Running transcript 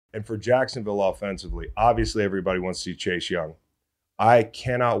And for Jacksonville offensively, obviously everybody wants to see Chase Young. I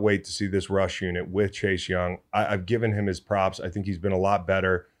cannot wait to see this rush unit with Chase Young. I've given him his props. I think he's been a lot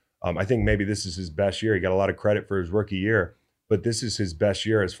better. I think maybe this is his best year. He got a lot of credit for his rookie year, but this is his best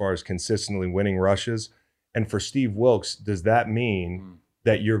year as far as consistently winning rushes. And for Steve Wilks, does that mean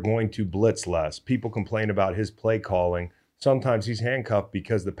that you're going to blitz less? People complain about his play calling. Sometimes he's handcuffed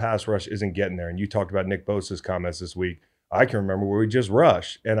because the pass rush isn't getting there. And you talked about Nick Bosa's comments this week. I can remember where we just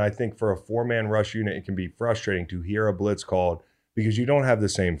rushed. And I think for a four-man rush unit, it can be frustrating to hear a blitz called because you don't have the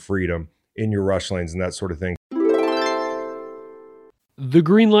same freedom in your rush lanes and that sort of thing. The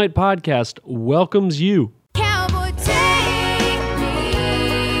Greenlight Podcast welcomes you. Cowboy, take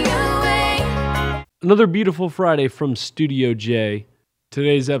me away. Another beautiful Friday from Studio J.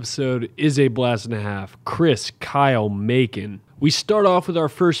 Today's episode is a blast and a half. Chris, Kyle, Macon. We start off with our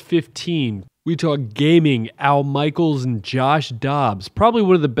first 15. We talk gaming, Al Michaels and Josh Dobbs. Probably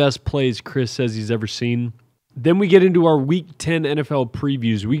one of the best plays Chris says he's ever seen. Then we get into our Week 10 NFL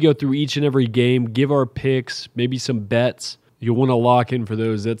previews. We go through each and every game, give our picks, maybe some bets. You'll want to lock in for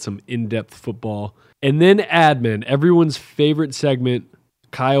those. That's some in-depth football. And then admin, everyone's favorite segment.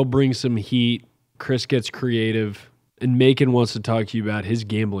 Kyle brings some heat. Chris gets creative. And Macon wants to talk to you about his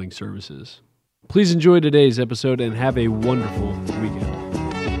gambling services. Please enjoy today's episode and have a wonderful weekend.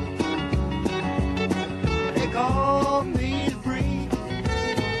 They call me free.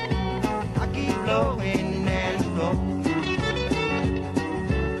 I keep blowing and blowing.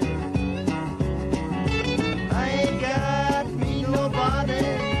 I ain't got me nobody.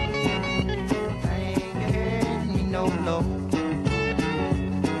 I ain't had me no low.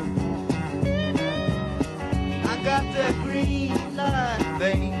 I got the green light,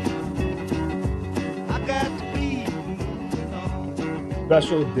 babe. I got to be alone.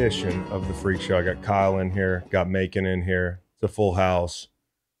 Special edition of the Freak Show. I got Kyle in here, got Macon in here. It's a full house.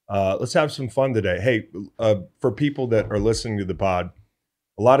 Let's have some fun today. Hey, for people that are listening to the pod,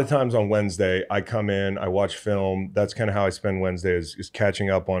 a lot of times on Wednesday, I come in, I watch film. That's kind of how I spend Wednesday is catching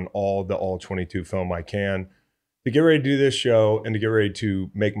up on all the All-22 film I can to get ready to do this show and to get ready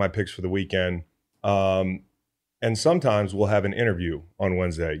to make my picks for the weekend. And sometimes we'll have an interview on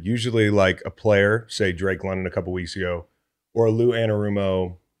Wednesday, usually like a player, say Drake London a couple weeks ago, or Lou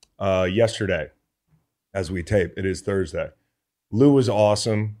Anarumo yesterday as we tape. It is Thursday. Lou was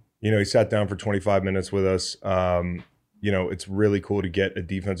awesome. You know, he sat down for 25 minutes with us. You know, it's really cool to get a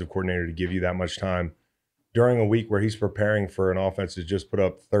defensive coordinator to give you that much time during a week where he's preparing for an offense to just put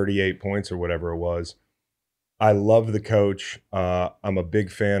up 38 points or whatever it was. I love the coach. I'm a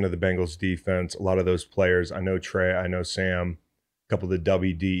big fan of the Bengals defense. A lot of those players, I know Trey, I know Sam, a couple of the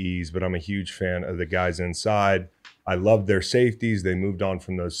WDEs, but I'm a huge fan of the guys inside. I love their safeties. They moved on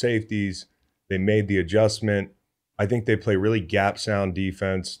from those safeties. They made the adjustment. I think they play really gap sound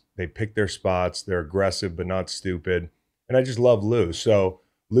defense. They pick their spots. They're aggressive, but not stupid. And I just love Lou. So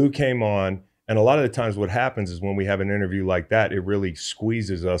Lou came on. And a lot of the times what happens is when we have an interview like that, it really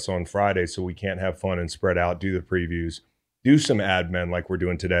squeezes us on Friday so we can't have fun and spread out, do the previews, do some admin like we're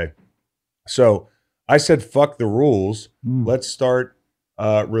doing today. So I said, fuck the rules. Let's start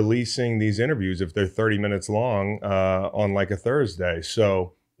releasing these interviews if they're 30 minutes long on like a Thursday.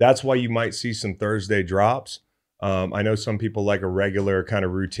 So that's why you might see some Thursday drops. I know some people like a regular kind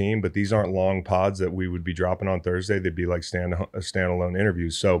of routine, but these aren't long pods that we would be dropping on Thursday. They'd be like standalone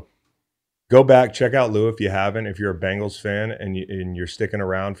interviews. So go back, check out Lou if you haven't. If you're a Bengals fan and you're sticking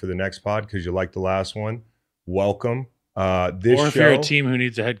around for the next pod because you liked the last one, welcome. If you're a team who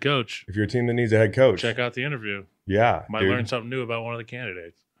needs a head coach. If you're a team that needs a head coach. Check out the interview. Yeah. Might learn something new about one of the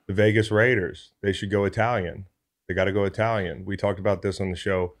candidates. The Vegas Raiders, they should go Italian. They got to go Italian. We talked about this on the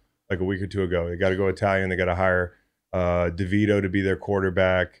show like a week or two ago. They got to go Italian. They got to hire DeVito to be their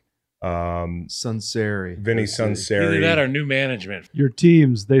quarterback. Sunseri. Vinny Sunseri. Either that or new management. Your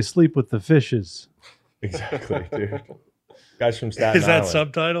teams, they sleep with the fishes. Exactly, dude. Guys from Staten Is that Island.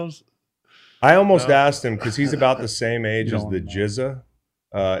 subtitles? I almost asked him because he's about the same age as the Jizza.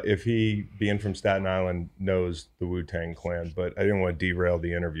 If he, being from Staten Island, knows the Wu-Tang Clan, but I didn't want to derail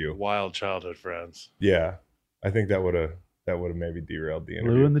the interview. Wild childhood friends. Yeah, I think that would have maybe derailed the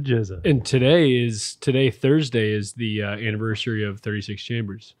interview. Lou and the Jizza. And today, Thursday, is the anniversary of 36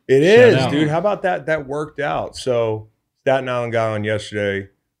 Chambers. It Shout is, out. dude. How about that? That worked out. So Staten Island guy on yesterday,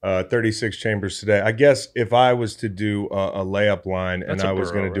 36 Chambers today. I guess if I was to do a layup line and That's a I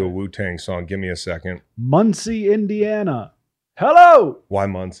was going to borough, do a right? Wu-Tang song, give me a second. Muncie, Indiana. Hello. Why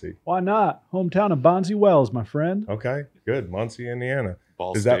Muncie? Why not? Hometown of Bonzi Wells, my friend. Okay, good. Muncie, Indiana.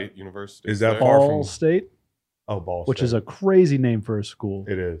 Ball Is that- State University. is that there. far Ball from- State, Oh, Ball which State. is a crazy name for a school.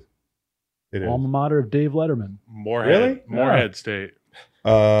 It is. It is. Alma mater of Dave Letterman. Moorhead. Really? Moorhead State.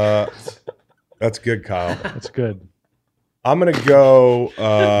 That's good, Kyle. That's good. I'm gonna go.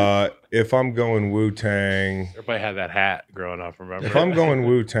 If I'm going Wu-Tang, Everybody had that hat growing up, remember? if I'm going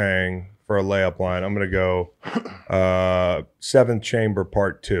Wu-Tang for a layup line, I'm gonna go Seventh Chamber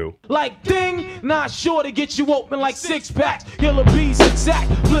Part 2. Like ding, not sure to get you open like six packs. Killer bees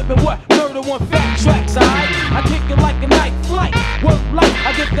exact, flipping what? Murder one fat tracks, alright? I kick it like a night flight. Work like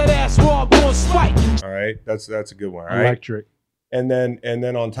I get that ass raw going spike. All right, that's a good one. All right, Electric. and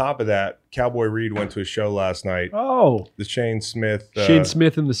then on top of that, Cowboy Reed went to a show last night. Oh, The Shane Smith. Shane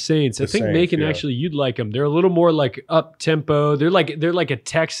Smith and the Saints. I the think Saints, Macon yeah. actually you'd like them. They're a little more like up tempo. They're like a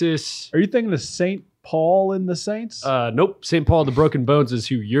Texas. are you thinking of St. Paul in the Saints? Nope, St. Paul the Broken Bones is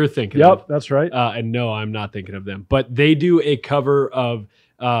who you're thinking Yep, of. that's right. And no, I'm not thinking of them. But they do a cover of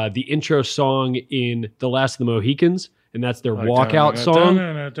the intro song in The Last of the Mohicans, and that's their walkout song.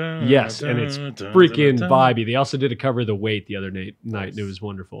 Yes, and it's freaking vibey. They also did a cover of The Wait the other night, and it was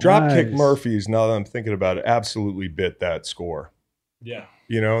wonderful. Dropkick Nice. Murphys, now that I'm thinking about it, absolutely bit that score. Yeah.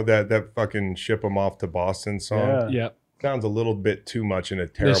 You know, that fucking ship them off to Boston song. Yeah. Yeah. Sounds a little bit too much in a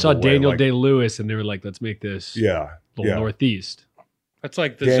terrible They saw way. Daniel like- Day-Lewis, and they were like, let's make this Yeah. a little Yeah. northeast. That's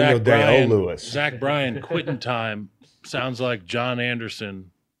like the Daniel Zach Bryan. Day-Lewis. Zach Bryan quitting time sounds like John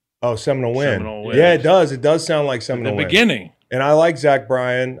Anderson. Oh, Seminole Win. Seminole Win. Yeah, it does. It does sound like The Seminole Win. beginning. And I like Zach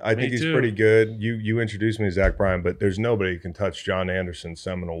Bryan. I Me think he's too. pretty good. You introduced me to Zach Bryan, but there's nobody who can touch John Anderson's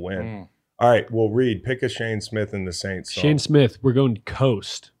Seminole Win. Mm. All right, well, Reed, pick a Shane Smith and the Saints song. Shane Smith, we're going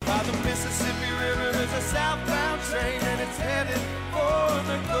Coast. By the Mississippi River, there's a southbound train and it's headed for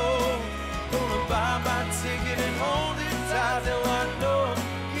the gold. Gonna buy my ticket and hold it tight till I know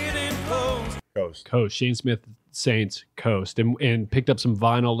I'm getting close. Coast. Coast. Shane Smith, Saints, Coast. And picked up some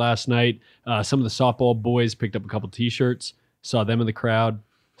vinyl last night. Some of the softball boys picked up a couple T-shirts. Saw them in the crowd.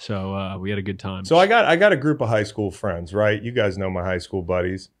 So we had a good time. So I got a group of high school friends, right? You guys know my high school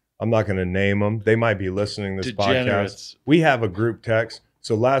buddies. I'm not going to name them. They might be listening to this podcast. Degenerates. We have a group text.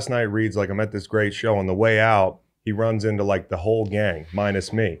 So last night, Reed's like, I'm at this great show. On the way out, he runs into like the whole gang,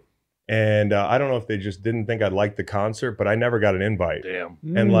 minus me. And I don't know if they just didn't think I'd like the concert, but I never got an invite. Damn.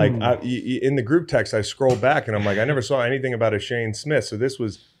 And like in the group text, I scroll back and I'm like, I never saw anything about a Shane Smith. So this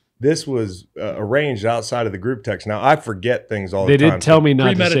was arranged outside of the group text. Now I forget things all they the time. did tell me not to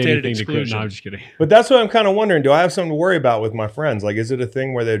say Premeditated anything to Chris. exclusion. No, I'm just kidding. But that's what I'm kind of wondering. Do I have something to worry about with my friends? Like, is it a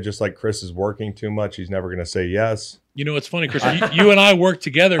thing where they're just like, Chris is working too much, he's never going to say yes? You know, it's funny, Chris. You and I work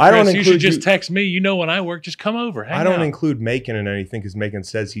together. I don't Chris, you should include just you- text me. You know, when I work, just come over. Hang I don't out. include Macon in anything because Macon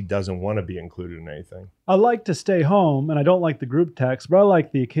says he doesn't want to be included in anything. I like to stay home, and I don't like the group text, but I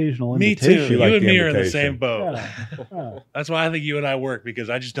like the occasional Me invitation. too. You like You and the me are in the invitation. same boat. Yeah. That's why I think you and I work, because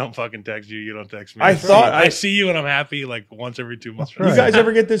I just don't fucking text you. You don't text me. I thought I I- see you and I'm happy like once every 2 months. Right. You guys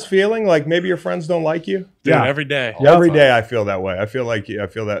ever get this feeling like maybe your friends don't like you? Dude, Yeah. every day. Yeah. Every day I feel that way. I feel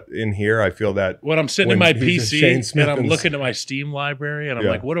that in here. I feel that. When I'm sitting in When my he's in Shane PC Smith and I'm and- looking at my Steam library and I'm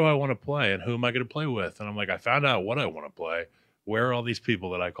Yeah. like, what do I want to play and who am I going to play with? And I'm like, I found out what I want to play. Where are all these people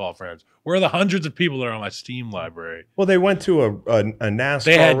that I call friends? Where are the hundreds of people that are on my Steam library? Well, they went to a They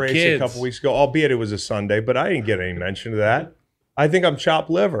NASCAR had race a kids. couple weeks ago, albeit it was a Sunday, but I didn't get any mention of that. I think I'm chopped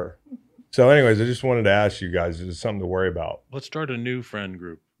liver. So, anyways, I just wanted to ask you guys, is it something to worry about? Let's start a new friend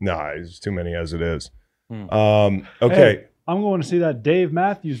group. Nah, it's too many as it is. Hmm. Okay, Hey, I'm going to see that Dave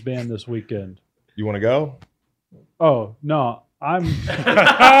Matthews Band this weekend. you want to go? Oh no, I'm.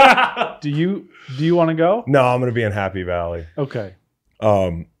 do you want to go? No, I'm going to be in Happy Valley. Okay.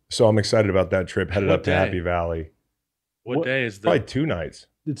 So I'm excited about that trip. Headed What up to day? Happy Valley. What day is Probably the? 2 nights.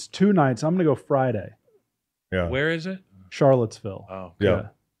 It's 2 nights. I'm going to go Friday. Yeah. Where is it? Charlottesville. Oh, Yeah.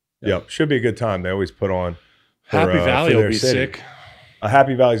 Yep. Should be a good time. They always put on. for, Happy Valley for will their be city. sick.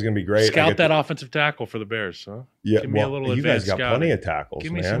 Happy Valley's going to be great. I Scout get that to- offensive tackle for the Bears, huh? Yeah, Give me a well, little you guys advanced got scouting. plenty of tackles,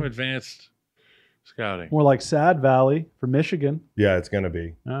 Give me man. some advanced scouting. More like Sad Valley for Michigan. Yeah, it's going to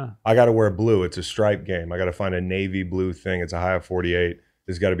be. Yeah. I got to wear blue. It's a stripe game. I got to find a navy blue thing. It's a high of 48.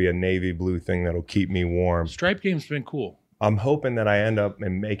 There's got to be a navy blue thing that'll keep me warm. Stripe game's been cool. I'm hoping that I end up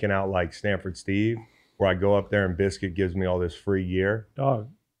in making out like Stanford Steve, where I go up there and Biscuit gives me all this free gear. Dog.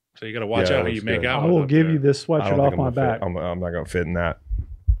 So you got to watch Yeah, out who looks you make good. out I with. will up give there. you this I sweatshirt don't off think my I'm gonna back. fit. I'm not going to fit in that.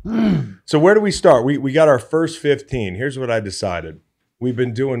 So where do we start? We got our first 15. Here's what I decided. We've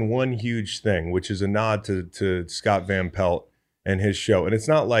been doing one huge thing, which is a nod to Scott Van Pelt and his show. And it's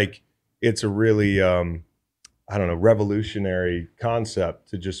not like it's a really, revolutionary concept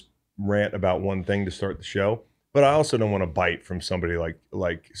to just rant about one thing to start the show. But I also don't want to bite from somebody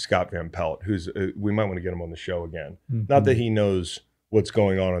like Scott Van Pelt, who's we might want to get him on the show again. Not that he knows what's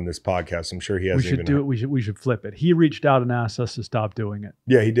going on this podcast. I'm sure he we hasn't should even. do it. We should flip it. He reached out and asked us to stop doing it.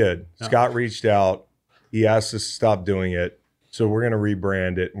 Yeah, he did. Yeah. Scott reached out. He asked us to stop doing it. So we're going to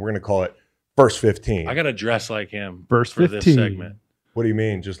rebrand it, and we're going to call it First 15. I got to dress like him First for 15. this segment. What do you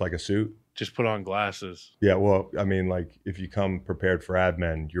mean? Just like a suit? Just put on glasses. Yeah, well, I mean, like if you come prepared for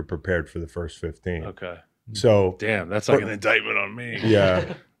admin, you're prepared for the First 15. Okay. So, Damn, that's like an indictment on me.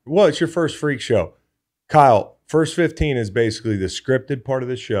 yeah. Well, it's your first freak show. Kyle, First 15 is basically the scripted part of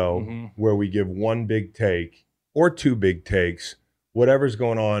the show where we give one big take or two big takes, whatever's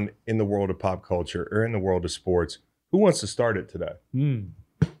going on in the world of pop culture or in the world of sports. Who wants to start it today?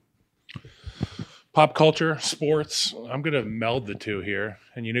 Pop culture, sports. I'm going to meld the two here.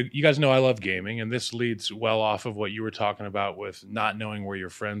 And you guys know I love gaming, and this leads well off of what you were talking about with not knowing where your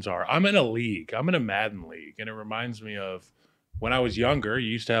friends are. I'm in a league. I'm in a Madden league, and it reminds me of when I was younger. You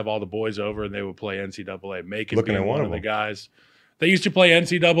used to have all the boys over, and they would play NCAA. Macon Looking being at one one of of the them. guys. They used to play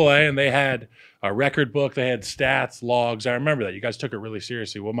NCAA, and they had a record book. They had stats, logs. I remember that. You guys took it really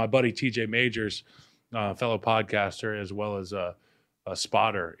seriously. Well, my buddy TJ Majors, fellow podcaster, as well as a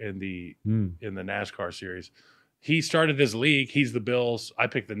spotter in the NASCAR series. He started this league. He's the Bills. I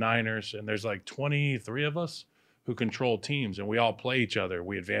picked the Niners, and there's like 23 of us who control teams, and we all play each other.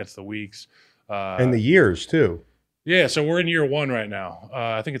 We advance the weeks. And the years, too. Yeah, so we're in year 1 right now.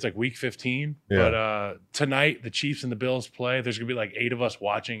 I think it's like week 15. Yeah. But tonight, the Chiefs and the Bills play. There's going to be like 8 of us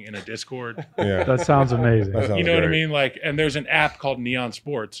watching in a Discord. Yeah. That sounds amazing. That sounds You know what I great. mean? Like, and there's an app called Neon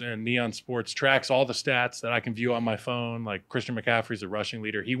Sports, and Neon Sports tracks all the stats that I can view on my phone. Like Christian McCaffrey's the rushing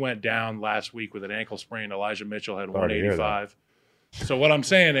leader. He went down last week with an ankle sprain. Elijah Mitchell had Sorry to hear 185. So what I'm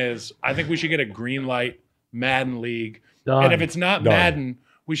saying is, I think we should get a green light Madden league. Done. And if it's not Done. Madden,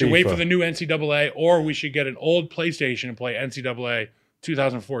 we should wait FIFA. for the new NCAA, or we should get an old PlayStation and play NCAA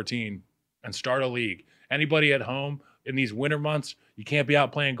 2014 and start a league. Anybody at home in these winter months, you can't be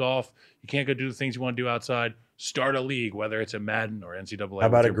out playing golf. You can't go do the things you want to do outside. Start a league, whether it's a Madden or NCAA. How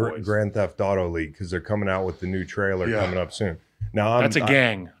about a with your boys. Grand Theft Auto League? Because they're coming out with the new trailer coming up soon. Now, That's a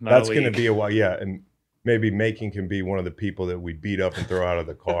gang, not That's a going to league. be a while. Yeah, and maybe Macon can be one of the people that we beat up and throw out of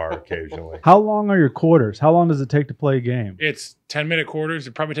the car occasionally. How long are your quarters? How long does it take to play a game? It's 10-minute quarters.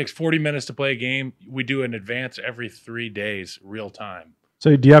 It probably takes 40 minutes to play a game. We do an advance every 3 days, real time.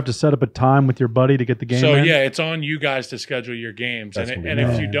 So do you have to set up a time with your buddy to get the game So in? yeah, it's on you guys to schedule your games. That's And gonna be if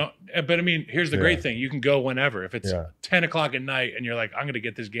nice. you don't, but I mean, here's the great thing: you can go whenever. If it's Yeah. 10 o'clock at night and you're like, I'm going to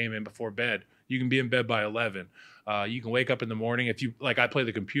get this game in before bed, you can be in bed by 11. You can wake up in the morning. If you like, I play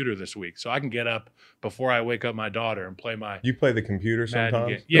the computer this week, so I can get up before I wake up my daughter and play my You play the computer Madden sometimes?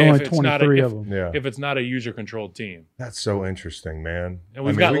 game. Yeah, Only if it's not 23 a, of them. Yeah. if it's not a user controlled team, That's so interesting, man. and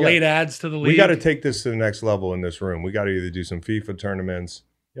we've I got mean, late ads to the league. We got to take this to the next level in this room. We got to either do some FIFA tournaments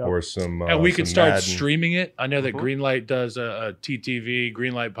Yep. or some. And we some could start Madden. streaming it. I know that Greenlight does a TTV,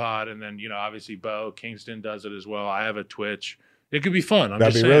 Greenlight Pod, and then obviously Bo Kingston does it as well. I have a Twitch. It could be fun. That'd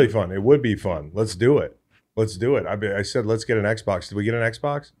just be saying. really fun. It would be fun. Let's do it. Let's do it. I said let's get an Xbox. Did we get an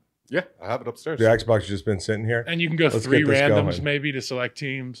Xbox? Yeah, I have it upstairs. The Xbox has just been sitting here. And you can go Let's 3 get this randoms going. maybe to select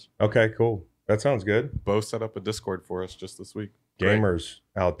teams. Okay, cool. That sounds good. Bo set up a Discord for us just this week. Gamers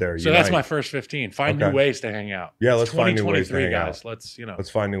out there. So that's unite. my first 15. Find Okay. new ways to hang out. Yeah, It's let's find new ways to 2023, hang guys. out. Let's Let's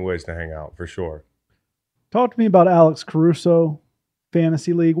find new ways to hang out for sure. Talk to me about Alex Caruso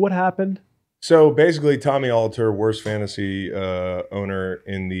Fantasy League. What happened? So basically, Tommy Alter, worst fantasy owner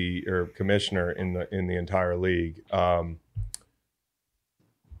or commissioner in the entire league.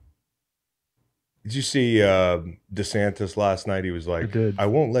 Did you see DeSantis last night? He was like, I did. "I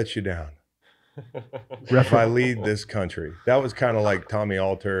won't let you down if I lead this country." That was kind of like Tommy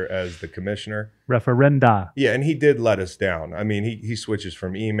Alter as the commissioner. Referenda. Yeah, and he did let us down. I mean, he switches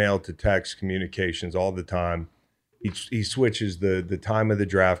from email to text communications all the time. He switches the time of the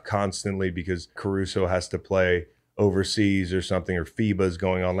draft constantly because Caruso has to play overseas or something, or FIBA's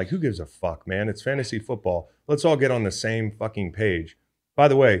going on. Like, who gives a fuck, man? It's fantasy football. Let's all get on the same fucking page. By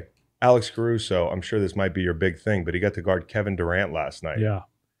the way, Alex Caruso, I'm sure this might be your big thing, but he got to guard Kevin Durant last night. Yeah.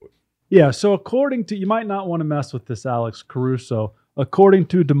 Yeah. So according to, you might not want to mess with this Alex Caruso. According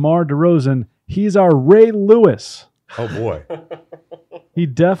to DeMar DeRozan, he's our Ray Lewis. Oh, boy. He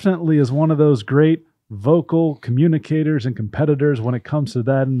definitely is one of those great vocal communicators and competitors when it comes to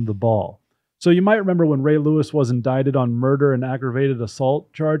that end of the ball. So you might remember when Ray Lewis was indicted on murder and aggravated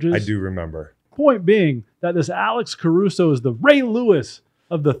assault charges. I do remember. Point being that this Alex Caruso is the Ray Lewis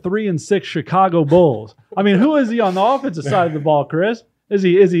of the 3-6 Chicago Bulls. I mean, who is he on the offensive side of the ball, Chris? Is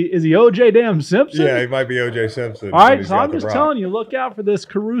he OJ damn Simpson? Yeah, he might be O.J. Simpson. All when right, he's so got I'm the just rock. telling you, look out for this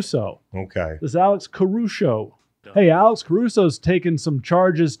Caruso. Okay. This Alex Caruso. Hey, Alex Caruso's taking some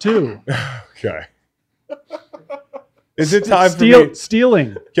charges too. Okay. Is it time for me?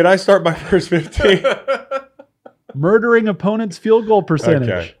 Stealing, Can I start my first 15? murdering opponent's field goal percentage.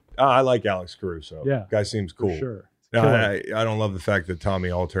 Okay. I like Alex Caruso. Yeah, Guy seems For cool. sure. No, I don't love the fact that Tommy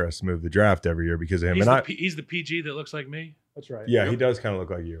Alter has to move the draft every year because of him. He's the PG that looks like me. That's right. Yeah, he does kind of look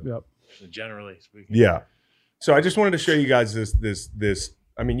like you. Yep. Generally speaking. Yeah. So I just wanted to show you guys this.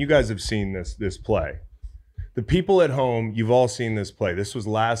 I mean, you guys have seen this play. The people at home, you've all seen this play. This was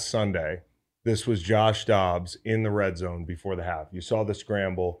last Sunday. This was Josh Dobbs in the red zone before the half. You saw the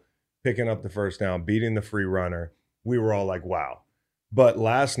scramble, picking up the first down, beating the free runner. We were all like, wow. But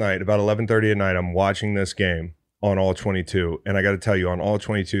last night, about 11:30 at night, I'm watching this game on All 22. And I got to tell you, on All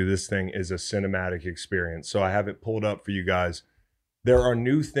 22, this thing is a cinematic experience. So I have it pulled up for you guys. There are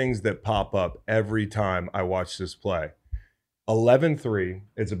new things that pop up every time I watch this play. 11-3,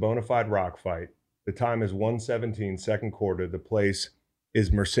 it's a bona fide rock fight. The time is 1:17, second quarter. The place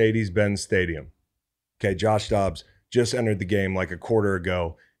is Mercedes-Benz Stadium. Okay, Josh Dobbs just entered the game like a quarter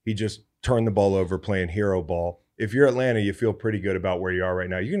ago. He just turned the ball over playing hero ball. If you're Atlanta, you feel pretty good about where you are right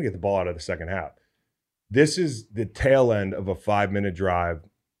now. You're going to get the ball out of the second half. This is the tail end of a 5-minute drive,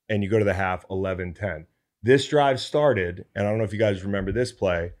 and you go to the half 11-10. This drive started, and I don't know if you guys remember this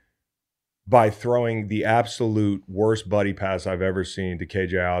play, by throwing the absolute worst buddy pass I've ever seen to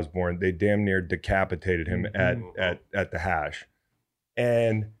KJ Osborne. They damn near decapitated him at the hash.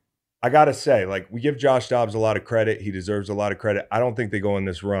 And I got to say, like, we give Josh Dobbs a lot of credit. He deserves a lot of credit. I don't think they go on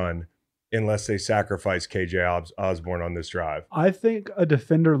this run unless they sacrifice KJ Osborne on this drive. I think a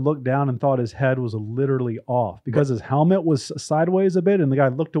defender looked down and thought his head was literally off because his helmet was sideways a bit and the guy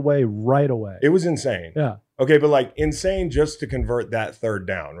looked away right away. It was insane. Yeah. Okay, but like insane just to convert that third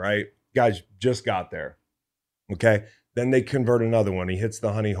down, right? Guys just got there. Okay. Then they convert another one. He hits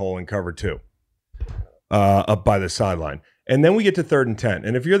the honey hole in cover 2 up by the sideline. And then we get to 3rd and 10.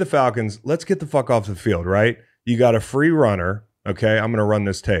 And if you're the Falcons, let's get the fuck off the field, right? You got a free runner. Okay. I'm going to run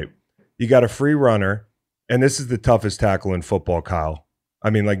this tape. You got a free runner. And this is the toughest tackle in football, Kyle. I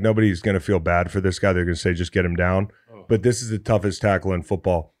mean, like, nobody's going to feel bad for this guy. They're going to say, just get him down. But this is the toughest tackle in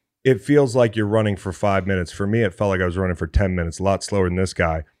football. It feels like you're running for 5 minutes. For me, it felt like I was running for 10 minutes, a lot slower than this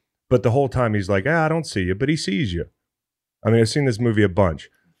guy. But the whole time he's like, I don't see you, but he sees you. I mean, I've seen this movie a bunch.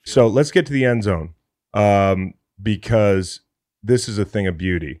 So let's get to the end zone because this is a thing of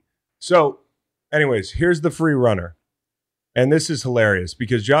beauty. So anyways, here's the free runner. And this is hilarious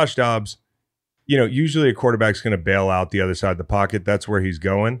because Josh Dobbs, you know, usually a quarterback's going to bail out the other side of the pocket. That's where he's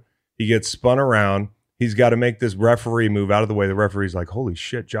going. He gets spun around. He's got to make this referee move out of the way. The referee's like, holy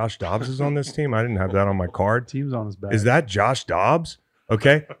shit, Josh Dobbs is on this team? I didn't have that on my card. Team's on his back. Is that Josh Dobbs?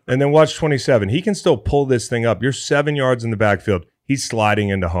 Okay. And then watch 27. He can still pull this thing up. You're 7 yards in the backfield. He's sliding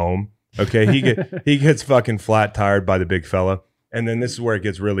into home. Okay. He gets fucking flat tired by the big fella. And then this is where it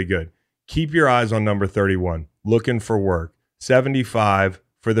gets really good. Keep your eyes on number 31, looking for work. 75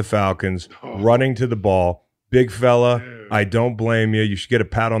 for the Falcons, running to the ball. Big fella, I don't blame you. You should get a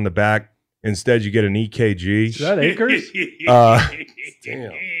pat on the back. Instead, you get an EKG. Is that Akers?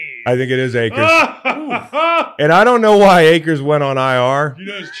 Damn. I think it is Akers. And I don't know why Akers went on IR. You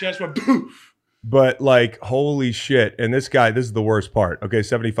know his chest went poof. But, like, holy shit. And this guy, this is the worst part. Okay,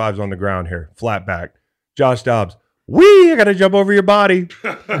 75's on the ground here. Flat back. Josh Dobbs. I got to jump over your body.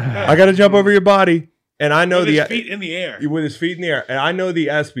 I got to jump over your body. And I know with his feet in the air. With his feet in the air. And I know the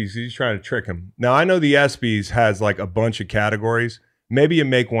ESPYs. He's trying to trick him. Now, I know the ESPYs has, like, a bunch of categories. Maybe you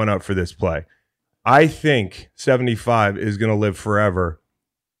make one up for this play. I think 75 is going to live forever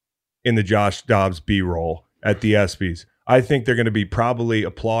in the Josh Dobbs B-roll at the ESPYs. I think they're going to be probably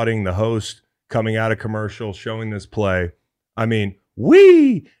applauding the host coming out of commercial, showing this play. I mean,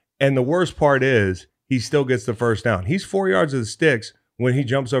 And the worst part is he still gets the first down. He's 4 yards of the sticks when he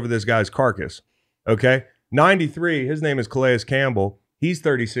jumps over this guy's carcass. Okay? 93, his name is Calais Campbell. He's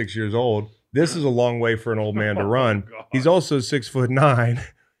 36 years old. This is a long way for an old man to run. He's also 6'9",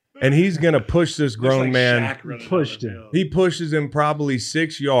 and he's going to push this grown man. Pushed him. He pushes him probably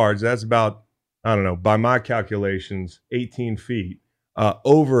 6 yards. That's about, I don't know, by my calculations, 18 feet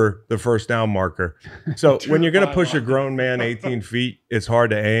over the first down marker. So when you're going to push a grown man 18 feet, it's hard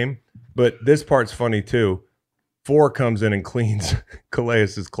to aim. But this part's funny too. 4 comes in and cleans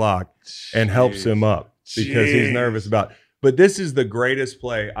Calais' clock and helps him up because he's nervous about it. But this is the greatest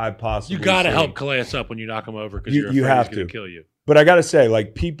play I've possibly You got to seen. help Calais up when you knock him over because you're afraid you have he's going to to kill you. But I got to say,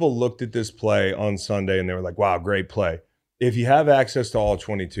 like, people looked at this play on Sunday and they were like, wow, great play. If you have access to all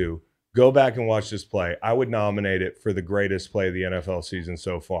 22, go back and watch this play. I would nominate it for the greatest play of the NFL season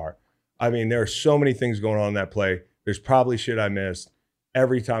so far. I mean, there are so many things going on in that play. There's probably shit I missed.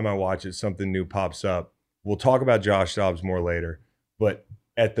 Every time I watch it, something new pops up. We'll talk about Josh Dobbs more later. But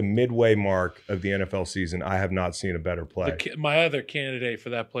at the midway mark of the NFL season, I have not seen a better play. My other candidate for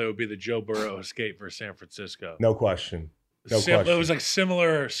that play would be the Joe Burrow escape for San Francisco. No question. No It question. was like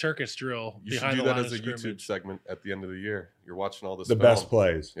similar circus drill You should behind do the that line as of a YouTube scrimmage. segment at the end of the year. You're watching all this. The film. best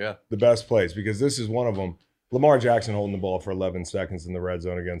plays. Yeah. The best plays, because this is one of them. Lamar Jackson holding the ball for 11 seconds in the red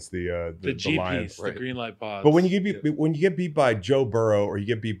zone against the G Lions. piece, the green light pods. But when you get beat by Joe Burrow or you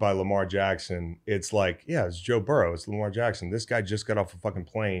get beat by Lamar Jackson, it's like, yeah, it's Joe Burrow, it's Lamar Jackson. This guy just got off a fucking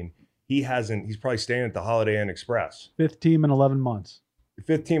plane. He's probably staying at the Holiday Inn Express. 5th team in 11 months.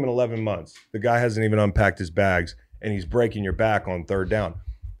 5th team in 11 months. The guy hasn't even unpacked his bags, and he's breaking your back on 3rd down.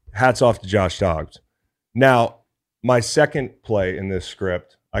 Hats off to Josh Dobbs. Now, my second play in this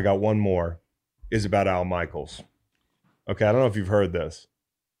script, I got one more, is about Al Michaels. Okay, I don't know if you've heard this.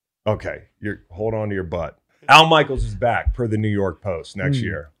 Okay, hold on to your butt. Al Michaels is back per the New York Post next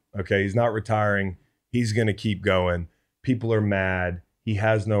year. Okay, he's not retiring. He's going to keep going. People are mad. He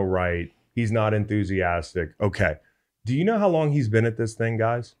has no right. He's not enthusiastic. Okay. Do you know how long he's been at this thing,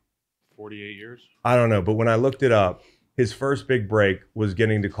 guys? 48 years. I don't know, but when I looked it up, his first big break was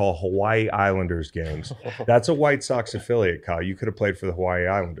getting to call Hawaii Islanders games. That's a White Sox affiliate, Kyle. You could have played for the Hawaii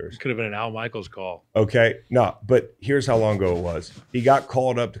Islanders. Could have been an Al Michaels call. Okay. No, but here's how long ago it was. He got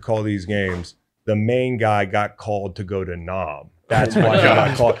called up to call these games. The main guy got called to go to Nam. That's why he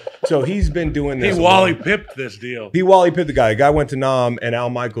got called. So he's been doing this. He Wally pipped this deal. He Wally pipped the guy. The guy went to Nam, and Al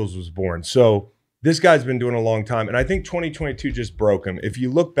Michaels was born. So this guy's been doing it a long time. And I think 2022 just broke him. If you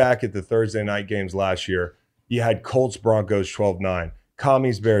look back at the Thursday night games last year, you had Colts Broncos 12-9,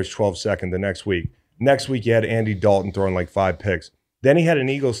 Commies Bears 12-2 the next week. Next week, you had Andy Dalton throwing like 5 picks. Then he had an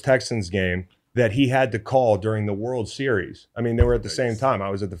Eagles Texans game that he had to call during the World Series. I mean, they were at the same time. I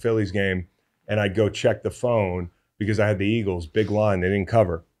was at the Phillies game, and I'd go check the phone because I had the Eagles, big line. They didn't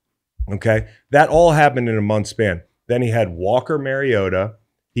cover. Okay. That all happened in a month span. Then he had Walker Mariota.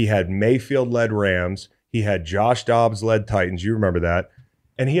 He had Mayfield-led Rams. He had Josh Dobbs-led Titans. You remember that.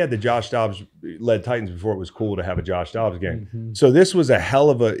 And he had the Josh Dobbs-led Titans before it was cool to have a Josh Dobbs game. Mm-hmm. So this was a hell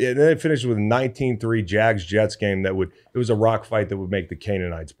of a – and then it finished with a 19-3 Jags-Jets game it was a rock fight that would make the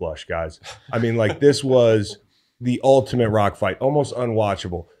Canaanites blush, guys. I mean, like, this was the ultimate rock fight, almost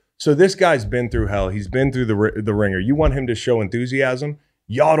unwatchable. So this guy's been through hell. He's been through the ringer. You want him to show enthusiasm?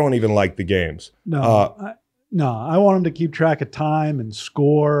 Y'all don't even like the games. No, I want him to keep track of time and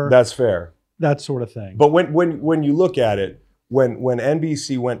score. That's fair. That sort of thing. But when you look at it, when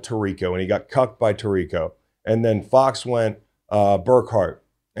NBC went Tirico and he got cucked by Tirico, and then Fox went Burkhart,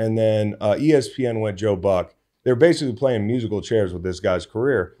 and then ESPN went Joe Buck, they're basically playing musical chairs with this guy's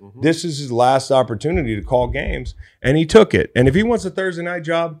career. Mm-hmm. This is his last opportunity to call games, and he took it. And if he wants a Thursday night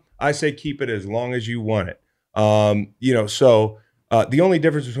job, I say keep it as long as you want it. The only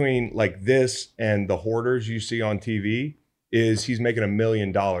difference between like this and the hoarders you see on TV is he's making $1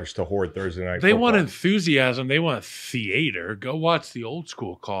 million to hoard Thursday night They football. want enthusiasm. They want theater. Go watch the old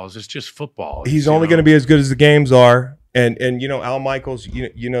school calls. It's just football. He's only going to be as good as the games are. And Al Michaels,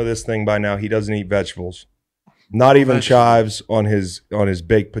 you know this thing by now. He doesn't eat vegetables. Not even chives on his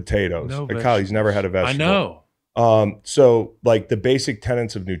baked potatoes. No Kyle, he's never had a vegetable. I know. So like the basic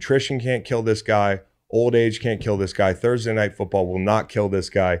tenets of nutrition can't kill this guy. Old age can't kill this guy. Thursday night football will not kill this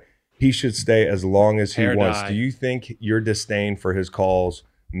guy. He should stay as long as he wants. Do you think your disdain for his calls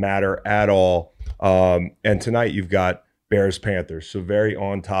matter at all? And tonight you've got Bears-Panthers. So very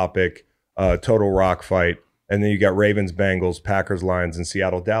on topic, total rock fight. And then you got Ravens-Bengals, Packers-Lions, and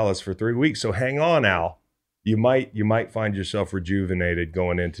Seattle-Dallas for 3 weeks. So hang on, Al. You might find yourself rejuvenated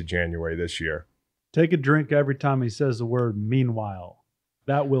going into January this year. Take a drink every time he says the word meanwhile.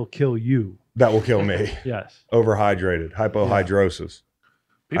 That will kill you. That will kill me. Yes. Overhydrated, hypohidrosis.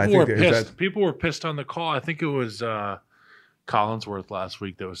 People were pissed. People were pissed on the call. I think it was Collinsworth last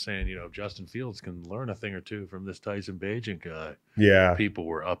week that was saying, Justin Fields can learn a thing or two from this Tyson Bagent guy. Yeah. People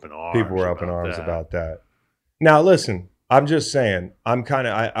were up in arms. About that. Now, listen, I'm just saying, I want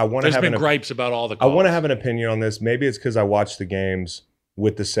to have There's been gripes about all the calls. I want to have an opinion on this. Maybe it's because I watch the games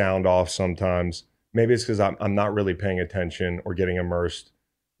with the sound off sometimes. Maybe it's because I'm not really paying attention or getting immersed.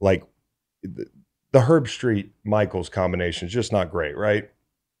 Like the Herb Street Michaels combination is just not great, right?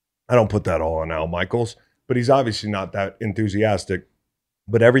 I don't put that all on Al Michaels, but he's obviously not that enthusiastic.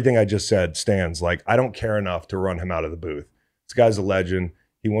 But everything I just said stands. Like, I don't care enough to run him out of the booth. This guy's a legend.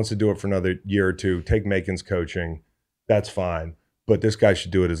 He wants to do it for another year or two. Take Macon's coaching. That's fine. But this guy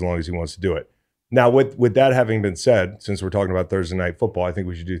should do it as long as he wants to do it. Now, with that having been said, since we're talking about Thursday Night Football, I think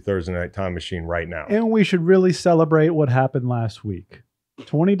we should do Thursday Night Time Machine right now. And we should really celebrate what happened last week.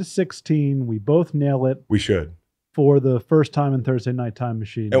 20-16, we both nail it. We should. For the first time in Thursday Night Time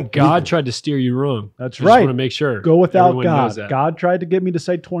Machine. And God tried to steer you wrong. That's I right. just want to make sure. Go without everyone knows God. that. God tried to get me to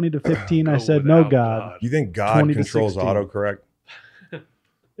say 20-15. I said, no, God. You think God controls 20-16. autocorrect?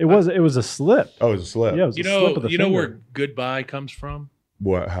 It was a slip. Oh, it was a slip. Yeah, it was You a slip know, of the you know finger. where goodbye comes from?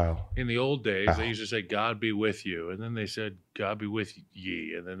 What? How? In the old days, Ow. they used to say, God be with you. And then they said, God be with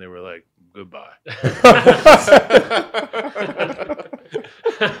ye. And then they were like, goodbye.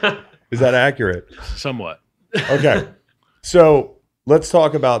 Is that accurate? Somewhat. Okay. So let's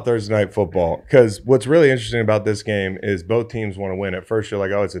talk about Thursday night football, because what's really interesting about this game is both teams want to win. At first, you're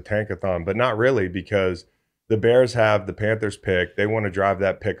like, oh, it's a tankathon, but not really, because the Bears have the Panthers pick. They want to drive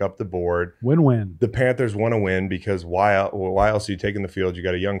that pick up the board. Win-win. The Panthers want to win because why else are you taking the field? You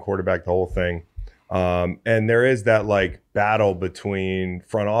got a young quarterback, the whole thing. And there is that like battle between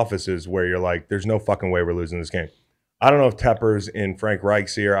front offices where you're like, there's no fucking way we're losing this game. I don't know if Tepper's in Frank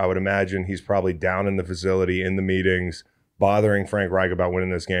Reich's ear. I would imagine he's probably down in the facility in the meetings, bothering Frank Reich about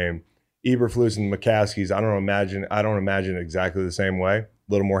winning this game. Eberflus and McCaskey's, I don't imagine exactly the same way. A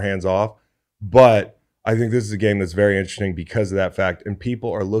little more hands off. But I think this is a game that's very interesting because of that fact. And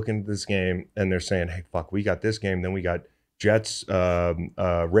people are looking at this game and they're saying, hey, fuck, we got this game. Then we got Jets,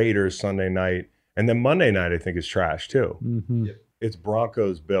 Raiders Sunday night. And then Monday night, I think, is trash too. Mm-hmm. It's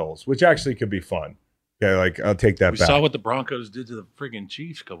Broncos, Bills, which actually could be fun. Okay, like I'll take that We back. saw what the Broncos did to the friggin'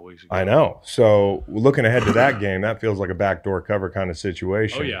 Chiefs a couple weeks ago. I know. So looking ahead to that game, that feels like a backdoor cover kind of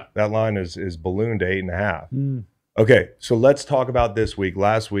situation. Oh, yeah. That line is ballooned to 8.5. Mm. Okay, so let's talk about this week.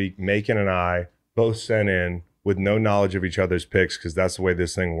 Last week, Macon and I both sent in with no knowledge of each other's picks, because that's the way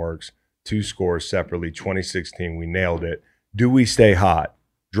this thing works. 2 scores separately, 2016. We nailed it. Do we stay hot?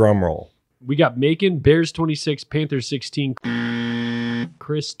 Drum roll. We got Macon, Bears 26, Panthers 16,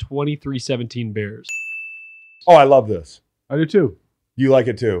 Chris 23-17 Bears. Oh, I love this. I do too. You like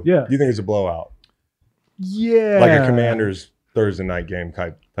it too? Yeah. You think it's a blowout? Yeah. Like a Commanders Thursday night game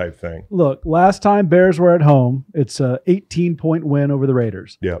type thing. Look, last time Bears were at home, it's a 18-point win over the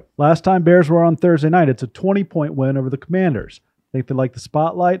Raiders. Yep. Last time Bears were on Thursday night, it's a 20-point win over the Commanders. I think they like the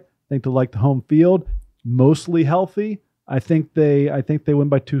spotlight. I think they like the home field. Mostly healthy. I think they win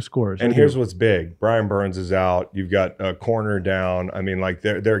by 2 scores. And I do. here's what's big. Brian Burns is out. You've got a corner down. I mean, like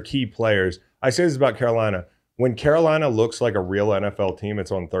they're key players. I say this about Carolina. When Carolina looks like a real NFL team,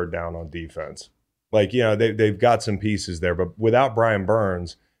 it's on third down on defense. Like, you know, they've got some pieces there. But without Brian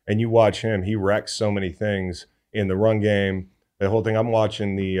Burns, and you watch him, he wrecks so many things in the run game. The whole thing. I'm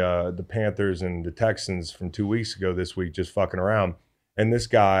watching the Panthers and the Texans from 2 weeks ago this week, just fucking around. And this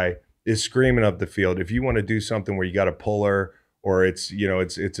guy is screaming up the field. If you want to do something where you got a puller or it's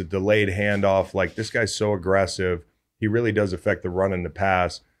a delayed handoff, like this guy's so aggressive. He really does affect the run and the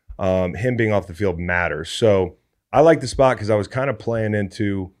pass. Him being off the field matters. So I like the spot because I was kind of playing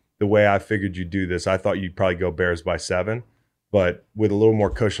into the way I figured you'd do this. I thought you'd probably go Bears by 7, but with a little more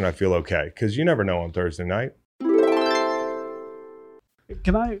cushion, I feel okay because you never know on Thursday night. Are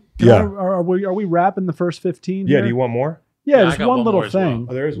we wrapping the first 15 Yeah, here? do you want more? Yeah, Yeah, I just got one one little more as well. thing.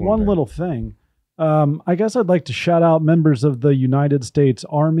 Oh, there is one little thing. I guess I'd like to shout out members of the United States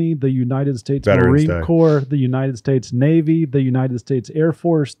Army, the United States Veterans Marine Day. Corps, the United States Navy, the United States Air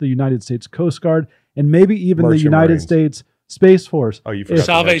Force, the United States Coast Guard, and maybe even the Merchant United Marines. States Space Force, Oh, you forgot.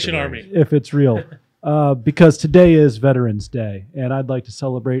 Salvation the Army. if it's real. Because today is Veterans Day, and I'd like to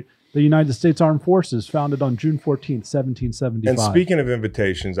celebrate the United States Armed Forces, founded on June 14th, 1775. And speaking of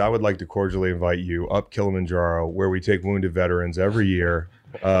invitations, I would like to cordially invite you up Kilimanjaro, where we take wounded veterans every year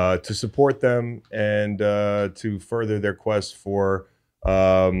to support them and to further their quest for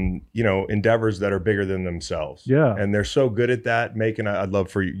endeavors that are bigger than themselves. Yeah. And they're so good at that. Macon, I'd love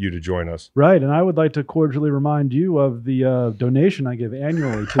for you to join us. Right, and I would like to cordially remind you of the donation I give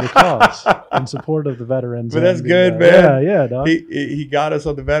annually to the cause in support of the veterans. But that's and good, man. Yeah, dog. He got us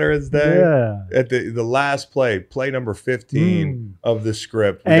on the Veterans Day. Yeah. At the last play number 15 of the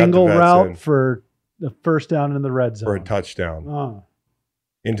script. We Angle got the vets route in for the first down in the red zone. for a touchdown. Oh,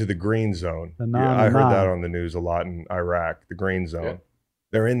 Into the green zone. The Yeah, I heard non-non. that on the news a lot in Iraq, the green zone. Yeah.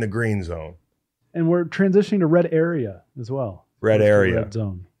 They're in the green zone. and we're transitioning to red area as well. Red Close to area. Red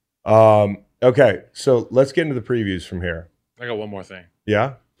zone. Okay, so let's get into the previews from here. I got one more thing.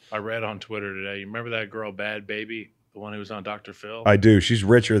 Yeah? I read on Twitter today. You remember that girl, Bad Baby, the one who was on Dr. Phil? I do. She's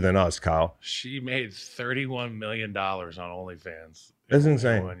richer than us, Kyle. She made $31 million on OnlyFans. That's in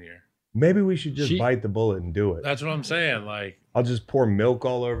insane. 1 year. Maybe we should just She- bite the bullet and do it. That's what I'm saying. Like, I'll just pour milk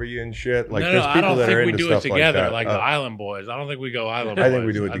all over you and shit. Like no, there's I people don't that are think we into do it stuff together like like, that. the Island Boys. I don't think we go Island Boys. I think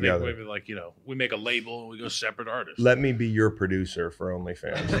we do it together. Think maybe we make a label and we go separate artists. Let me be your producer for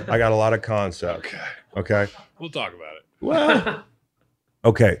OnlyFans. I got a lot of concepts. Okay. Okay. We'll talk about it. Well.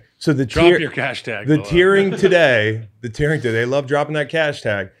 Okay. So the Drop tier, your cash tag. the below. tiering today, they love dropping that cash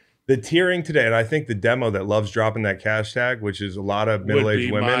tag. The tiering today, and I think the demo that loves dropping that cash tag, which is a lot of Would middle-aged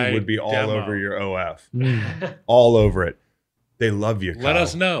be women, my would be all demo. over your OF. Mm. All over it. They love you, Let Kyle.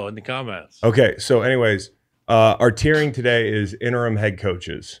 us know in the comments. Okay, so anyways, our tiering today is interim head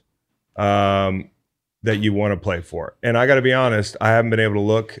coaches that you want to play for. And I got to be honest, I haven't been able to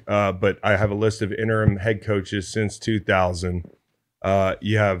look, but I have a list of interim head coaches since 2000.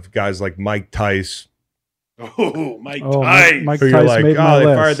 You have guys like Mike Tice. Oh, Mike Oh, Tice. Mike Who you're Tice like, made my oh, they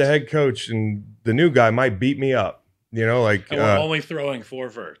list. fired the head coach, and the new guy might beat me up. You know, like And we're only throwing 4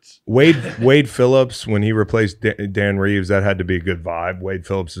 verts. Wade Phillips, when he replaced Dan Reeves, that had to be a good vibe. Wade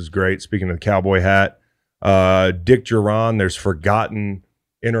Phillips is great. Speaking of the cowboy hat, Dick Duran, there's forgotten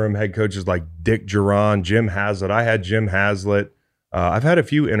interim head coaches like Dick Duran, Jim Haslett. I had Jim Haslett. I've had a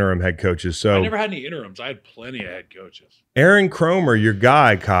few interim head coaches. So I never had any interims. I had plenty of head coaches. Aaron Cromer, your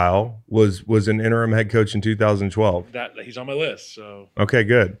guy, Kyle, was an interim head coach in 2012. He's on my list. So Okay,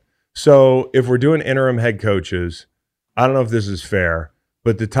 good. So if we're doing interim head coaches, I don't know if this is fair,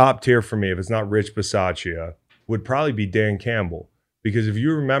 but the top tier for me, if it's not Rich Bisaccia, would probably be Dan Campbell. Because if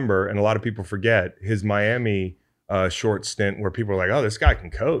you remember, and a lot of people forget, his Miami short stint where people are like, oh, this guy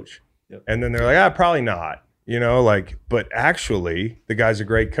can coach. Yep. And then they're like, probably not. You know, like, but actually, the guy's a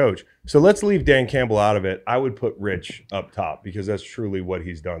great coach. So let's leave Dan Campbell out of it. I would put Rich up top because that's truly what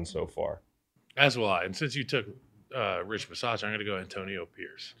he's done so far. as will I. And since you took Rich Bisaccia, I'm going to go Antonio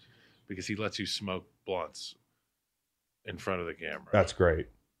Pierce because he lets you smoke blunts in front of the camera. That's great.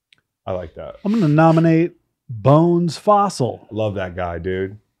 I like that. I'm going to nominate Bones Fossil. Love that guy,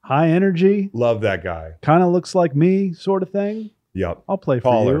 dude. High energy, Love that guy. kind of looks like me, sort of thing. Yep. I'll play for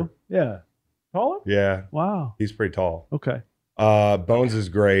Taller. you. Yeah. Taller? Yeah. Wow. He's pretty tall. Okay. Bones is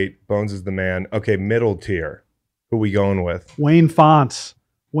great. Bones is the man. Okay, middle tier. Who we going with? Wayne Fonts.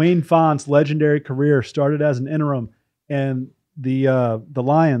 Wayne Fonts' legendary career started as an interim, and the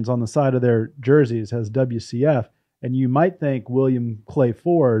Lions on the side of their jerseys has WCF. And you might think William Clay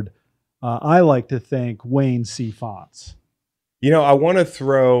Ford. I like to think Wayne C. Fonts. You know, I want to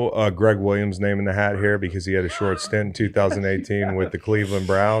throw Greg Williams' name in the hat here because he had a short stint in 2018 with the Cleveland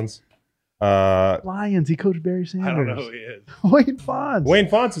Browns. Lions. He coached Barry Sanders. I don't know who he is. Wayne Fonts. Wayne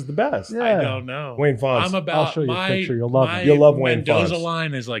Fonts is the best. Yeah. I don't know. Wayne Fonts. I'm about I'll show you a my, picture. You'll love my him. You'll love Wayne Mendoza Fonts.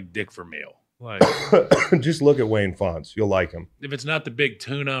 line is like Dick Vermeil. Like Just look at Wayne Fonts. You'll like him. if it's not the Big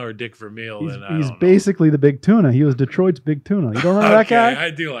Tuna or Dick Vermeil, He's, then I he's don't know. basically the Big Tuna. He was Detroit's Big Tuna. You don't remember Okay, that guy? I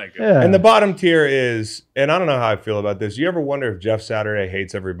do like it. Yeah. And the bottom tier is, and I don't know how I feel about this. You ever wonder if Jeff Saturday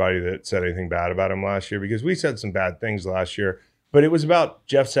hates everybody that said anything bad about him last year? Because we said some bad things last year, but it was about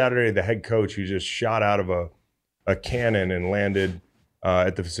Jeff Saturday, the head coach, who just shot out of a cannon and landed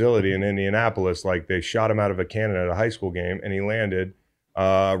at the facility in Indianapolis. Like they shot him out of a cannon at a high school game, and he landed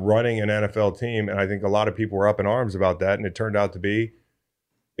running an NFL team. And I think a lot of people were up in arms about that, and it turned out to be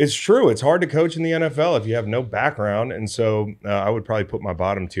it's true. It's hard to coach in the NFL if you have no background. And so I would probably put my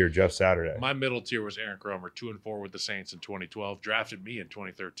bottom tier Jeff Saturday. My middle tier was Aaron Cromer, 2-4 with the Saints in 2012. Drafted me in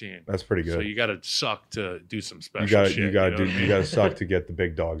 2013. That's pretty good. So you got to suck to do some special You got shit. you got know to what I mean? you got to suck to get the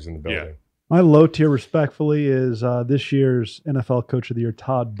big dogs in the Yeah. building. My low tier, respectfully, is this year's NFL Coach of the Year,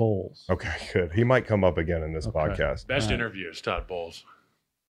 Todd Bowles. Okay, good. He might come up again in this Okay. podcast. Best All right. interview is Todd Bowles.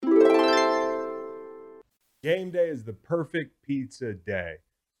 Game day is the perfect pizza day.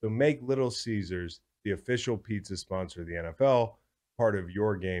 So make Little Caesars the official pizza sponsor of the NFL, part of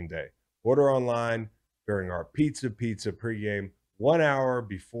your game day. Order online during our Pizza pregame, 1 hour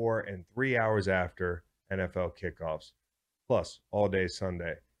before and 3 hours after NFL kickoffs, plus all day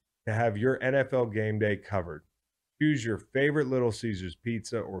Sunday. To have your NFL game day covered, choose your favorite Little Caesars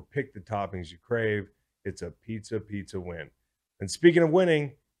pizza or pick the toppings you crave. It's a pizza win. And speaking of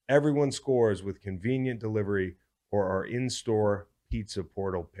winning, everyone scores with convenient delivery or our in-store pizza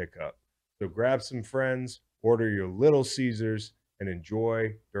portal pickup. So grab some friends, order your Little Caesars, and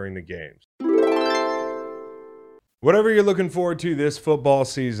enjoy during the games. Whatever you're looking forward to this football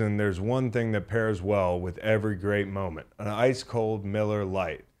season, there's one thing that pairs well with every great moment: an ice-cold Miller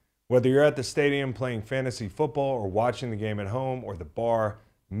Lite. Whether you're at the stadium playing fantasy football or watching the game at home or the bar,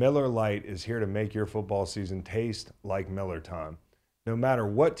 Miller Lite is here to make your football season taste like Miller time. No matter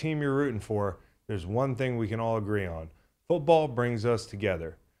what team you're rooting for, there's one thing we can all agree on. Football brings us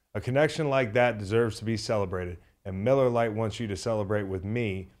together. A connection like that deserves to be celebrated, and Miller Lite wants you to celebrate with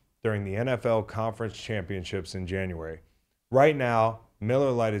me during the NFL Conference Championships in January. Right now,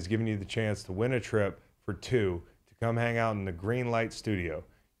 Miller Lite is giving you the chance to win a trip for two to come hang out in the Green Light Studio.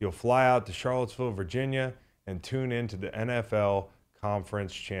 You'll fly out to Charlottesville, Virginia, and tune in to the NFL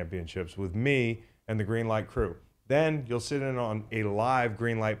Conference Championships with me and the Green Light crew. Then you'll sit in on a live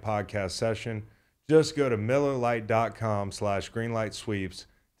Green Light podcast session. Just go to MillerLite.com/GreenLightSweeps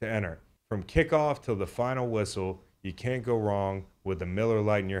to enter. From kickoff till the final whistle, you can't go wrong with the Miller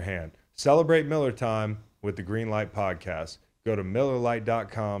Lite in your hand. Celebrate Miller time with the Green Light podcast. Go to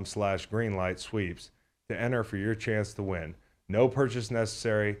MillerLite.com/greenlight sweeps to enter for your chance to win. No purchase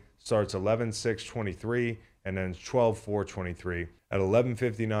necessary. Starts 11/6/23 and ends 12/4/23 at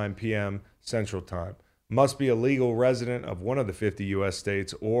 11:59 p.m. Central Time. Must be a legal resident of one of the 50 U.S.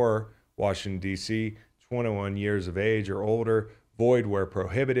 states or Washington, D.C., 21 years of age or older. Void where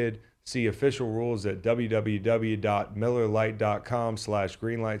prohibited. See official rules at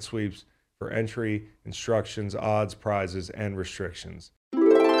www.millerlite.com/greenlight sweeps for entry, instructions, odds, prizes, and restrictions.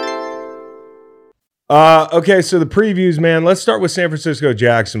 Okay, so the previews, man. Let's start with San Francisco,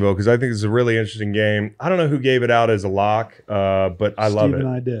 Jacksonville, because I think it's a really interesting game. I don't know who gave it out as a lock, but I love it. Steve and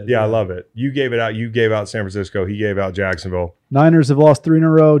I did. Yeah, I love it. You gave it out. You gave out San Francisco. He gave out Jacksonville. Niners have lost 3 in a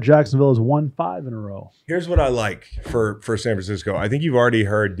row. Jacksonville has won 5 in a row. Here's what I like for San Francisco. I think you've already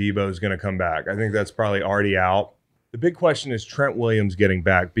heard Debo's going to come back. I think that's probably already out. The big question is Trent Williams getting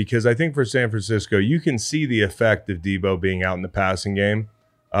back, because I think for San Francisco, you can see the effect of Debo being out in the passing game.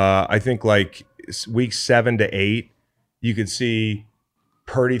 I think like week 7 to 8, you could see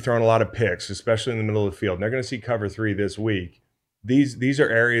Purdy throwing a lot of picks, especially in the middle of the field. And they're going to see cover 3 this week. These are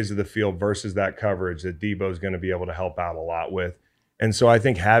areas of the field versus that coverage that Debo is going to be able to help out a lot with. And so I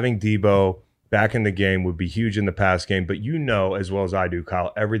think having Debo back in the game would be huge in the pass game. But you know as well as I do,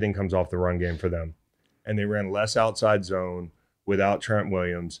 Kyle, everything comes off the run game for them. And they ran less outside zone without Trent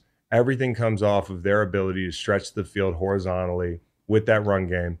Williams. Everything comes off of their ability to stretch the field horizontally with that run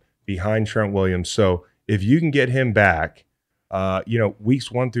game behind Trent Williams. So if you can get him back,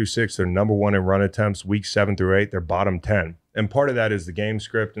 weeks 1 through 6, they're number 1 in run attempts. Weeks 7 through 8, they're bottom 10. And part of that is the game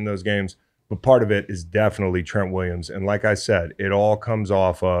script in those games, but part of it is definitely Trent Williams. And like I said, it all comes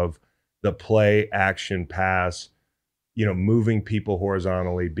off of the play, action, pass, moving people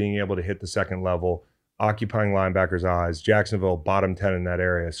horizontally, being able to hit the second level, occupying linebackers' eyes. Jacksonville, bottom 10 in that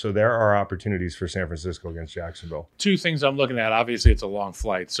area. So there are opportunities for San Francisco against Jacksonville. 2 things I'm looking at. Obviously, it's a long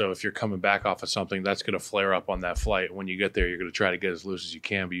flight. So if you're coming back off of something, that's going to flare up on that flight. When you get there, you're going to try to get as loose as you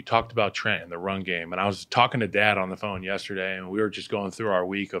can. But you talked about Trent and the run game. And I was talking to Dad on the phone yesterday, and we were just going through our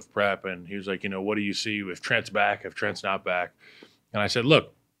week of prep. And he was like, what do you see if Trent's back, if Trent's not back? And I said,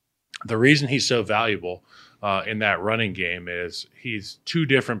 look, the reason he's so valuable in that running game is he's 2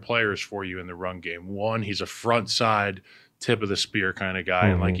 different players for you in the run game. One, he's a front side tip of the spear kind of guy.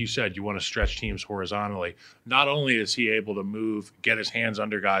 And like you said, you want to stretch teams horizontally. Not only is he able to move, get his hands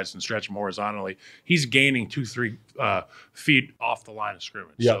under guys and stretch them horizontally, he's gaining 2-3 feet off the line of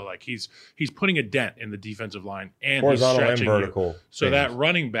scrimmage. Yep. So like he's putting a dent in the defensive line and Horizontal he's stretching and vertical. you. So that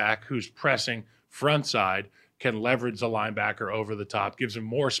running back who's pressing front side can leverage the linebacker over the top, gives him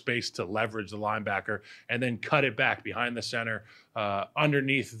more space to leverage the linebacker, and then cut it back behind the center,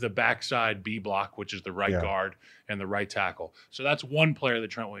 underneath the backside B block, which is the right guard and the right tackle. So that's one player that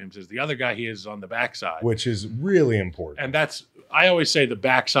Trent Williams is. The other guy he is on the backside. Which is really important. And I always say the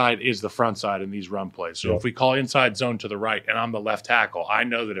backside is the front side in these run plays. So if we call inside zone to the right and I'm the left tackle, I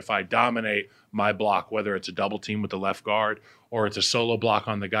know that if I dominate my block, whether it's a double team with the left guard or it's a solo block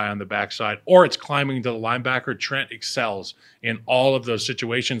on the guy on the backside, or it's climbing to the linebacker, Trent excels in all of those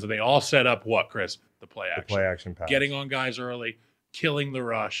situations. And they all set up what, Chris? The play action. The play action pass. Getting on guys early, killing the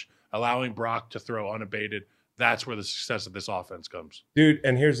rush, allowing Brock to throw unabated. That's where the success of this offense comes. Dude,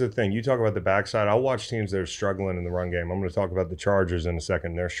 and here's the thing. You talk about the backside. I'll watch teams that are struggling in the run game. I'm going to talk about the Chargers in a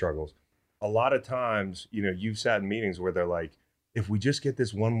second, their struggles. A lot of times, you've sat in meetings where they're like, if we just get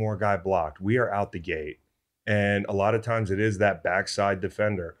this one more guy blocked, we are out the gate. And a lot of times it is that backside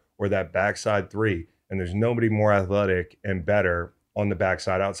defender or that backside 3. And there's nobody more athletic and better on the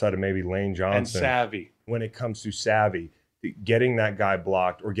backside outside of maybe Lane Johnson. And savvy. When it comes to savvy, getting that guy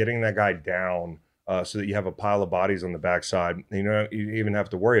blocked or getting that guy down so that you have a pile of bodies on the backside. You even have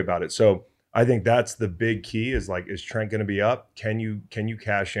to worry about it. So I think that's the big key is Trent going to be up? Can you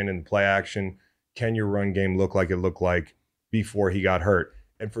cash in and play action? Can your run game look like it looked like before he got hurt?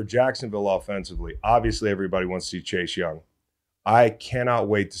 And for Jacksonville offensively, obviously everybody wants to see Chase Young. I cannot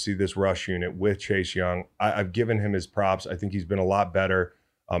wait to see this rush unit with Chase Young. I've given him his props. I think he's been a lot better.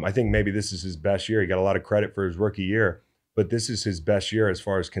 I think maybe this is his best year. He got a lot of credit for his rookie year, but this is his best year as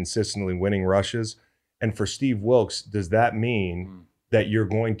far as consistently winning rushes. And for Steve Wilks, does that mean that you're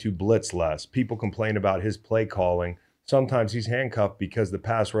going to blitz less? People complain about his play calling. Sometimes he's handcuffed because the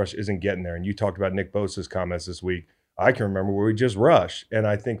pass rush isn't getting there. And you talked about Nick Bosa's comments this week. I can remember where we just rushed. And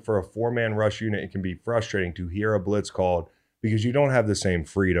I think for a 4-man rush unit, it can be frustrating to hear a blitz called because you don't have the same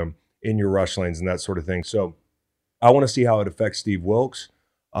freedom in your rush lanes and that sort of thing. So I want to see how it affects Steve Wilks.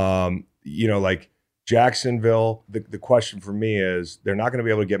 Jacksonville, the question for me is they're not going to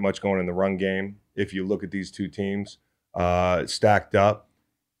be able to get much going in the run game if you look at these 2 teams stacked up.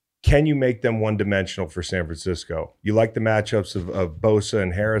 Can you make them one-dimensional for San Francisco? You like the matchups of Bosa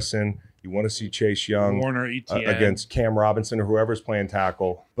and Harrison. You want to see Chase Young Warner, ETN. against Cam Robinson or whoever's playing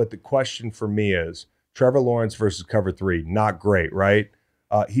tackle. But the question for me is Trevor Lawrence versus cover 3. Not great, right?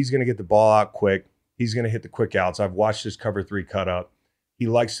 He's going to get the ball out quick. He's going to hit the quick outs. I've watched his cover 3 cut up. He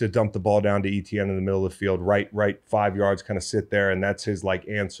likes to dump the ball down to ETN in the middle of the field, right 5 yards, kind of sit there, and that's his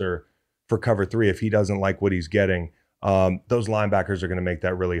answer for cover 3 if he doesn't like what he's getting. Those linebackers are going to make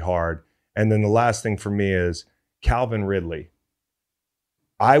that really hard. And then the last thing for me is Calvin Ridley.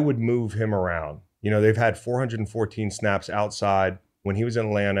 I would move him around. They've had 414 snaps outside. When he was in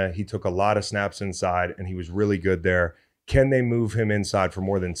Atlanta, he took a lot of snaps inside, and he was really good there. Can they move him inside for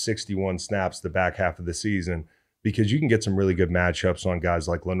more than 61 snaps the back half of the season? Because you can get some really good matchups on guys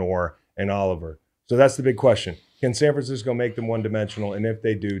like Lenore and Oliver. So that's the big question. Can San Francisco make them one-dimensional? And if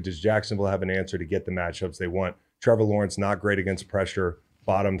they do, does Jacksonville have an answer to get the matchups they want? Trevor Lawrence, not great against pressure,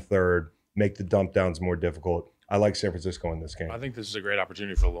 bottom third, make the dump downs more difficult. I like San Francisco in this game. I think this is a great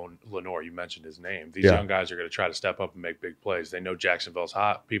opportunity for Lenore. You mentioned his name. These young guys are going to try to step up and make big plays. They know Jacksonville's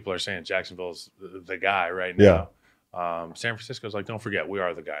hot. People are saying Jacksonville's the guy right now. San Francisco's like, don't forget, we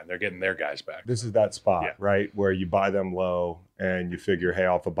are the guy. And they're getting their guys back. This is that spot, right, where you buy them low and you figure, hey,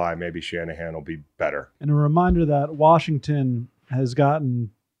 off a bye, maybe Shanahan will be better. And a reminder that Washington has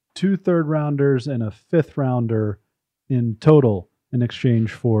gotten 2 third-rounders and a 5th-rounder in total in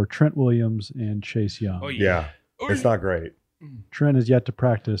exchange for Trent Williams and Chase Young. Oh, yeah. It's not great. Trent is yet to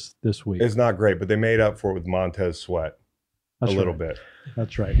practice this week. It's not great, but they made up for it with Montez Sweat That's a little right. bit.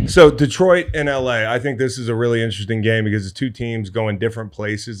 That's right. So Detroit and LA, I think this is a really interesting game because it's 2 teams going different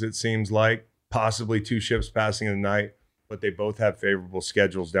places, it seems like, possibly 2 ships passing in the night, but they both have favorable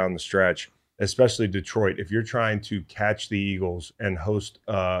schedules down the stretch, especially Detroit. If you're trying to catch the Eagles and host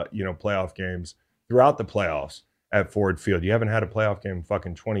playoff games throughout the playoffs at Ford Field, you haven't had a playoff game in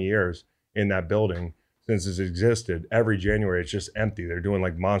fucking 20 years in that building since it's existed. Every January, it's just empty. They're doing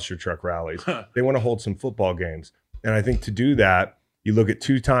like monster truck rallies. They want to hold some football games. And I think to do that, you look at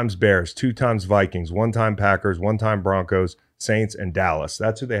 2 times Bears, 2 times Vikings, 1 time Packers, 1 time Broncos, Saints, and Dallas.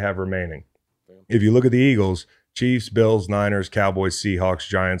 That's who they have remaining. If you look at the Eagles, Chiefs, Bills, Niners, Cowboys, Seahawks,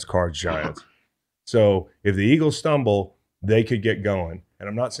 Giants, Cards, Giants. So if the Eagles stumble, they could get going. And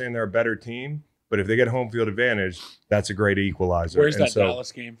I'm not saying they're a better team, but if they get home field advantage, that's a great equalizer. Where's that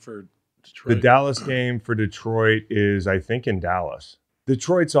Dallas game for Detroit? The Dallas game for Detroit is, I think, in Dallas.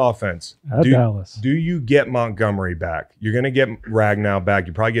 Detroit's offense. Dallas. Do you get Montgomery back? You're going to get Ragnow back.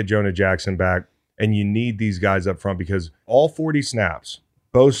 You probably get Jonah Jackson back. And you need these guys up front because all 40 snaps,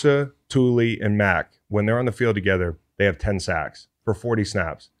 Bosa, Thule, and Mack, when they're on the field together, they have 10 sacks for 40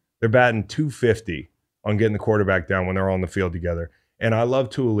 snaps. They're batting .250 on getting the quarterback down when they're on the field together. And I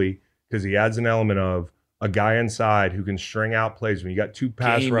love Thule because he adds an element of a guy inside who can string out plays. When you got 2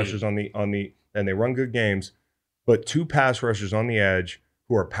 pass rushers on the and they run good games, but 2 pass rushers on the edge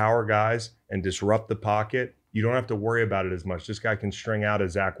who are power guys and disrupt the pocket, you don't have to worry about it as much. This guy can string out a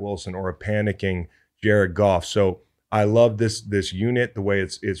Zach Wilson or a panicking Jared Goff. So I love this unit, the way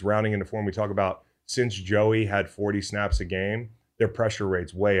it's rounding into form. We talk about since Joey had 40 snaps a game, their pressure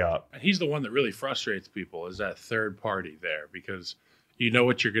rate's way up. And he's the one that really frustrates people is that third party there because you know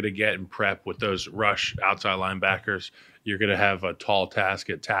what you're going to get in prep with those rush outside linebackers. You're going to have a tall task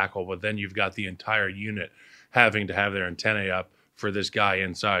at tackle, but then you've got the entire unit having to have their antennae up for this guy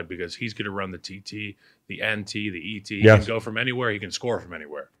inside because he's going to run the TT, the NT, the ET. He can go from anywhere. He can score from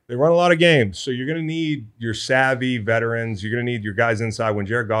anywhere. They run a lot of games, so you're going to need your savvy veterans. You're going to need your guys inside. When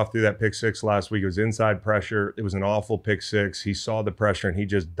Jared Goff threw that pick 6 last week, it was inside pressure. It was an awful pick 6. He saw the pressure, and he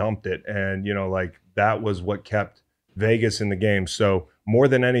just dumped it. And, that was what kept Vegas in the game. So more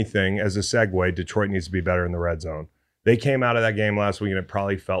than anything, as a segue, Detroit needs to be better in the red zone. They came out of that game last week, and it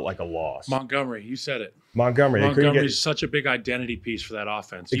probably felt like a loss. Montgomery, you said it. Montgomery's such a big identity piece for that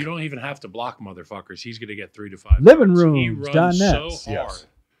offense. You don't even have to block motherfuckers. He's going to get 3 to 5. Living He rooms, runs so Dinettes. hard. Yes.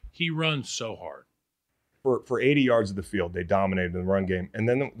 He runs so hard. For 80 yards of the field, they dominated in the run game. And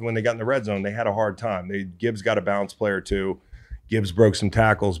then when they got in the red zone, they had a hard time. Gibbs got a bounce play or 2. Gibbs broke some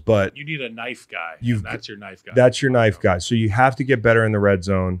tackles, but You need a knife guy. That's your knife guy. That's your knife guy. So you have to get better in the red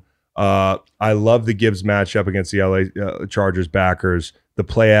zone. I love the Gibbs matchup against the LA Chargers backers, the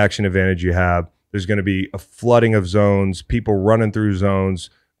play action advantage you have. There's going to be a flooding of zones, people running through zones,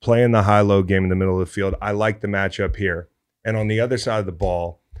 playing the high-low game in the middle of the field. I like the matchup here. And on the other side of the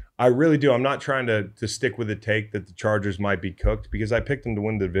ball, I really do. I'm not trying to stick with the take that the Chargers might be cooked because I picked them to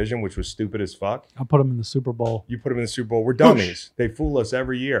win the division, which was stupid as fuck. I'll put them in the Super Bowl. You put them in the Super Bowl. We're dummies. They fool us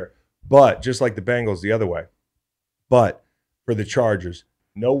every year. But just like the Bengals the other way. But for the Chargers,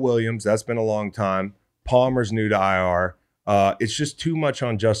 no Williams. That's been a long time. Palmer's new to IR. It's just too much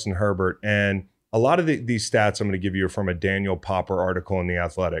on Justin Herbert. And a lot of these stats I'm going to give you are from a Daniel Popper article in The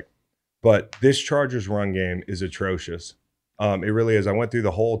Athletic. But this Chargers run game is atrocious. It really is. I went through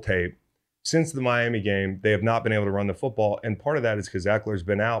the whole tape. Since the Miami game, they have not been able to run the football. And part of that is because Eckler's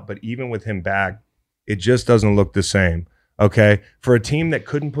been out. But even with him back, it just doesn't look the same. Okay? For a team that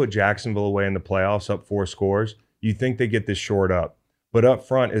couldn't put Jacksonville away in the playoffs up 4 scores, you think they get this short up. But up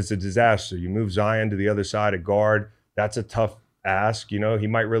front is a disaster. You move Zion to the other side at guard. That's a tough ask. You know, he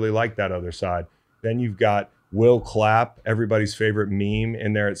might really like that other side. Then you've got Will Clapp, everybody's favorite meme,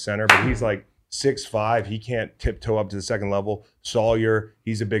 in there at center. But he's like 6'5". He can't tiptoe up to the second level. Sawyer,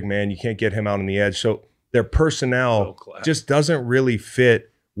 he's a big man. You can't get him out on the edge. So their personnel just doesn't really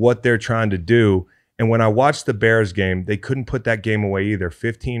fit what they're trying to do. And when I watched the Bears game, they couldn't put that game away either.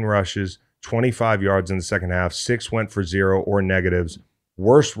 15 rushes, 25 yards in the second half. 6 went for 0 or negatives.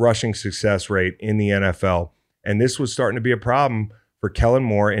 Worst rushing success rate in the NFL. And this was starting to be a problem for Kellen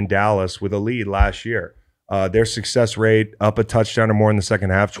Moore in Dallas with a lead last year. Their success rate up a touchdown or more in the second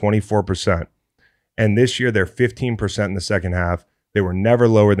half, 24%. And this year, they're 15% in the second half. They were never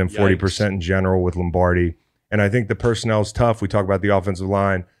lower than 40% in general with Lombardi. And I think the personnel is tough. We talk about the offensive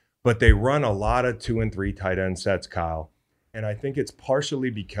line. But they run a lot of 2 and 3 tight end sets, Kyle. And I think it's partially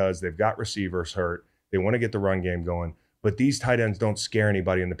because they've got receivers hurt. They want to get the run game going. But these tight ends don't scare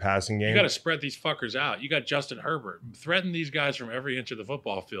anybody in the passing game. You got to spread these fuckers out. You got Justin Herbert. Threaten these guys from every inch of the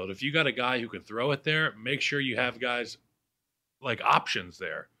football field. If you got a guy who can throw it there, make sure you have guys like options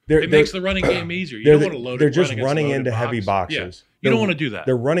there. It makes the running game easier. You don't want to load it. They're just running into heavy boxes. Yeah. You don't want to do that.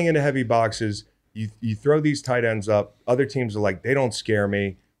 They're running into heavy boxes. You throw these tight ends up. Other teams are like, they don't scare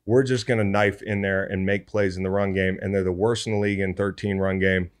me. We're just going to knife in there and make plays in the run game. And they're the worst in the league in 13 run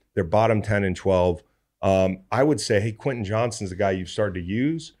game. They're bottom 10 and 12. I would say, hey, Quentin Johnston's the guy you've started to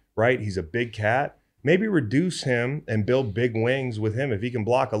use, right? He's a big cat. Maybe reduce him and build big wings with him. If he can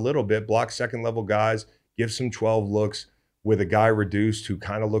block a little bit, block second-level guys, give some 12 looks with a guy reduced who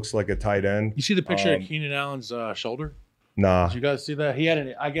kind of looks like a tight end. You see the picture of Keenan Allen's shoulder? Nah. Did you guys see that?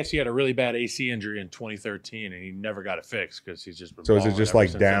 I guess he had a really bad AC injury in 2013, and he never got it fixed because he's just been. So is it just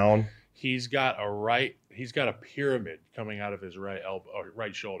like down? Then. He's got a pyramid coming out of his right elbow, or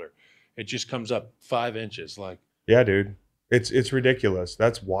right shoulder. It just comes up 5 inches. Like, yeah, dude, it's ridiculous.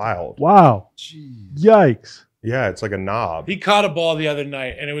 That's wild. Wow. Jeez. Yikes. Yeah, it's like a knob. He caught a ball the other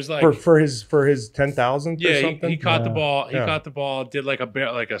night, and it was like for his 10,000th or something. He caught the ball. He caught the ball, did like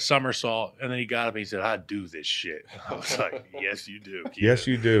a somersault, and then he got up and he said, "I do this shit." I was like, "Yes, you do. Kid. Yes,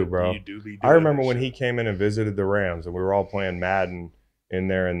 you do, bro." You do be doing I remember this when shit. he came in and visited the Rams, and we were all playing Madden in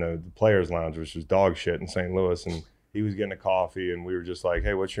there in the players' lounge, which was dog shit in St. Louis, and he was getting a coffee, and we were just like,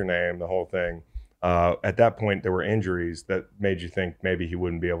 "Hey, what's your name?" The whole thing. At that point, there were injuries that made you think maybe he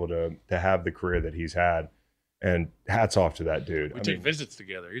wouldn't be able to have the career that he's had. And hats off to that dude. We took visits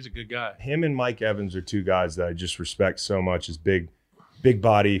together. He's a good guy. Him and Mike Evans are 2 guys that I just respect so much as big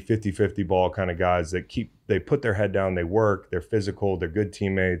body, 50-50 ball kind of guys that they put their head down, they work, they're physical, they're good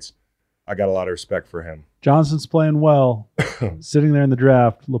teammates. I got a lot of respect for him. Johnson's playing well. Sitting there in the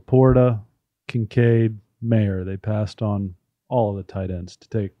draft, Laporta, Kincaid, Mayer. They passed on all of the tight ends to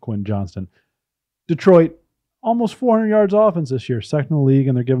take Quinn Johnston. Detroit, almost 400 yards offense this year, second in the league,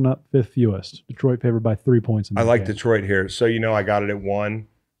 and they're giving up 5th fewest. Detroit favored by 3 points in I like game. Detroit here. So I got it at 1.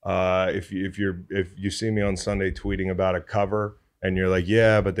 If you see me on Sunday tweeting about a cover and you're like,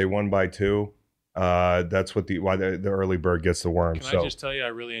 yeah, but they won by 2, that's why the early bird gets the worm. Can I just tell you, I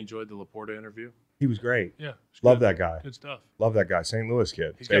really enjoyed the Laporta interview. He was great. Yeah, love that guy. Good stuff. Love that guy. St. Louis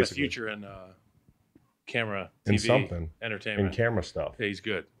kid. He's got a future in camera, TV, in something, entertainment, in camera stuff. Yeah, he's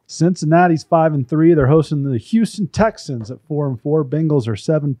good. Cincinnati's 5-3. They're hosting the Houston Texans at 4-4. Bengals are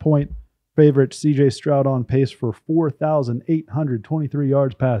 7-point favorites. CJ Stroud on pace for 4,823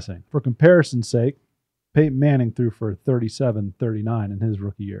 yards passing. For comparison's sake, Peyton Manning threw for 37-39 in his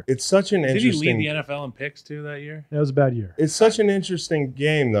rookie year. It's such an interesting. Did he lead the NFL in picks too that year? That was a bad year. It's such an interesting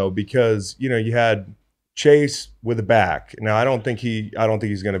game though because you had Chase with a back. Now I don't think he's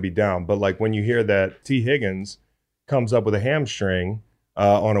going to be down, but like when you hear that T. Higgins comes up with a hamstring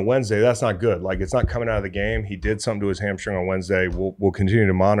on a Wednesday, that's not good. Like it's not coming out of the game. He did something to his hamstring on Wednesday. We'll continue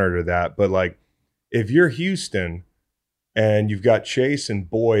to monitor that. But like if you're Houston and you've got Chase and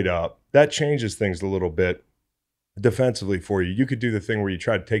Boyd up, that changes things a little bit defensively for you. You could do the thing where you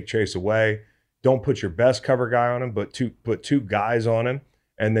try to take Chase away. Don't put your best cover guy on him, but put 2 guys on him.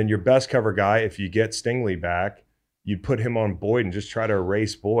 And then your best cover guy, if you get Stingley back, you put him on Boyd and just try to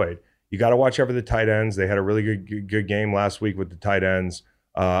erase Boyd. You got to watch over the tight ends. They had a really good game last week with the tight ends.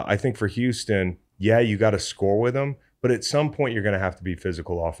 I think for Houston, yeah, you got to score with them, but at some point you're going to have to be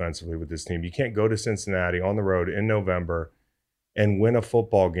physical offensively with this team. You can't go to Cincinnati on the road in November and win a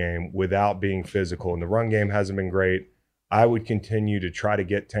football game without being physical. And the run game hasn't been great. I would continue to try to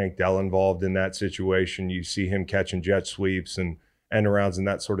get Tank Dell involved in that situation. You see him catching jet sweeps and end arounds and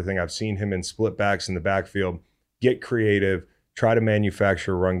that sort of thing. I've seen him in split backs in the backfield. Get creative, try to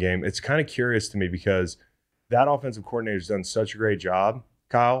manufacture a run game. It's kind of curious to me because that offensive coordinator has done such a great job,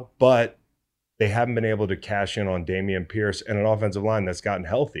 Kyle, but they haven't been able to cash in on Dameon Pierce and an offensive line that's gotten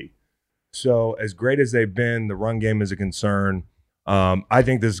healthy. So as great as they've been, the run game is a concern. I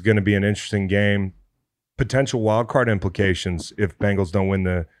think this is going to be an interesting game. Potential wild card implications if Bengals don't win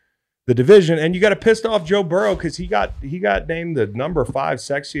the division. And you got to pissed off Joe Burrow because he got named the number 5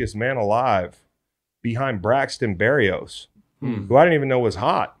 sexiest man alive behind Braxton Berrios, who I didn't even know was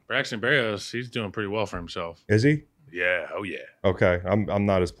hot. Braxton Berrios, he's doing pretty well for himself. Is he? Yeah. Oh, yeah. Okay. I'm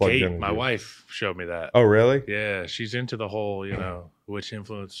not as plugged Kate, in. As my you. wife, showed me that. Oh, really? Yeah. She's into the whole, which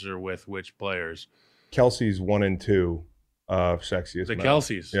influencers are with which players. Kelsey's 1 and 2 sexiest The men.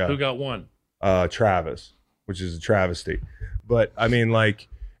 Kelseys. Yeah. Who got one? Travis, which is a travesty. But, I mean,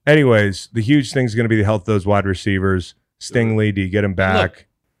 anyways, the huge thing is going to be the health of those wide receivers. Stingley, do you get him back? Look,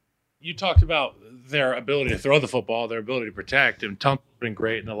 you talked about their ability to throw the football, their ability to protect, and Tunsil's been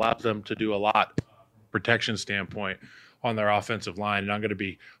great and allows them to do a lot from a protection standpoint on their offensive line. And I'm going to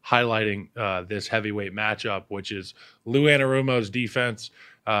be highlighting this heavyweight matchup, which is Lou Anarumo's defense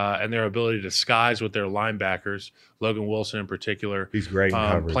and their ability to disguise with their linebackers, Logan Wilson in particular. He's great in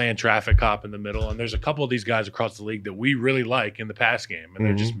coverage. Playing traffic cop in the middle. And there's a couple of these guys across the league that we really like in the pass game, and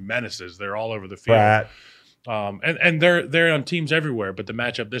they're just menaces. They're all over the field. Pratt. And they're on teams everywhere, but the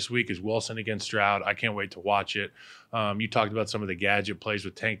matchup this week is Wilson against Stroud. I can't wait to watch it. You talked about some of the gadget plays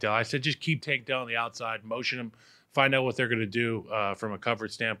with Tank Dell. I said just keep Tank Dell on the outside, motion him, find out what they're going to do from a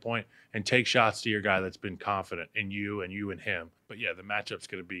coverage standpoint, and take shots to your guy that's been confident in you and him. But yeah, the matchup's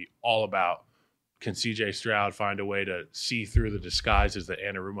going to be all about, can CJ Stroud find a way to see through the disguises that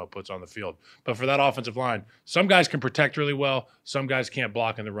Anarumo puts on the field? But for that offensive line, some guys can protect really well. Some guys can't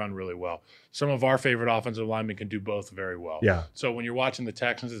block in the run really well. Some of our favorite offensive linemen can do both very well. Yeah. So when you're watching the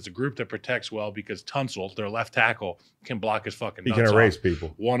Texans, it's a group that protects well because Tunsil, their left tackle, can block his fucking nuts He can erase off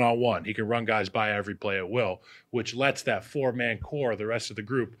people. one-on-one. He can run guys by every play at will, which lets that 4-man core, the rest of the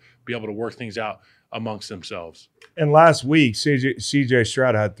group, be able to work things out amongst themselves. And last week, CJ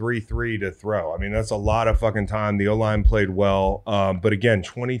Stroud had 3-3 to throw. I mean, that's a lot of fucking time. The O-line played well. But again,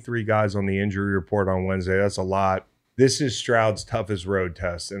 23 guys on the injury report on Wednesday. That's a lot. This is Stroud's toughest road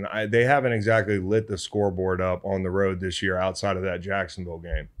test. And they haven't exactly lit the scoreboard up on the road this year outside of that Jacksonville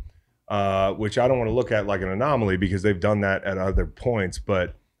game, which I don't want to look at like an anomaly because they've done that at other points.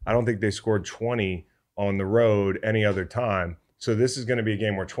 But I don't think they scored 20 on the road any other time. So this is going to be a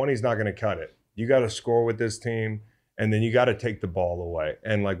game where 20 is not going to cut it. You got to score with this team, and then you got to take the ball away.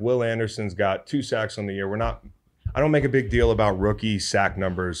 And like Will Anderson's got 2 sacks on the year. I don't make a big deal about rookie sack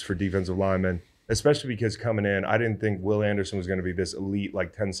numbers for defensive linemen, especially because coming in, I didn't think Will Anderson was going to be this elite,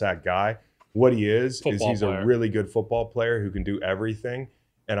 10-sack guy. What he is he's a really good football player who can do everything.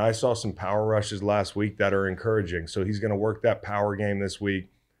 And I saw some power rushes last week that are encouraging. So he's going to work that power game this week.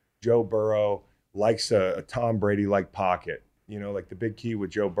 Joe Burrow likes a Tom Brady-like pocket. The big key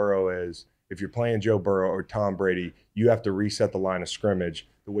with Joe Burrow is if you're playing Joe Burrow or Tom Brady, you have to reset the line of scrimmage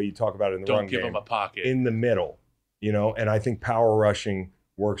the way you talk about it in the run game. Don't give him a pocket. In the middle, and I think power rushing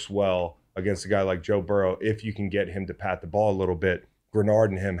works well against a guy like Joe Burrow if you can get him to pat the ball a little bit.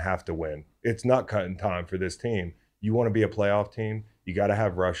 Grenard and him have to win. It's not cutting time for this team. You want to be a playoff team, you got to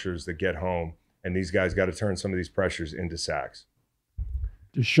have rushers that get home, and these guys got to turn some of these pressures into sacks.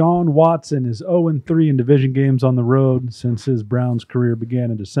 Deshaun Watson is 0-3 in division games on the road since his Browns career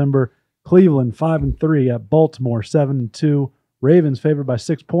began in December. Cleveland 5-3 at Baltimore 7-2. Ravens favored by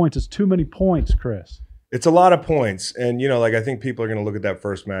 6 points. It's too many points, Chris. It's a lot of points. And, I think people are going to look at that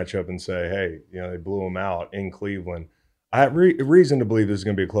first matchup and say, hey, they blew them out in Cleveland. I have reason to believe this is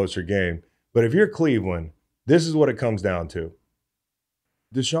going to be a closer game. But if you're Cleveland, this is what it comes down to.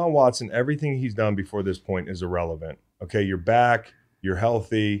 Deshaun Watson, everything he's done before this point is irrelevant. Okay, you're back. You're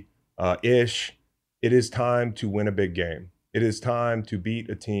healthy-ish. It is time to win a big game. It is time to beat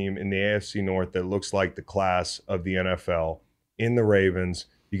a team in the AFC North that looks like the class of the NFL. In the Ravens,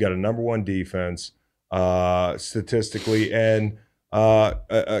 you got a number 1 defense statistically, and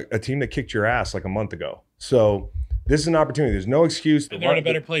a team that kicked your ass like a month ago. So this is an opportunity. There's no excuse. And they're in a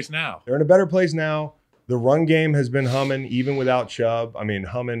better place now. They're in a better place now. The run game has been humming even without Chubb. I mean,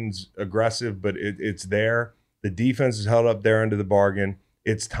 humming's aggressive, but it's there. The defense is held up there under the bargain.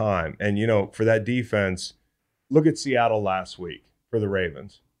 It's time. And, for that defense, look at Seattle last week for the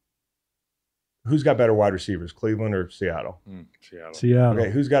Ravens. Who's got better wide receivers, Cleveland or Seattle? Seattle. Seattle.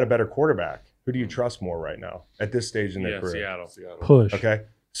 Okay, who's got a better quarterback? Who do you trust more right now at this stage in their career? Seattle. Push. Okay.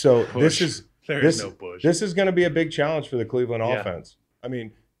 So Push. There is no push. This is going to be a big challenge for the Cleveland Yeah. offense. I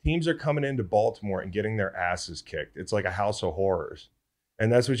mean, teams are coming into Baltimore and getting their asses kicked. It's like a house of horrors.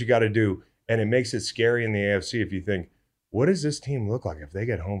 And that's what you got to do. And it makes it scary in the AFC if you think, what does this team look like if they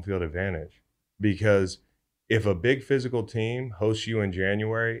get home field advantage? Because if a big physical team hosts you in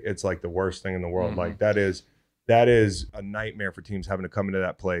January, it's like the worst thing in the world. Like that is a nightmare for teams having to come into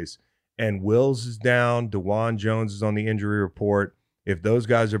that place. And Wills is down. DeJuan Jones is on the injury report. If those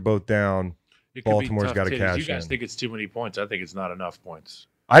guys are both down, It could be Baltimore's tough got to too. cash You guys in. think it's too many points. I think it's not enough points.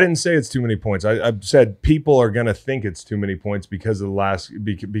 I didn't say it's too many points. I said people are going to think it's too many points because of the last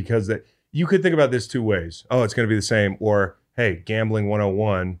because that you could think about this two ways. Oh, it's going to be the same, or hey, gambling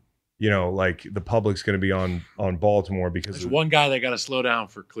 101. You know, like the public's going to be on Baltimore because There's one guy that got to slow down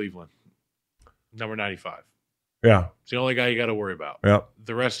for Cleveland. Number 95. yeah, It's the only guy you got to worry about. yeah.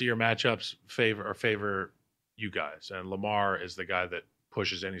 The rest of your matchups favor you guys, and Lamar is the guy that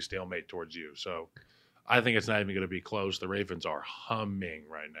pushes any stalemate towards you. So I think it's not even going to be close. The Ravens are humming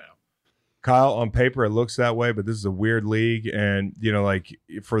right now. Kyle, on paper, it looks that way, but this is a weird league. And, you know, like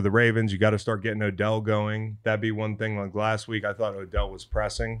for the Ravens, you got to start getting Odell going. That'd be one thing. Like last week, I thought Odell was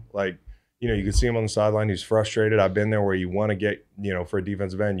pressing. Like, you know, you could see him on the sideline. He's frustrated. I've been there where you want to get, you know, for a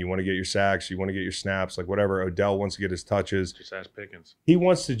defensive end, you want to get your sacks, you want to get your snaps, like whatever. Odell wants to get his touches. Just ask Pickens. He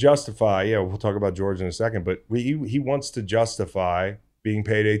wants to justify, yeah, we'll talk about George in a second, but he wants to justify being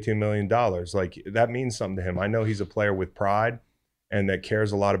paid $18 million. Like that means something to him. I know he's a player with pride and that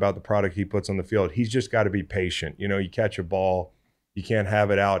cares a lot about the product he puts on the field. He's just got to be patient. You know, you catch a ball, you can't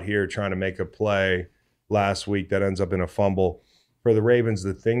have it out here trying to make a play last week that ends up in a fumble. For the Ravens,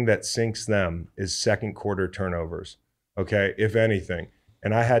 the thing that sinks them is second quarter turnovers, okay, if anything.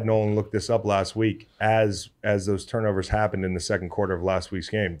 And I had Nolan look this up last week as those turnovers happened in the second quarter of last week's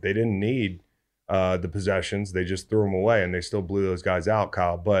game. They didn't need the possessions. They just threw them away, and they still blew those guys out,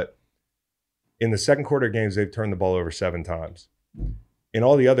 Kyle. But in the second quarter games, they've turned the ball over 7 times. In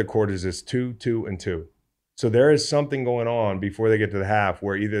all the other quarters, it's 2, 2, and 2. So there is something going on before they get to the half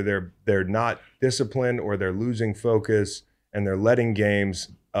where either they're not disciplined or they're losing focus and they're letting games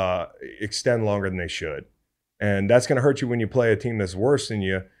extend longer than they should. And that's going to hurt you when you play a team that's worse than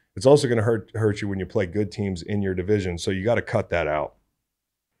you. It's also going to hurt you when you play good teams in your division. So you got to cut that out.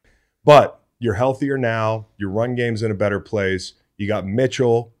 But you're healthier now. Your run game's in a better place. You got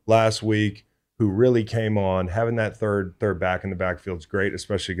Mitchell last week, who really came on. Having that third back in the backfield is great,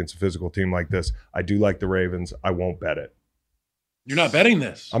 especially against a physical team like this. I do like the Ravens. I won't bet it. You're not betting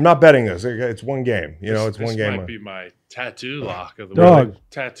this. I'm not betting this. It's one game. You know, it's one game. This might be my tattoo lock of the Dog. week.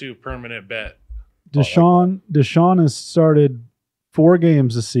 Tattoo permanent bet. Deshaun has started 4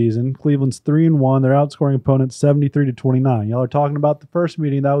 games this season. Cleveland's 3-1. They're outscoring opponents 73-29. Y'all are talking about the first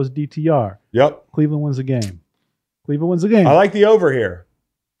meeting. That was DTR. Yep. Cleveland wins the game. Cleveland wins the game. I like the over here.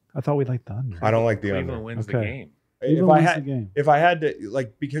 I thought we liked the under. I don't like the Cleveland under. wins the Okay. game. Cleveland wins the game. If I had to,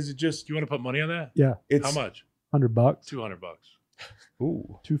 like, because it just, Do you want to put money on that? Yeah, it's How much? $100. $200.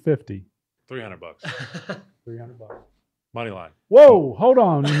 Ooh. $250. $300. $300. Money line. Whoa, hold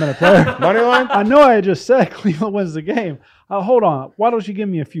on a minute, player. Money line? I know I just said Cleveland wins the game. Hold on. Why don't you give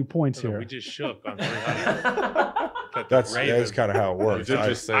me a few points here? We just shook on 300. That's kind of how it works. You did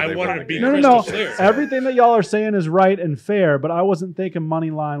just say I they wanted won to the be game. No. crystal clear. Everything that y'all are saying is right and fair, but I wasn't thinking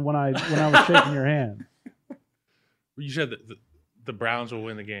money line when I was shaking your hand. You said that the Browns will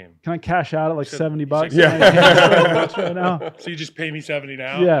win the game. Can I cash out at like Said- $70? Yeah. Can I cash out right now? So you just pay me 70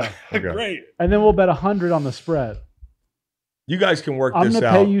 now? Yeah. Okay. Great. And then we'll bet 100 on the spread. You guys can work I'm this going to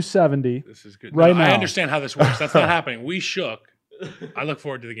out. pay you 70. This is good. Right I now. understand how this works. That's not happening. We shook. I look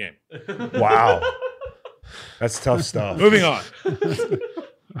forward to the game. Wow. That's tough stuff. Moving on.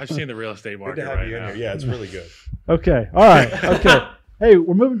 I've seen the real estate Good market to have right you in now. here. Yeah, it's really good. Okay. All right. Okay. Hey,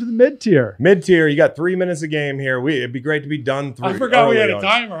 we're moving to the mid-tier. Mid-tier, you got 3 minutes of game here. It'd be great to be done through. I forgot we had early a on.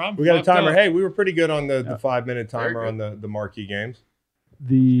 timer. We got a fucked timer. up. Hey, we were pretty good on the 5-minute Very timer good. on the marquee games.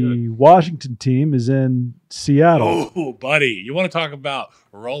 The Washington team is in Seattle. Oh, buddy. You want to talk about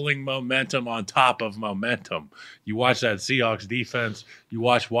rolling momentum on top of momentum. You watch that Seahawks defense. You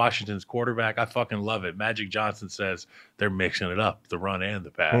watch Washington's quarterback. I fucking love it. Magic Johnson says they're mixing it up, the run and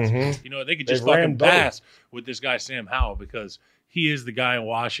the pass. Mhm. You know, they could just They've ran fucking both. pass with this guy, Sam Howell, because he is the guy in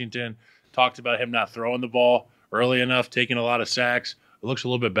Washington. Talked about him not throwing the ball early enough, taking a lot of sacks. It looks a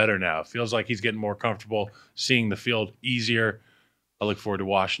little bit better now. It feels like he's getting more comfortable, seeing the field easier. I look forward to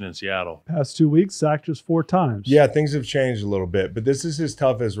Washington, Seattle. Past 2 weeks, sacked just 4 times. Yeah, things have changed a little bit, but this is his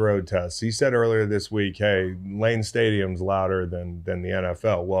toughest road test. He said earlier this week, hey, Lane Stadium's louder than the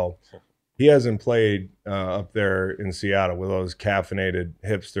NFL. Well, he hasn't played up there in Seattle with those caffeinated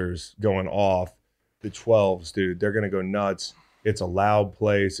hipsters going off. The 12s, dude, they're going to go nuts. It's a loud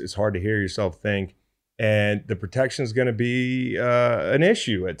place. It's hard to hear yourself think. And the protection is going to be an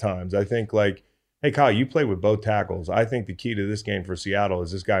issue at times. I think, like, hey, Kyle, you played with both tackles. I think the key to this game for Seattle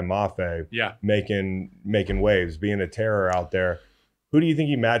is this guy Mafe making waves, being a terror out there. Who do you think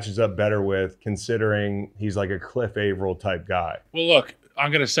he matches up better with, considering he's like a Cliff Averill type guy? Well, look,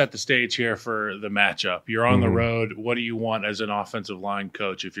 I'm going to set the stage here for the matchup. You're on the road. What do you want as an offensive line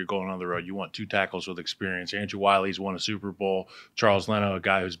coach if you're going on the road? You want two tackles with experience. Andrew Wiley's won a Super Bowl. Charles Leno, a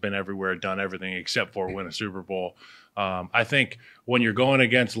guy who's been everywhere, done everything except for win a Super Bowl. I think when you're going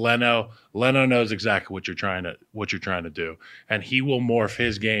against Leno knows exactly what you're trying to do, and he will morph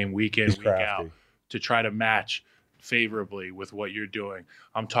his game week in, week out to try to match favorably with what you're doing.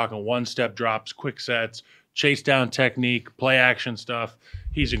 I'm talking one-step drops, quick sets, chase down technique, play action stuff.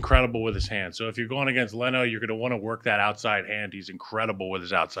 He's incredible with his hand. So if you're going against Leno, you're going to want to work that outside hand. He's incredible with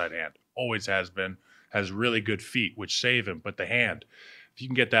his outside hand. Always has been. Has really good feet, which save him. But the hand, if you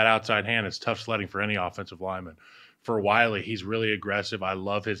can get that outside hand, it's tough sledding for any offensive lineman. For Wiley, he's really aggressive. I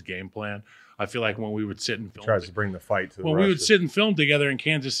love his game plan. I feel like when we would sit and film, Tries to bring the fight to the when we would sit and film together in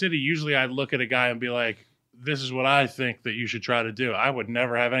Kansas City, usually I'd look at a guy and be like, this is what I think that you should try to do. I would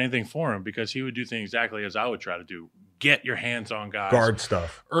never have anything for him because he would do things exactly as I would try to do. Get your hands on guys. Guard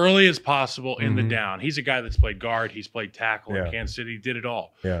stuff. Early as possible in the down. He's a guy that's played guard. He's played tackle in Kansas City. He did it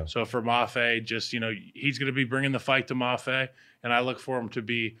all. Yeah. So for Mafe, just, he's going to be bringing the fight to Mafe, and I look for him to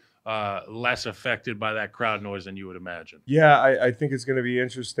be less affected by that crowd noise than you would imagine. Yeah, I think it's going to be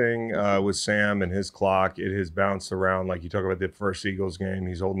interesting with Sam and his clock. It has bounced around. Like you talk about the first Eagles game,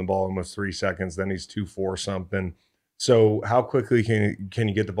 he's holding the ball almost 3 seconds, then he's 2-4 something. So how quickly can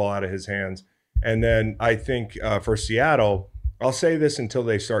you get the ball out of his hands? And then I think for Seattle, I'll say this until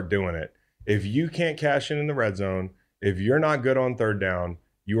they start doing it. If you can't cash in the red zone, if you're not good on third down,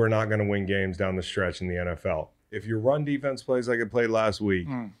 you are not going to win games down the stretch in the NFL. If your run defense plays like it played last week,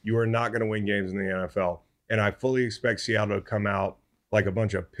 you are not going to win games in the NFL. And I fully expect Seattle to come out like a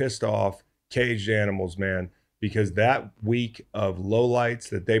bunch of pissed off, caged animals, man, because that week of lowlights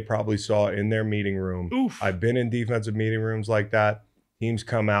that they probably saw in their meeting room, I've been in defensive meeting rooms like that. Teams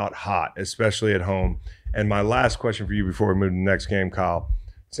come out hot, especially at home. And my last question for you before we move to the next game, Kyle.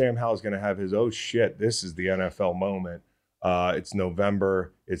 Sam Howell's going to have his, oh, shit, this is the NFL moment. It's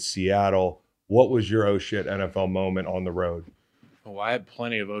November. It's Seattle. What was your oh, shit NFL moment on the road? Well, I had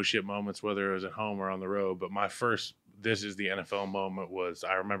plenty of oh, shit moments, whether it was at home or on the road. But my first, this is the NFL moment was,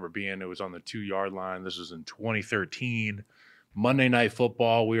 I remember it was on the 2-yard line. This was in 2013. Monday Night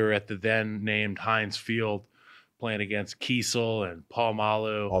Football. We were at the then named Heinz Field, playing against Kiesel and Paul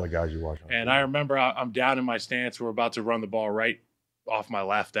Malu. All the guys you watch. And I remember I'm down in my stance. We're about to run the ball right off my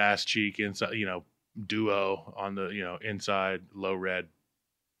left ass cheek, inside, duo on the, inside, low red.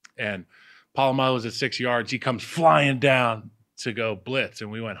 And Paul Malu was at 6 yards. He comes flying down to go blitz, and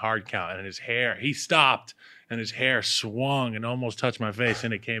we went hard count. And he stopped, and his hair swung and almost touched my face,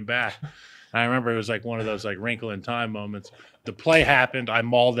 and it came back. And I remember it was like one of those like wrinkle in time moments. The play happened. I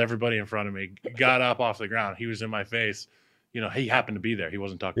mauled everybody in front of me, got up off the ground. He was in my face. He happened to be there. He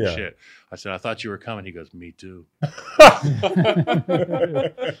wasn't talking shit. I said, I thought you were coming. He goes, me too. That's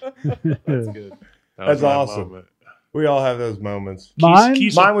good. That's awesome. Moment. We all have those moments. Mine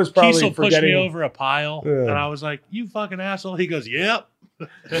was probably Kiesel pushed forgetting me over a pile, and I was like, you fucking asshole. He goes, yep.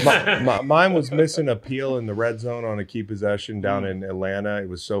 Mine was missing a peel in the red zone on a key possession down in Atlanta. It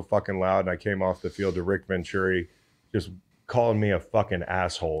was so fucking loud, and I came off the field to Rick Venturi just calling me a fucking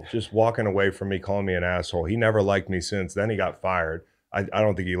asshole, just walking away from me, calling me an asshole. He never liked me since. Then he got fired. I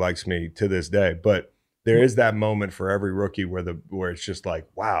don't think he likes me to this day, but there is that moment for every rookie where it's just like,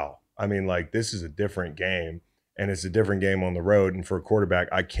 wow. I mean, like, this is a different game, and it's a different game on the road. And for a quarterback,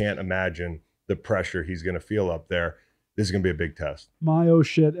 I can't imagine the pressure he's going to feel up there. This is going to be a big test. My oh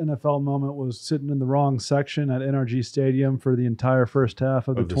shit NFL moment was sitting in the wrong section at NRG Stadium for the entire first half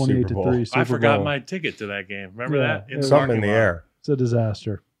of the 28-3 Super Bowl. I forgot my ticket to that game. Remember that? Something in the air. It's a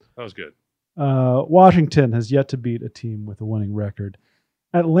disaster. That was good. Washington has yet to beat a team with a winning record.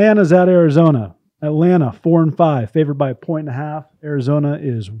 Atlanta's at Arizona. Atlanta 4-5, favored by 1.5. Arizona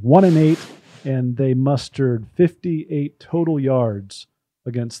is 1-8, and they mustered 58 total yards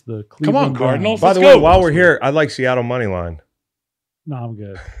against the Cleveland Come on, Cardinals. By the way, while we're here, I like Seattle money line. No, I'm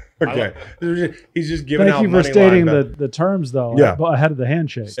good. Okay. He's just giving out money. Thank you for stating the terms, though. Yeah. Ahead of the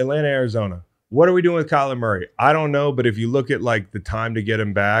handshake. Atlanta, Arizona. What are we doing with Kyler Murray? I don't know, but if you look at like the time to get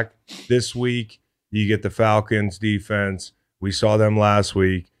him back this week, you get the Falcons defense. We saw them last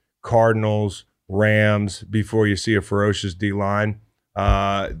week. Cardinals, Rams, before you see a ferocious D-line.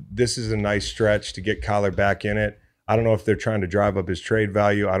 This is a nice stretch to get Kyler back in it. I don't know if they're trying to drive up his trade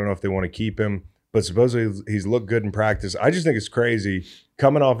value. I don't know if they want to keep him, but supposedly he's looked good in practice. I just think it's crazy.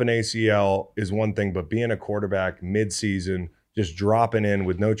 Coming off an ACL is one thing, but being a quarterback mid-season, just dropping in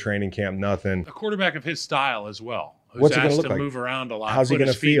with no training camp, nothing. A quarterback of his style as well. Who's What's it gonna asked look to like? move around a lot. How's he put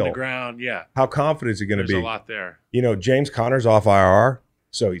gonna his feet in feel? the ground. Yeah. How confident is he going to There's be? a lot there. You know, James Conner's off IR,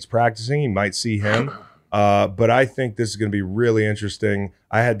 so he's practicing. You might see him. But I think this is going to be really interesting.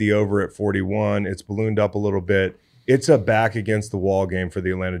 I had the over at 41. It's ballooned up a little bit. It's a back against the wall game for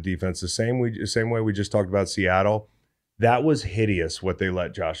the Atlanta defense. The same way we just talked about Seattle. That was hideous what they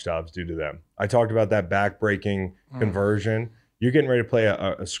let Josh Dobbs do to them. I talked about that back-breaking conversion. You're getting ready to play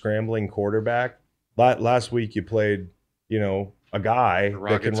a scrambling quarterback. Last week you played, a guy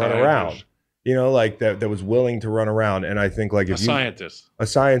that can run around. Like that was willing to run around. And I think like a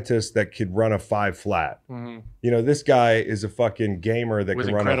scientist that could run a 5 flat. Mm-hmm. This guy is a fucking gamer that With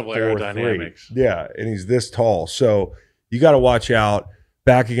can run a incredible 4.3. aerodynamics. Yeah, and he's this tall. So you got to watch out.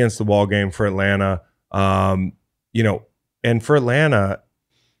 Back against the wall game for Atlanta. And for Atlanta,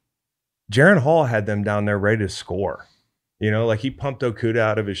 Jaron Hall had them down there ready to score. Like he pumped Okuda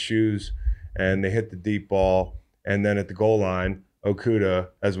out of his shoes and they hit the deep ball. And then at the goal line, Okuda,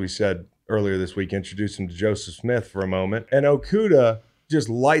 as we said earlier this week, introduced him to Joseph Smith for a moment. And Okuda just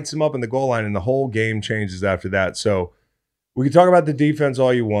lights him up in the goal line and the whole game changes after that. So we can talk about the defense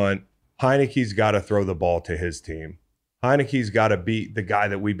all you want. Heineke's got to throw the ball to his team. Heineke's got to beat the guy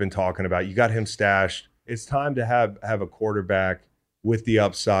that we've been talking about. You got him stashed. It's time to have a quarterback with the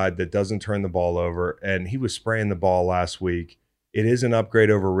upside that doesn't turn the ball over. And he was spraying the ball last week. It is an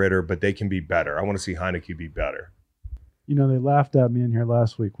upgrade over Ritter, but they can be better. I want to see Heineke be better. They laughed at me in here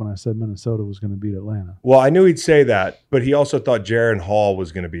last week when I said Minnesota was going to beat Atlanta. Well, I knew he'd say that, but he also thought Jaron Hall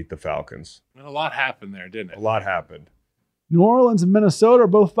was going to beat the Falcons. And a lot happened there, didn't it? A lot happened. New Orleans and Minnesota are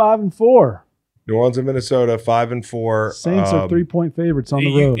both 5-4. New Orleans and Minnesota, 5-4. Saints are 3-point favorites on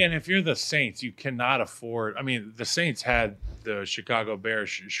the road. And if you're the Saints, you cannot afford. I mean, the Saints had the Chicago Bears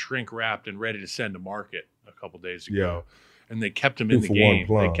shrink wrapped and ready to send to market a couple days ago, and they kept them in the game.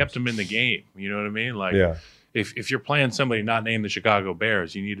 They kept them in the game. You know what I mean? Like, if you're playing somebody not named the Chicago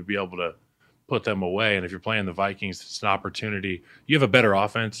Bears, you need to be able to put them away. And if you're playing the Vikings, it's an opportunity. You have a better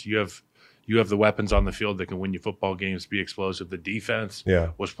offense. You have the weapons on the field that can win you football games, be explosive. The defense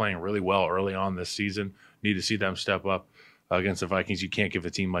was playing really well early on this season. Need to see them step up against the Vikings. You can't give a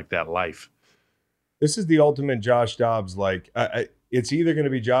team like that life. This is the ultimate Josh Dobbs. It's either going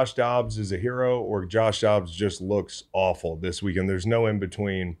to be Josh Dobbs as a hero or Josh Dobbs just looks awful this weekend. There's no in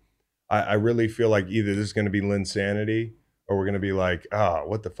between. I really feel like either this is going to be Linsanity or we're going to be like,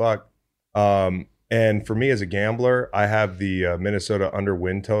 what the fuck? And for me as a gambler, I have the Minnesota under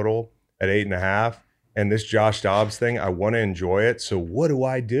win total at 8.5. And this Josh Dobbs thing, I want to enjoy it. So what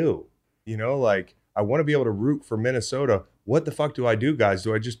do? I want to be able to root for Minnesota. What the fuck do I do, guys?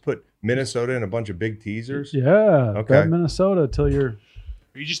 Do I just put Minnesota in a bunch of big teasers? Yeah. Okay. Bet Minnesota till you're. Or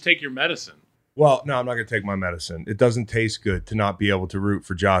you just take your medicine. Well, no, I'm not going to take my medicine. It doesn't taste good to not be able to root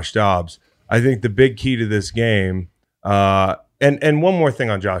for Josh Dobbs. I think the big key to this game, and one more thing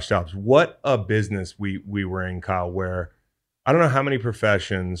on Josh Dobbs. What a business we were in, Kyle, where I don't know how many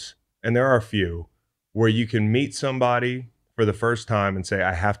professions, and there are a few, where you can meet somebody for the first time and say,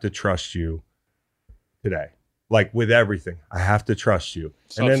 I have to trust you today. Like with everything, I have to trust you.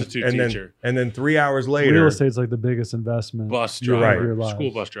 Substitute teacher. And then 3 hours later. Real estate's like the biggest investment. Bus You're driver. right.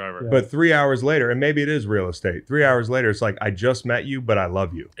 School bus driver. Yeah. But 3 hours later, and maybe it is real estate. 3 hours later, it's like, I just met you, but I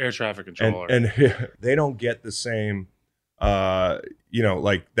love you. Air traffic controller. And they don't get the same,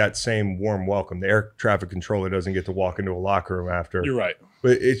 like that same warm welcome. The air traffic controller doesn't get to walk into a locker room after. You're right.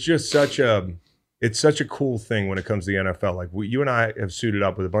 But it's just such a cool thing when it comes to the NFL. Like you and I have suited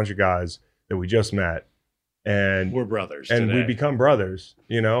up with a bunch of guys that we just met. And we're brothers and today. we become brothers,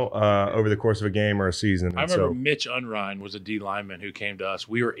 over the course of a game or a season. I remember Mitch Unrein was a D lineman who came to us.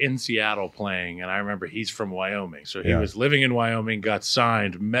 We were in Seattle playing, and I remember he's from Wyoming. So he was living in Wyoming, got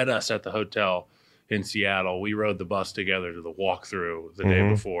signed, met us at the hotel in Seattle. We rode the bus together to the walkthrough the day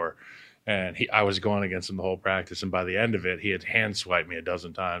before. And I was going against him the whole practice. And by the end of it, he had hand swiped me a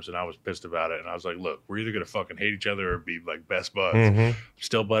dozen times. And I was pissed about it. And I was like, look, we're either going to fucking hate each other or be like best buds.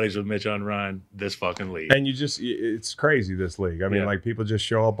 Still buddies with Mitch Unrein, this fucking league. And it's crazy, this league. I mean, like people just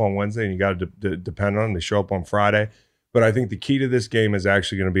show up on Wednesday and you got to depend on them. They show up on Friday. But I think the key to this game is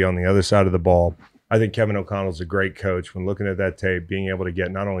actually going to be on the other side of the ball. I think Kevin O'Connell's a great coach. When looking at that tape, being able to get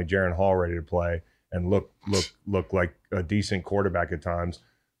not only Jaron Hall ready to play and look like a decent quarterback at times,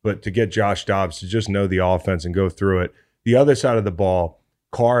 but to get Josh Dobbs to just know the offense and go through it. The other side of the ball,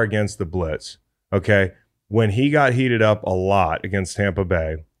 Carr against the blitz. Okay, when he got heated up a lot against Tampa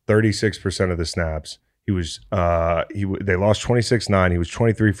Bay, 36% of the snaps, they lost 26-9. He was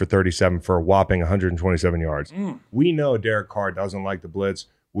 23 for 37 for a whopping 127 yards. We know Derek Carr doesn't like the blitz.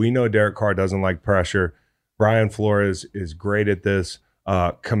 We know Derek Carr doesn't like pressure. Brian Flores is great at this.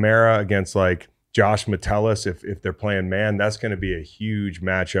 Kamara against like Josh Metellus, if they're playing man, that's going to be a huge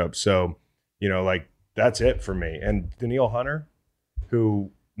matchup. So, like that's it for me. And Daniil Hunter,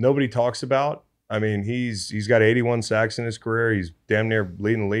 who nobody talks about. I mean, he's got 81 sacks in his career. He's damn near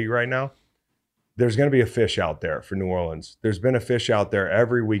leading the league right now. There's going to be a fish out there for New Orleans. There's been a fish out there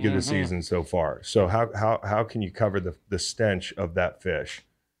every week of the season so far. So how can you cover the stench of that fish?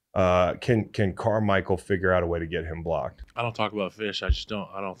 Can Carmichael figure out a way to get him blocked? I don't talk about fish. I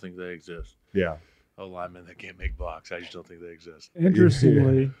don't think they exist. Yeah. Linemen that can't make blocks. I just don't think they exist.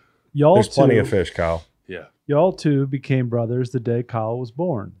 Interestingly, y'all There's plenty two, of fish, Kyle. Yeah. Y'all two became brothers the day Kyle was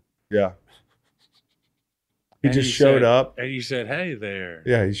born. Yeah. He And just you showed said- up. And you said, hey there.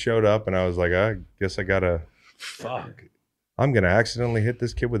 Yeah, he showed up, and I was like, I guess I gotta. Fuck. I'm gonna accidentally hit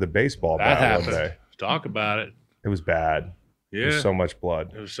this kid with a baseball That bat one happened. day. Talk about it. It was bad. Yeah. It was so much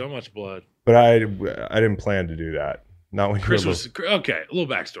blood. It was so much blood. But I didn't plan to do that. Not when Chris you were was okay. A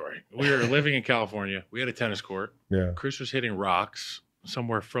little backstory. We were living in California. We had a tennis court. yeah. Chris was hitting rocks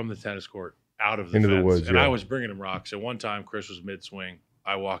somewhere from the tennis court out of the Into the fence, woods, and yeah. I was bringing him rocks. And one time, Chris was mid swing.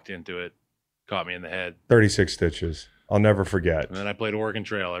 I walked into it, caught me in the head, 36 stitches. I'll never forget. and then I played Oregon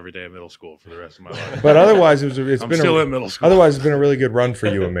Trail every day in middle school for the rest of my life. But otherwise, it's I'm been still in middle school. otherwise it's been a really good run for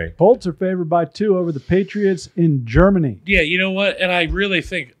you and me. Colts are favored by 2 over the Patriots in Germany. Yeah, you know what? And I really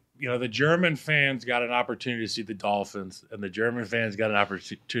think, the German fans got an opportunity to see the Dolphins, and the German fans got an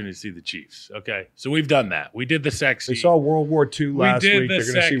opportunity to see the Chiefs. Okay, so we've done that. We did the sexy. They saw World War II last did week. the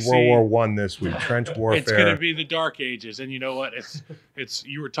They're going to see sexy- World War I this week. Trench warfare. It's going to be the dark ages, and you know what? It's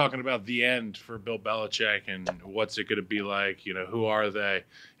you were talking about the end for Bill Belichick and what's it going to be like? Who are they?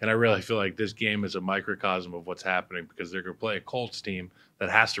 And I really feel like this game is a microcosm of what's happening because they're going to play a Colts team that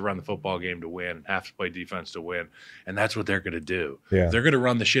has to run the football game to win and have to play defense to win, and that's what they're going to do. Yeah. They're going to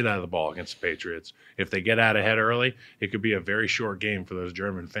run the shit out of the ball against the Patriots. If they get out ahead early, it could be a very short game for those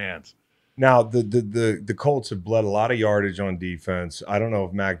German fans. Now, the Colts have bled a lot of yardage on defense. I don't know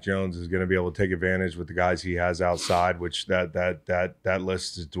if Mac Jones is going to be able to take advantage with the guys he has outside, which that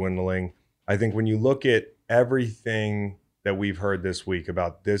list is dwindling. I think when you look at everything that we've heard this week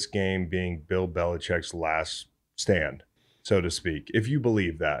about this game being Bill Belichick's last stand, so to speak, if you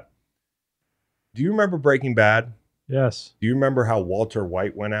believe that, do you remember Breaking Bad? Yes. Do you remember how Walter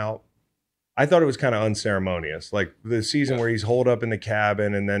White went out? I thought it was kind of unceremonious. Like the season where he's holed up in the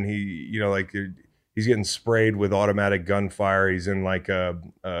cabin and then he's getting sprayed with automatic gunfire. He's in like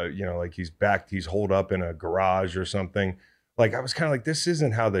he's holed up in a garage or something. Like I was kind of like, this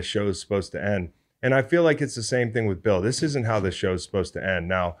isn't how the show is supposed to end. And I feel like it's the same thing with Bill. This isn't how the show is supposed to end.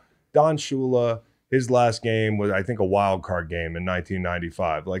 Now, Don Shula, his last game was, I think, a wild card game in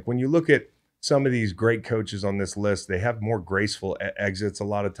 1995. Like when you look at some of these great coaches on this list, they have more graceful exits a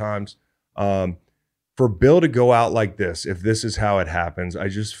lot of times. For Bill to go out like this, if this is how it happens, I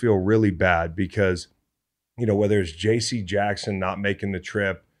just feel really bad because, whether it's J.C. Jackson not making the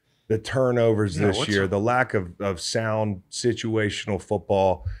trip, the turnovers this year, the lack of sound situational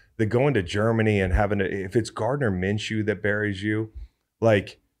football, the going to Germany and having if it's Gardner Minshew that buries you,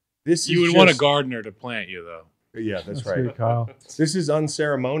 like this You is would want a gardener to plant you, though. Yeah, that's Good, right. Kyle. This is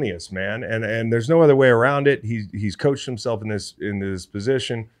unceremonious, man, and there's no other way around it. He's coached himself in this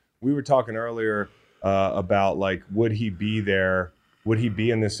position. We were talking earlier about like, would he be there? Would he be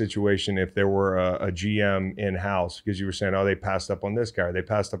in this situation if there were a GM in house? Because you were saying, oh, they passed up on this guy, or they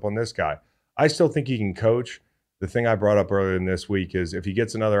passed up on this guy. I still think he can coach. The thing I brought up earlier in this week is if he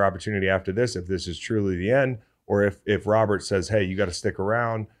gets another opportunity after this, if this is truly the end, or if Robert says, hey, you got to stick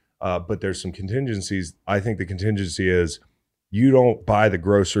around. But there's some contingencies. I think the contingency is you don't buy the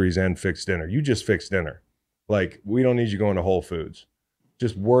groceries and fix dinner. You just fix dinner. Like, we don't need you going to Whole Foods.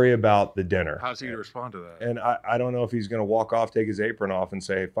 Just worry about the dinner. How's he going to respond to that? And I don't know if he's going to walk off, take his apron off, and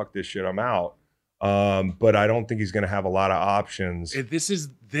say, hey, fuck this shit, I'm out. But I don't think he's going to have a lot of options.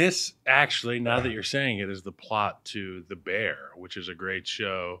 This actually, now that you're saying it, is the plot to The Bear, which is a great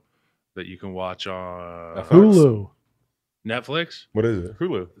show that you can watch on Hulu. Netflix. What is it?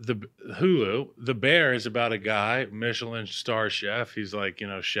 Hulu. The Bear is about a guy, Michelin star chef. He's like,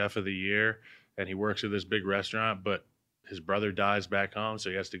 chef of the year, and he works at this big restaurant, but his brother dies back home, so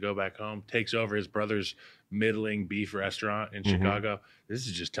he has to go back home, takes over his brother's middling beef restaurant in Chicago. This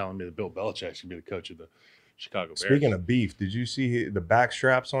is just telling me that Bill Belichick's going to be the coach of the Chicago Bears. Speaking of beef, did you see the back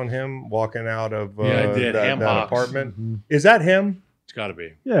straps on him walking out of Yeah, I did. that Ham hocks. apartment? Mhm. Is that him? It's got to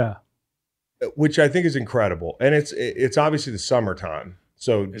be. Yeah. which I think is incredible. And it's obviously the summertime.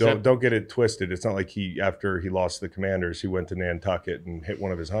 So Is don't get it twisted. It's not like after he lost to the Commanders, he went to Nantucket and hit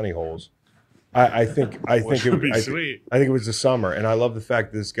one of his honey holes. I think Which would be I sweet. think it was the summer, and I love the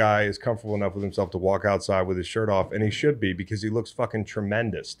fact that this guy is comfortable enough with himself to walk outside with his shirt off, and he should be because he looks fucking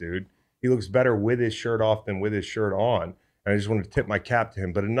tremendous, dude. He looks better with his shirt off than with his shirt on, and I just wanted to tip my cap to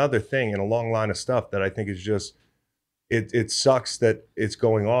him. But another thing in a long line of stuff that I think is just it sucks that it's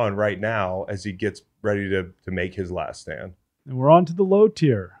going on right now as he gets ready to make his last stand. And we're on to the low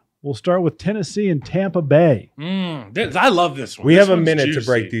tier. We'll start with Tennessee and Tampa Bay. I love this one. We This have a one's minute to juicy.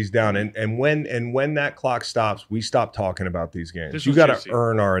 break these down, and when that clock stops, we stop talking about these games. This You was got juicy. to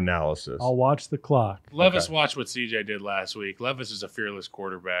earn our analysis. I'll watch the clock. Levis watched what CJ did last week. Levis is a fearless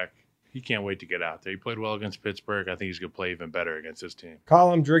quarterback. He can't wait to get out there. He played well against Pittsburgh. I think he's going to play even better against this team.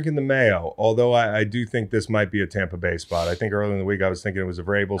 Kyle, I'm drinking the Mayo, although I do think this might be a Tampa Bay spot. I think earlier in the week I was thinking it was a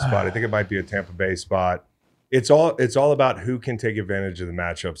Vrabel spot. I think it might be a Tampa Bay spot. It's all about who can take advantage of the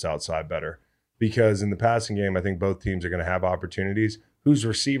matchups outside better. Because in the passing game, I think both teams are going to have opportunities. Whose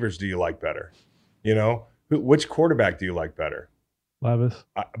receivers do you like better? You know, which quarterback do you like better? Levis.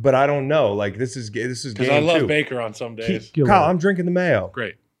 But I don't know. Like this is Because game I love two. Baker on some days. Kyle, I'm drinking the Mayo.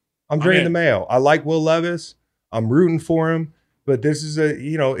 Great. I'm drinking in. the Mayo. I like Will Levis. I'm rooting for him. But this is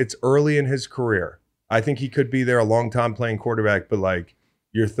it's early in his career. I think he could be there a long time playing quarterback. But like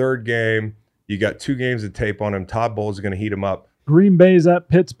your third game, you got 2 games of tape on him. Todd Bowles is going to heat him up. Green Bay's at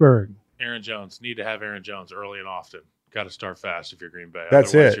Pittsburgh. Aaron Jones. Need to have Aaron Jones early and often. Got to start fast if you're Green Bay.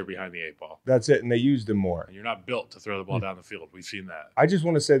 That's Otherwise, it. you're behind the 8 ball. That's it. And they used him more. And you're not built to throw the ball down the field. We've seen that. I just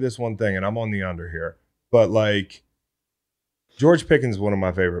want to say this one thing, and I'm on the under here. But like George Pickens is one of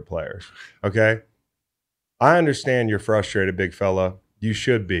my favorite players. Okay? I understand you're frustrated, big fella. You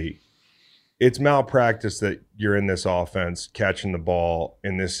should be. It's malpractice that you're in this offense catching the ball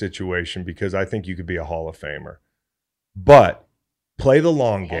in this situation because I think you could be a Hall of Famer. But play the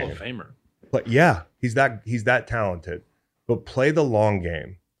long game. Hall of Famer. Yeah, he's that talented. But play the long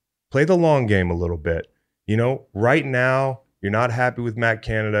game. Play the long game a little bit. You know, right now, you're not happy with Matt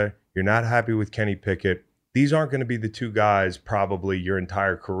Canada. You're not happy with Kenny Pickett. These aren't going to be the 2 guys probably your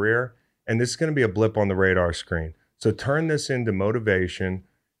entire career. And this is going to be a blip on the radar screen. So turn this into motivation.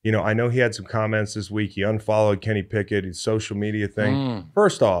 You know, I know he had some comments this week. He unfollowed Kenny Pickett, his social media thing.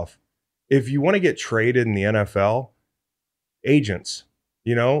 First off, if you want to get traded in the NFL, agents,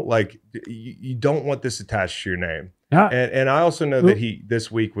 you know, like you don't want this attached to your name. Yeah. And I also know that he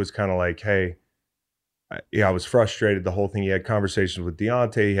this week was kind of like, hey, I was frustrated. The whole thing. He had conversations with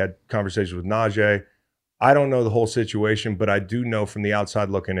Deontay. He had conversations with Najee. I don't know the whole situation, but I do know from the outside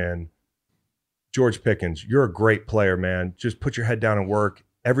looking in, George Pickens, you're a great player, man. Just put your head down and work.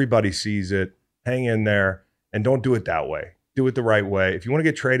 Everybody sees it. Hang in there and don't do it that way. Do it the right way. If you want to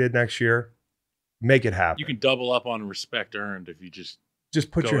get traded next year, make it happen. You can double up on respect earned if you just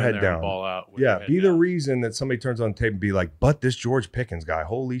put go your in head there down. and ball out. with Yeah, your head be the down. reason that somebody turns on tape and be like, but this George Pickens guy,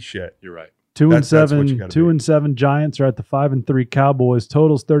 holy shit. You're right. 2-7, 2-7 Giants are at the 5-3 Cowboys.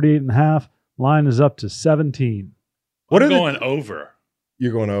 Totals 38.5. Line is up to 17. What I'm are the- going over.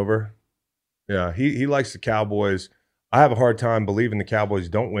 You're going over? Yeah, he likes the Cowboys. I have a hard time believing the Cowboys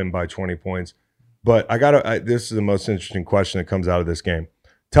don't win by 20 points. But this is the most interesting question that comes out of this game.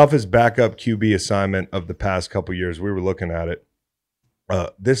 Toughest backup QB assignment of the past couple years. We were looking at it.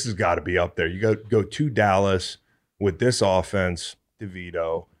 This has got to be up there. You go to Dallas with this offense,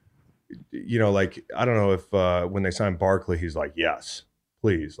 DeVito. You know, like, I don't know if when they signed Barkley, he's like, yes,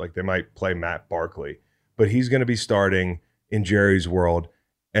 please. Like, they might play Matt Barkley. But he's going to be starting in Jerry's world.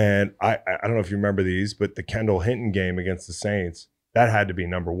 And I don't know if you remember these, but the Kendall Hinton game against the Saints, that had to be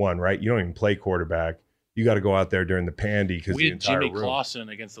number 1, right? You don't even play quarterback. You got to go out there during the pandy because We the had entire Jimmy room. Clausen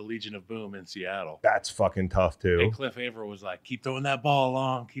against the Legion of Boom in Seattle. That's fucking tough too. And Cliff Averill was like, keep throwing that ball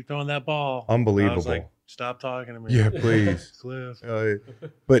along. Keep throwing that ball. Unbelievable. I was like, stop talking to me. Yeah, please. Cliff.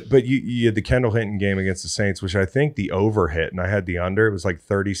 But you had the Kendall Hinton game against the Saints, which I think the over hit, and I had the under. It was like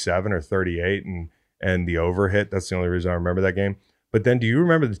 37 or 38, and the over hit. That's the only reason I remember that game. But then do you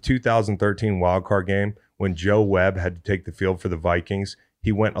remember the 2013 wildcard game when Joe Webb had to take the field for the Vikings?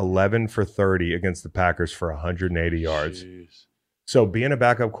 He went 11 for 30 against the Packers for 180 yards. Jeez. So being a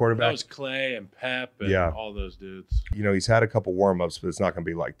backup That quarterback, was Clay and Pep and Yeah. all those dudes. you know, he's had a couple warm-ups, but it's not going to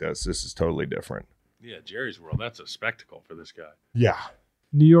be like this. This is totally different. Yeah, Jerry's World. That's a spectacle for this guy. Yeah.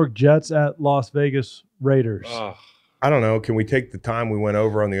 New York Jets at Las Vegas Raiders. Oh, I don't know. Can we take the time we went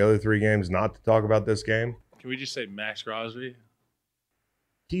over on the other 3 games not to talk about this game? can we just say Max Crosby?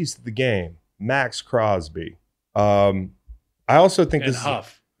 Keys to the game, Max Crosby. I also think And this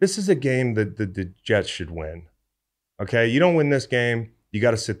Huff. is a game that the Jets should win. Okay, you don't win this game, You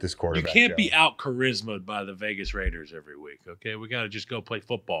got to sit this You quarterback. can't be Joe. out charismaed by the Vegas Raiders every week. Okay, we got to just go play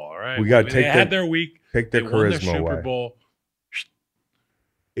football. All right, We gotta They take had their- their week. Take They their won their charisma Super away. Bowl.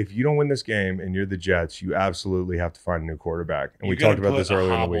 If you don't win this game and you're the Jets, you absolutely have to find a new quarterback. And we You gotta talked about put this a earlier in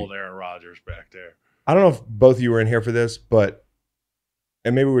the hobbled week. Aaron Rodgers back there. I don't know if both of you were in here for this, but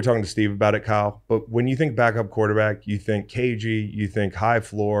and maybe we were talking to Steve about it, Kyle. But when you think backup quarterback, you think KG, you think high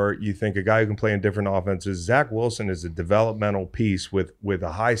floor, you think a guy who can play in different offenses. Zach Wilson is a developmental piece with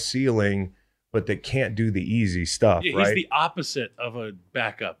a high ceiling, but that can't do the easy stuff, Yeah, right? he's the opposite of a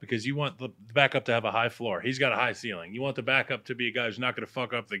backup because you want the backup to have a high floor. He's got a high ceiling. You want the backup to be a guy who's not going to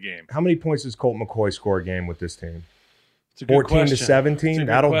fuck up the game. How many points does Colt McCoy score a game with this team? It's a good 14 to question. It's a 17. good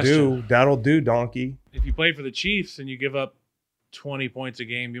That'll question. do. That'll do, donkey. If you played for the Chiefs and you give up 20 points a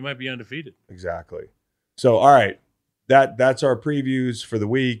game, you might be undefeated. Exactly. So, all right, that's our previews for the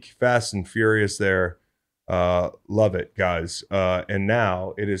week. Fast and furious there. Love it, guys. And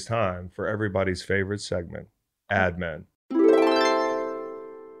now it is time for everybody's favorite segment, Ad Men.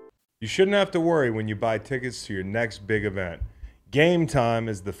 You shouldn't have to worry when you buy tickets to your next big event. Game Time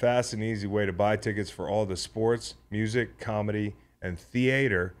is the fast and easy way to buy tickets for all the sports, music, comedy, and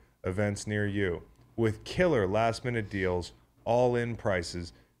theater events near you. With killer last-minute deals, all-in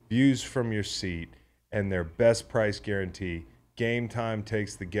prices, views from your seat, and their best price guarantee, Game Time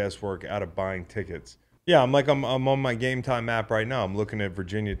takes the guesswork out of buying tickets. Yeah, I'm on my Game Time app right now. I'm looking at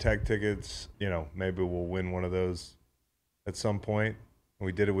Virginia Tech tickets. You know, maybe we'll win one of those at some point.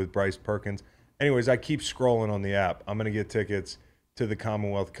 We did it with Bryce Perkins. Anyways, I keep scrolling on the app. I'm going to get tickets to the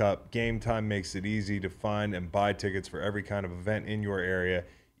Commonwealth Cup. Game Time makes it easy to find and buy tickets for every kind of event in your area,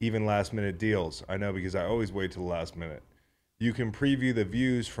 even last-minute deals. I know because I always wait till the last minute. You can preview the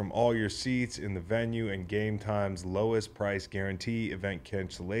views from all your seats in the venue and Game Time's lowest price guarantee, event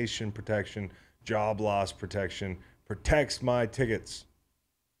cancellation protection, job loss protection, protects my tickets.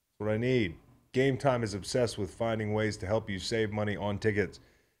 That's what I need. Game Time is obsessed with finding ways to help you save money on tickets.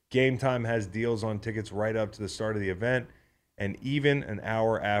 Game Time has deals on tickets right up to the start of the event and even an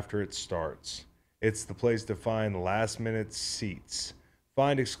hour after it starts. It's the place to find last-minute seats.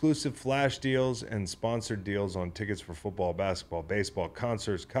 Find exclusive flash deals and sponsored deals on tickets for football, basketball, baseball,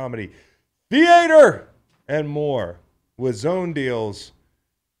 concerts, comedy, theater, and more. With zone deals,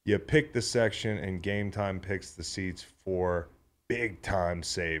 you pick the section and Game Time picks the seats for big-time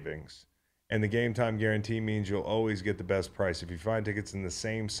savings. And the Game Time guarantee means you'll always get the best price. If you find tickets in the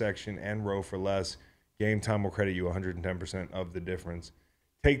same section and row for less, Game Time will credit you 110% of the difference.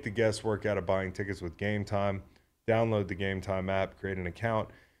 Take the guesswork out of buying tickets with Game Time. Download the Game Time app, create an account,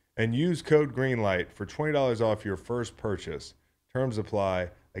 and use code GREENLIGHT for $20 off your first purchase. Terms apply.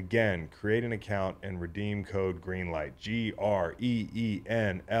 Again, create an account and redeem code GREENLIGHT.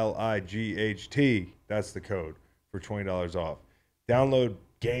 GREENLIGHT. That's the code for $20 off. Download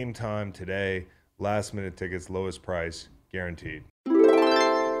Game Time today. Last minute tickets, lowest price, guaranteed.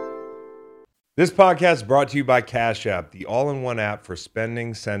 This podcast is brought to you by Cash App, the all-in-one app for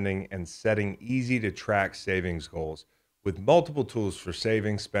spending, sending, and setting easy-to-track savings goals. With multiple tools for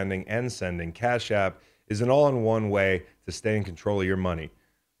saving, spending, and sending, Cash App is an all-in-one way to stay in control of your money.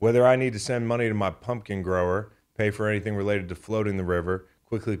 Whether I need to send money to my pumpkin grower, pay for anything related to floating the river,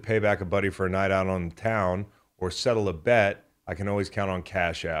 quickly pay back a buddy for a night out on the town, or settle a bet, I can always count on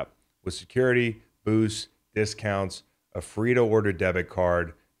Cash App. With security, boosts, discounts, a free-to-order debit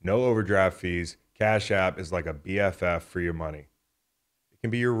card, no overdraft fees, Cash App is like a BFF for your money. It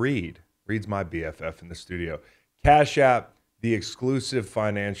can be your Reed. Reed's my BFF in the studio. Cash App, the exclusive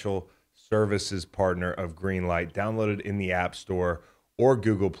financial services partner of Greenlight. Download it in the App Store or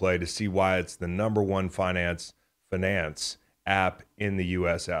Google Play to see why it's the number one finance app in the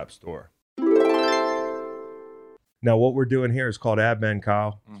U.S. App Store. Now, what we're doing here is called Ad Men,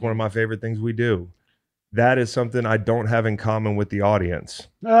 Kyle. It's one of my favorite things we do. That is something I don't have in common with the audience.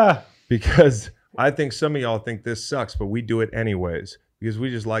 Because I think some of y'all think this sucks, but we do it anyways because we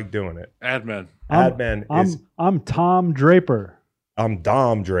just like doing it. Admin. Admin is... I'm Tom Draper. I'm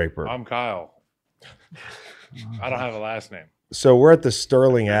Dom Draper. I'm Kyle. I don't have a last name. So we're at the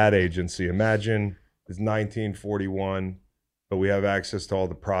Sterling Ad Agency. Imagine it's 1941, but we have access to all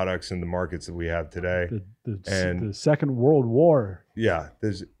the products and the markets that we have today. The Second World War. Yeah,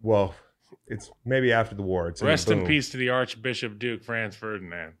 it's maybe after the war. It's Rest in boom. peace to the Archbishop Duke Franz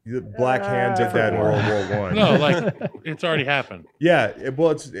Ferdinand. The Black Hand took that in World War I. No, like it's already happened. Yeah,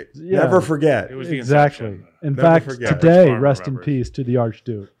 never forget. It was the Exactly. inception. In Never fact, forget. today, Farm rest in remembers. peace to the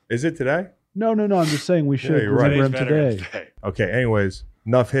Archduke. Is it today? No. I'm just saying we should you're right. remember him Today's today. Veterans Day. Okay, anyways,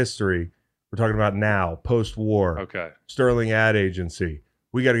 enough history. We're talking about now, post-war. Okay. Sterling Ad Agency.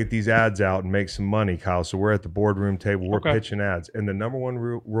 we got to get these ads out and make some money, Kyle. So we're at the boardroom table. We're Okay. pitching ads. And the number one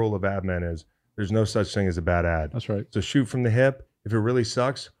rule of ad men is there's no such thing as a bad ad. That's right. So shoot from the hip. If it really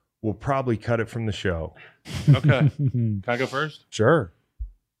sucks, we'll probably cut it from the show. Okay. Can I go first? Sure.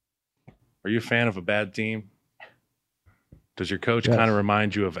 Are you a fan of a bad team? Does your coach Yes. kind of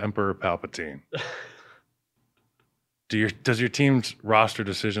remind you of Emperor Palpatine? Does your team's roster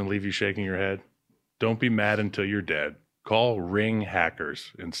decision leave you shaking your head? Don't be mad until you're dead. Call Ring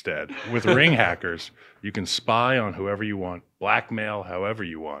Hackers instead. With Ring Hackers, you can spy on whoever you want, blackmail however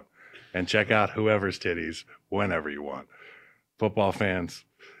you want, and check out whoever's titties whenever you want. Football fans,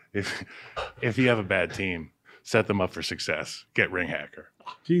 if you have a bad team, set them up for success. Get Ring Hacker.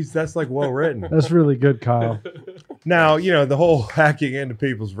 Jeez, that's like well written. That's really good, Kyle. Now, the whole hacking into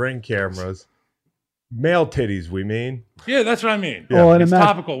people's Ring cameras. Male titties, we mean. Yeah, that's what I mean. Yeah. Well, and It's it might-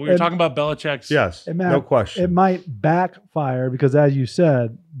 topical. We were and- talking about Belichick's. Yes, It might- no question. It might backfire because, as you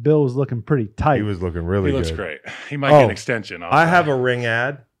said, Bill was looking pretty tight. He was looking really He looks good. great. He might get Oh, an extension. I have a Ring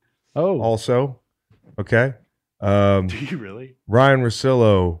ad oh, also. Okay. Do you really? Ryan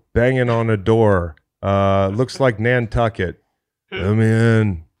Russillo banging on a door. Looks like Nantucket. Let me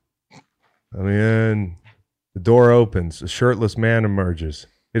in. Let me in. The door opens. A shirtless man emerges.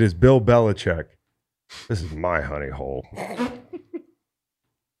 It is Bill Belichick. This is my honey hole.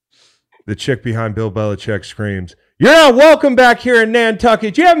 The chick behind Bill Belichick screams, "You're not welcome back here in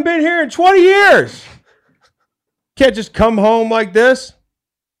Nantucket. You haven't been here in 20 years. Can't just come home like this."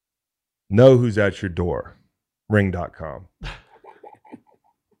 Know who's at your door. Ring.com.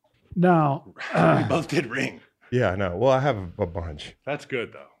 now We both did Ring. Yeah, I know. Well, I have a bunch. That's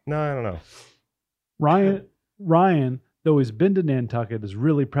good though. No, I don't know. Ryan, though he's been to Nantucket, is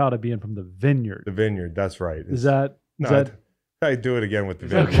really proud of being from the Vineyard. The Vineyard, that's right. Is that? No, Is that I do it again with the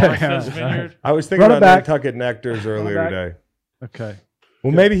Is that Vineyard. Okay. Martha's Vineyard? I was thinking Run it about back. Nantucket Nectars earlier back. today. okay?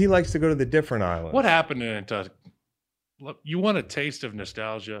 Well, maybe he likes to go to the different islands. What happened in Nantucket? Look, you want a taste of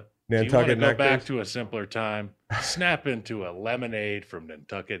nostalgia? Do you want to Nantucket go back Nectars? to a simpler time? Snap into a lemonade from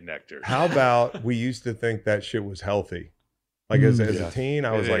Nantucket Nectar. How about we used to think that shit was healthy? Like as Yeah. a teen,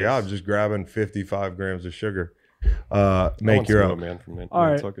 I It was like, is. oh, I'm just grabbing 55 grams of sugar. I Make want your some own. Man from All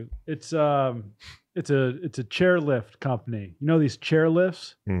right. Nantucket. It's a chairlift company. You know these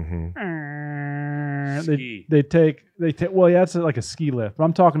chairlifts? Mm-hmm. Ski. They take well, yeah, it's like a ski lift. But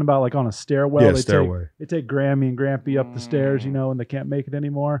I'm talking about like on a stairwell. Yeah, they stairway. Take Grammy and Grampy up the stairs, and they can't make it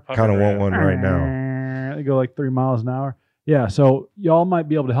anymore. Kind of want one right now. They go like 3 miles an hour. Yeah, so y'all might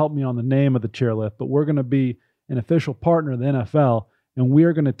be able to help me on the name of the chairlift, but we're going to be an official partner of the NFL, and we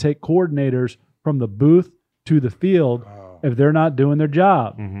are going to take coordinators from the booth to the field if they're not doing their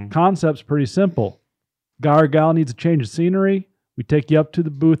job. Mm-hmm. Concept's pretty simple. Guy or gal needs a change of scenery. We take you up to the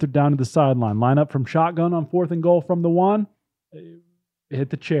booth or down to the sideline. Line up from shotgun on 4th and goal from the 1. Hit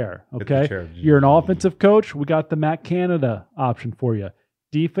the chair, Hit the okay? chair. You're an offensive coach. We got the Matt Canada option for you.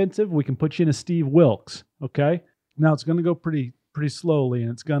 Defensive, we can put you in a Steve Wilkes, okay? Now, it's going to go pretty slowly,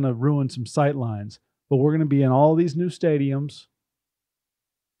 and it's going to ruin some sight lines. But we're going to be in all these new stadiums.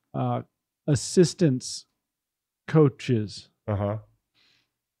 Assistants, coaches, Uh-huh.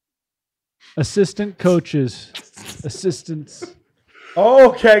 assistant coaches, assistants.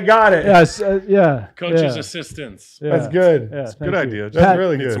 Okay, got it. Yes, yeah. Coach's yeah, assistants. yeah, That's good. Yeah, It's a thank good you. idea. That's Pat-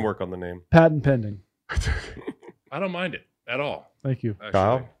 really Need good. some work on the name. Patent pending. I don't mind it at all. Thank you. Actually.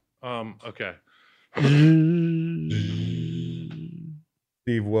 Kyle? Okay.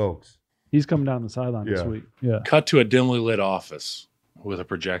 Steve Wilkes. He's coming down the sideline this Yeah. week. Yeah. Cut to a dimly lit office with a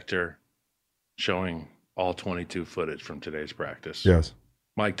projector showing all 22 footage from today's practice. Yes.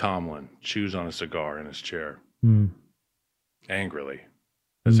 Mike Tomlin chews on a cigar in his chair Hmm. angrily,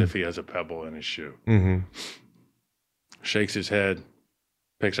 as Mm. if he has a pebble in his shoe. Mm-hmm. Shakes his head,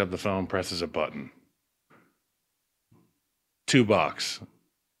 picks up the phone, presses a button. $2.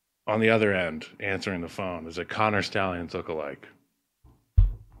 On the other end, answering the phone, is a Connor Stallions lookalike.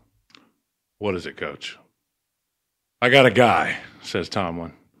 What is it, coach? I got a guy, says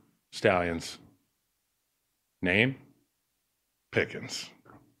Tomlin. Stallions. Name? Pickens.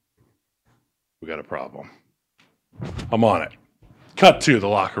 We got a problem. I'm on it. Cut to the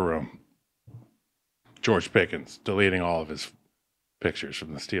locker room. George Pickens deleting all of his pictures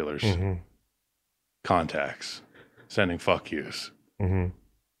from the Steelers. Mm-hmm. Contacts. Sending fuck yous. Mm-hmm.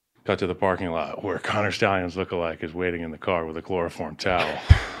 Cut to the parking lot where Connor Stallions lookalike is waiting in the car with a chloroform towel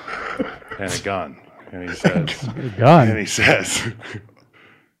and a gun. And he says, Good gun. and he says,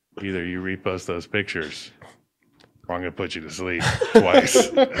 either you repost those pictures or I'm going to put you to sleep twice.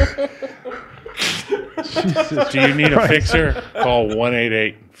 Do you need a fixer? Call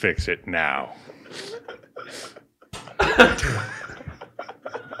 188-FIX-IT now.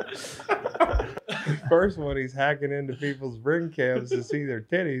 first one, he's hacking into people's ring cams to see their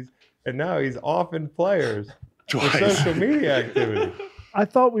titties, and now he's offing players for Twice. social media activity. I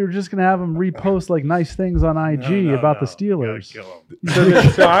thought we were just gonna have him repost like nice things on IG No, about the Gotta Steelers. kill him.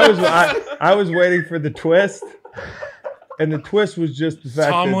 So I was waiting for the twist, and the twist was just the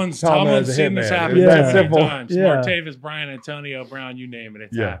fact Tomlin's that Tomlin is a seen this hitman. happen It's that Yeah. simple. many times. Yeah. Martavis Bryant, Antonio Brown, you name it,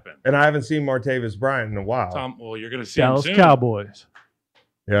 it's happened. And I haven't seen Martavis Bryant in a while. Well, you're going to see him Dallas soon. Cowboys.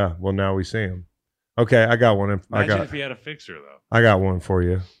 Yeah, well now we see him. Okay, I got one. Imagine if he had a fixer, though. I got one for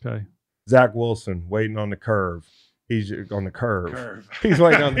you. Okay. Zach Wilson waiting on the curve. He's on the curve. Curve. He's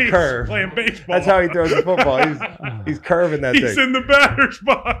waiting on the He's curve. playing baseball. That's how he throws the football. He's curving that He's thing. in the batter's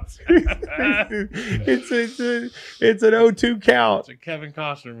box. it's an 0-2 count. It's a Kevin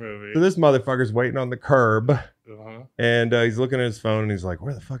Costner movie. So this motherfucker's waiting on the curb, Uh-huh. and he's looking at his phone, and he's like,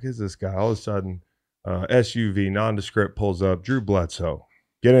 "Where the fuck is this guy?" All of a sudden, SUV nondescript pulls up. Drew Bledsoe,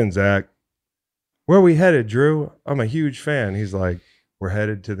 get in, Zach. Where are we headed, Drew? I'm a huge fan. He's like, "We're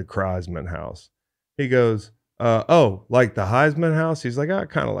headed to the Kreisman house." He goes, "Oh, like the Heisman house?" He's like, "I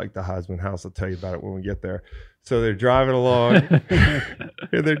kind of like the Heisman house. I'll tell you about it when we get there." So they're driving along,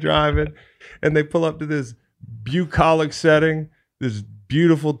 and they're driving, and they pull up to this bucolic setting, this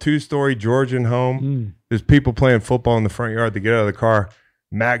beautiful 2-story Georgian home. There's people playing football in the front yard. They get out of the car.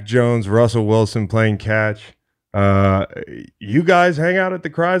 Mac Jones, Russell Wilson playing catch. You guys hang out at the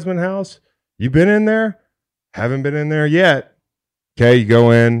Kreisman house? You been in there? Haven't been in there yet. Okay, you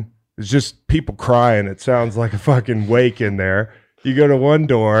go in. There's just people crying. It sounds like a fucking wake in there. You go to one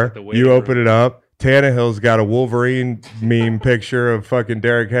door. The waiting You open room. it up. Tannehill's got a Wolverine meme picture of fucking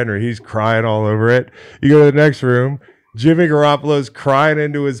Derrick Henry. He's crying all over it. You go to the next room. Jimmy Garoppolo's crying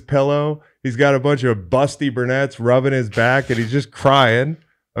into his pillow. He's got a bunch of busty brunettes rubbing his back, and he's just crying.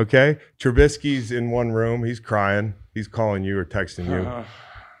 Okay? Trubisky's in one room. He's crying. He's calling you or texting you. Uh-huh.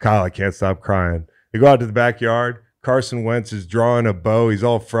 Kyle, I can't stop crying. They go out to the backyard. Carson Wentz is drawing a bow. He's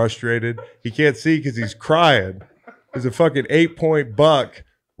all frustrated. He can't see because he's crying. There's a fucking 8-point buck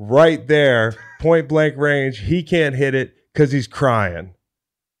right there, point blank range. He can't hit it because he's crying.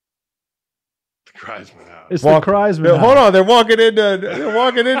 The Kreisman house. It's Walk- the Kreisman. Hold on, they're walking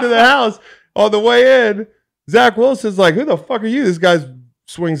into the house. On the way in, Zach Wilson's like, "Who the fuck are you?" This guy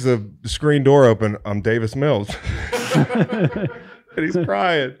swings the screen door open. "I'm Davis Mills." And he's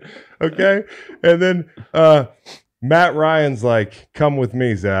crying. Okay. And then Matt Ryan's like, "Come with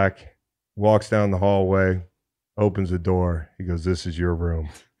me, Zach." Walks down the hallway, opens the door. He goes, "This is your room.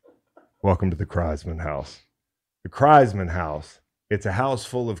 Welcome to the Kreisman house." The Kreisman house. It's a house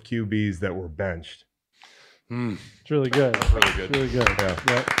full of QBs that were benched. It's really good. Really good. It's really good. Yeah.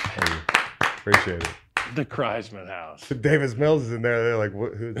 Yep. Appreciate it. The Kreisman house. Davis Mills is in there. They're like,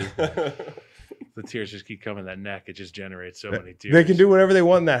 "Who's this guy?" The tears just keep coming that neck. It just generates so many tears. They can do whatever they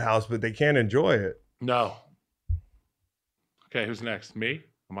want in that house, but they can't enjoy it. No. Okay, who's next? Me?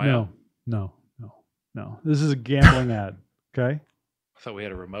 Am I No, up? no. This is a gambling ad. Okay. I thought we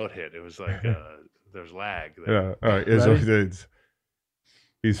had a remote hit. It was like there's lag. There. Yeah. All right. It's Ready?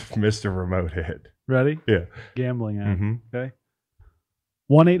 he's Mr. Remote Hit. Ready? Yeah. Gambling ad. Mm-hmm. Okay.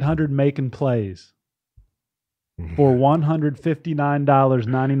 1-800 Plays. For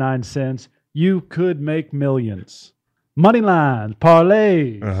 $159.99, you could make millions. Money lines,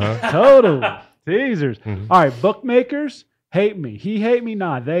 parlays, Uh-huh. totals, teasers. Mhm. All right, bookmakers hate me. He hate me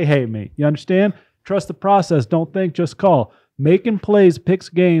not. They hate me. You understand? Trust the process. Don't think, just call. Making Plays picks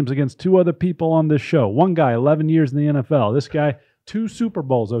games against two other people on this show. One guy, 11 years in the NFL. This guy, 2 Super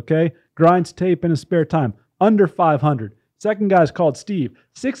Bowls, okay? Grinds tape in his spare time. Under 500. Second guy's called Steve.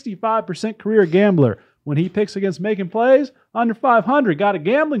 65% career gambler. When he picks against Making Plays, under 500. Got a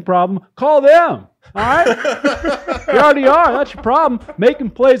gambling problem? Call them. All right? You already are. That's your problem.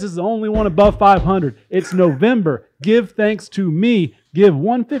 Making Plays is the only one above 500. It's November. Give thanks to me. Give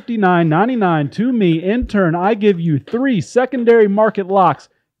 $159.99 to me. In turn, I give you 3 secondary market locks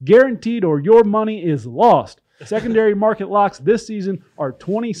guaranteed or your money is lost. Secondary market locks this season are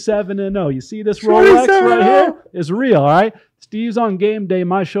 27-0. You see this Rolex right here? It's real, all right? Steve's on game day.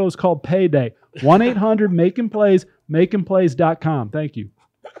 My show is called Payday. 1-800 Making Plays, makingplays.com. Thank you.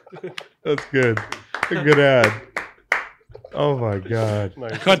 That's good. A good ad. Oh my God.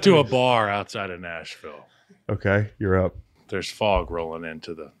 Cut to a bar outside of Nashville. Okay, you're up. There's fog rolling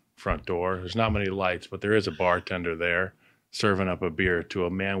into the front door. There's not many lights, but there is a bartender there serving up a beer to a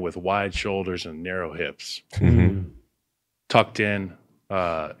man with wide shoulders and narrow hips. Mm-hmm. Tucked in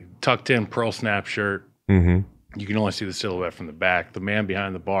pearl snap shirt. Mm-hmm. You can only see the silhouette from the back. The man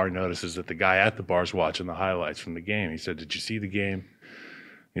behind the bar notices that the guy at the bar is watching the highlights from the game. He said, "Did you see the game?"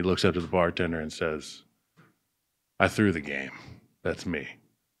 He looks up to the bartender and says, "I threw the game. That's me."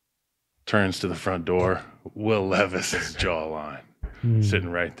 turns to the front door. Will Levis's jawline sitting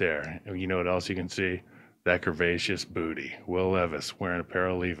right there. And you know what else you can see? That curvaceous booty. Will Levis wearing a pair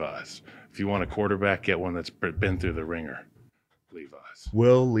of Levi's. If you want a quarterback, get one that's been through the ringer. Levi's.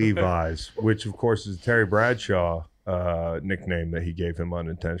 Will Levi's, which of course is Terry Bradshaw nickname that he gave him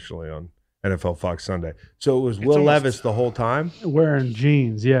unintentionally on NFL Fox Sunday. So it was Will Levis the whole time? Wearing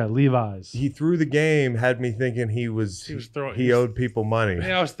jeans, yeah, Levi's. He threw the game, had me thinking he owed people money.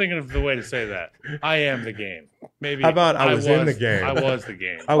 Yeah, I was thinking of the way to say that. I am the game. Maybe. How about I was in the game? I was the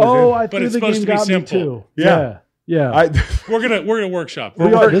game. I but threw it's the supposed game to be got me simple. too. Yeah. Yeah. We're gonna workshop. We're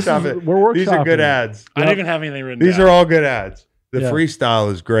workshopping. We're workshopping. These are good ads. I didn't even have anything written These down. are all good ads. The Yeah.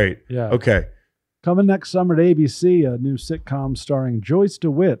 freestyle is great. Yeah. Okay. Coming next summer to ABC, a new sitcom starring Joyce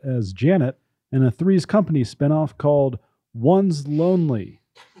DeWitt as Janet and a Three's Company spinoff called One's Lonely.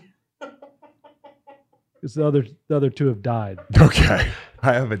 Because the other two have died. Okay.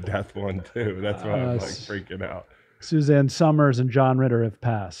 I have a death one too. That's why I'm like freaking out. Suzanne Summers and John Ritter have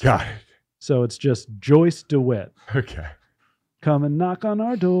passed. Got it. So it's just Joyce DeWitt. Okay. Come and knock on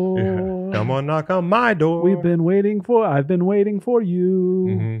our door. Yeah. Come on, knock on my door. I've been waiting for you.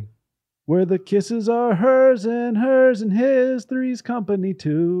 Mhm. Where the kisses are hers and his, Three's Company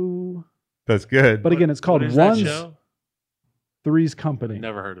too. That's good. But again, it's called What is that One's show? Three's Company.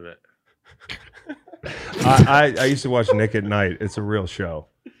 Never heard of it. I used to watch Nick at Night. It's a real show.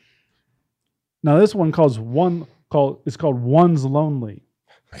 Now this one it's called One's Lonely.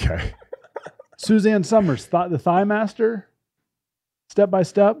 Okay. Suzanne Summers, the Thigh Master, Step by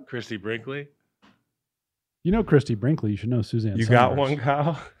Step. Christy Brinkley. You know Christy Brinkley. You should know Suzanne. You Summers. got one,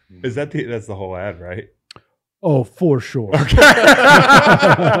 Kyle? Is that that's the whole ad, right? Oh, for sure. All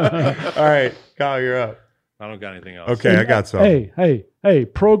right, Kyle, you're up. I don't got anything else. Okay, I got some. Hey,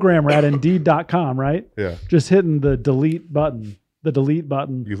 programmer at Indeed.com, right? Yeah. Just hitting the delete button.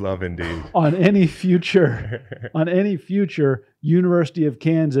 You love Indeed. on any future University of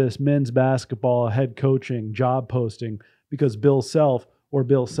Kansas men's basketball head coaching job posting, because Bill Self, or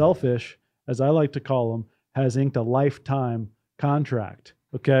Bill Selfish, as I like to call him, has inked a lifetime contract.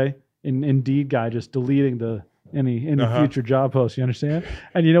 Okay, Indeed guy just deleting any future job posts. You understand?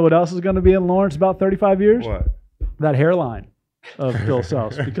 And you know what else is going to be in Lawrence about 35 years? What? That hairline of Bill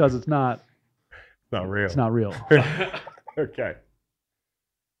Self, because it's not real. It's not real. Okay.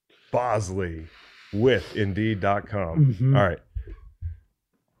 Bosley with Indeed.com. Mhm. All right.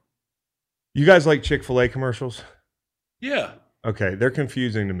 You guys like Chick-fil-A commercials? Yeah. Okay, they're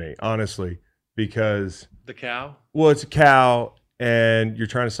confusing to me, honestly, because The cow. well, it's a cow and you're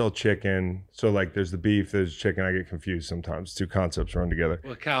trying to sell chicken. So like there's the beef, there's chicken. I get confused sometimes. Two concepts run together.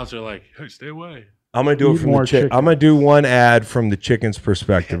 Well, cows are like, hey, stay away. I'm gonna do Eat it from more the chicken. chicken. I'm gonna do one ad from the chicken's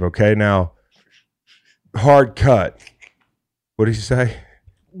perspective. Okay, now hard cut. What did you say?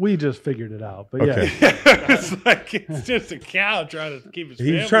 We just figured it out, but Okay. yeah. It's like it's just a cow trying to keep his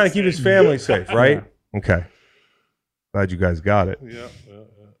family He's trying to keep his safe. family safe, right? Okay. Glad you guys got it. Yeah.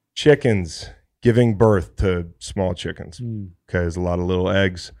 Chickens giving birth to small chickens. Mm. Okay, there's a lot of little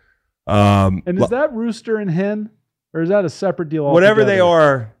eggs. And is that rooster and hen, or is that a separate deal? Whatever they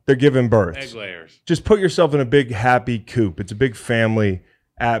altogether? are, they're giving birth. Egg layers. Just put yourself in a big happy coop. It's a big family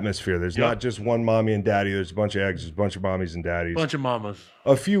atmosphere. There's Yep. not just one mommy and daddy. There's a bunch of eggs. There's a bunch of mommies and daddies. Bunch of mamas.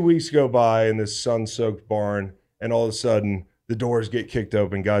 A few weeks go by in this sun-soaked barn, and all of a sudden the doors get kicked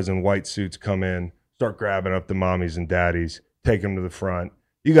open. Guys in white suits come in, start grabbing up the mommies and daddies, take them to the front.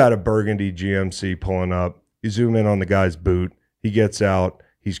 You got a burgundy GMC pulling up. You zoom in on the guy's boot. He gets out.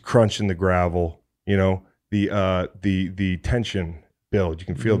 He's crunching the gravel. You know, the tension build. You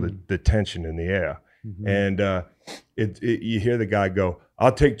can feel the tension in the air. Mhm. And you hear the guy go,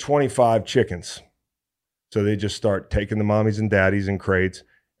 "I'll take 25 chickens." So they just start taking the mommies and daddies in crates,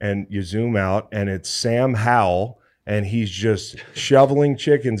 and you zoom out, and it's Sam Howell, and he's just shoveling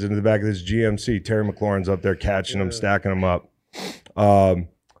chickens into the back of this GMC. Terry McLaurin's up there catching them, stacking them up.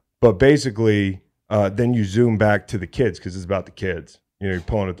 But basically, then you zoom back to the kids, because it's about the kids. You know, you're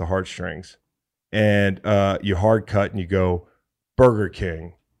pulling at the heartstrings. And you hard cut and you go, Burger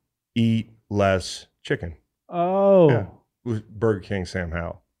King, eat less chicken. Oh, Yeah. With Burger King, Sam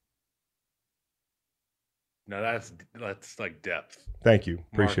Howell. No, that's like depth. Thank you.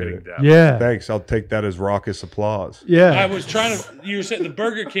 Appreciate Marketing it. depth. yeah, Thanks. I'll take that as raucous applause. yeah. I was trying to. You were saying the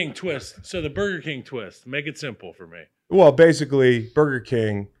Burger King twist. So the Burger King twist. Make it simple for me. Well, basically,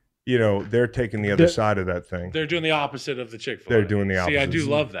 BurgerKing, you know, they're taking the other The- side of that thing. They're doing the opposite of the Chick-fil-A. They're doing the See, I do opposite.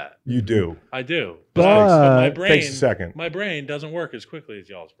 love that. You do. I do. But- my brain Takes a second. My brain doesn't work as quickly as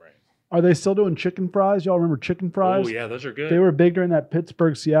y'all's brain. Are they still doing chicken fries? Y'all remember chicken fries? Oh yeah, those are good. They were big during that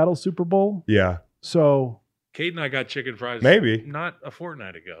Pittsburgh Seattle Super Bowl. Yeah. So Kate and I got chicken fries. Maybe. not a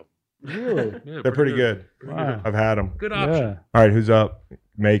fortnight ago. Really? Yeah, They're pretty good. Wow. I've had them. Good option. Yeah. All right, who's up?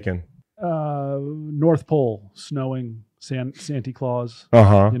 Macon. North Pole, snowing, Santa Claus,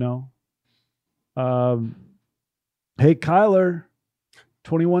 Uh-huh. you know. Hey, Kyler,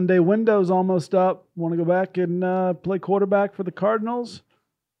 21-day window's almost up. Want to go back and play quarterback for the Cardinals?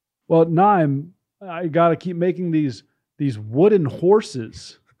 Well, Naim, I got to keep making these wooden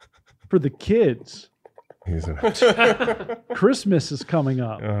horses for the kids. He's an Christmas is coming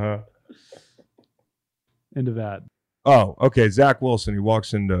up. uh-huh. End of that. Oh, okay. Zach Wilson. He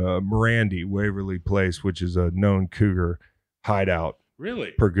walks into Mirandy, Waverly Place, which is a known cougar hideout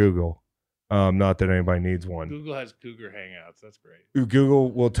Really? per Google. Not that anybody needs one. Google has cougar hangouts. That's great.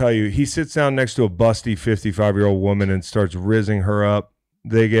 Google will tell you. He sits down next to a busty 55-year-old woman and starts rizzing her up.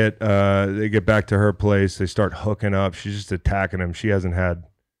 They get back to her place. They start hooking up. She's just attacking him. She hasn't had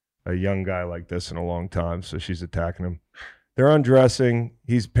a young guy like this in a long time, so she's attacking him. They're undressing.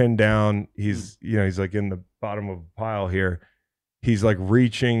 He's pinned down. He's like in the bottom of a pile here. He's like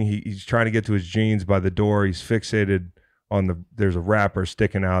reaching. He's trying to get to his jeans by the door. He's fixated on there's a wrapper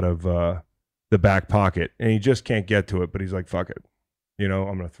sticking out of the back pocket, and he just can't get to it, but he's like, fuck it. I'm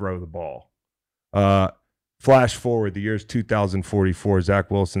going to throw the ball. Flash forward, the year's 2044. Zach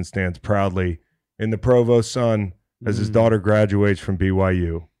Wilson stands proudly in the Provost Sun as his daughter graduates from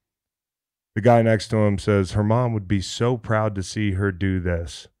BYU. The guy next to him says, her mom would be so proud to see her do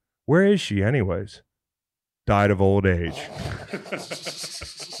this. Where is she anyways? Died of old age.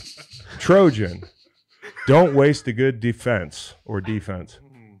 Trojan, don't waste a good defense. Zach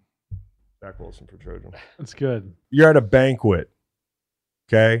Wilson for Trojan. That's good. You're at a banquet,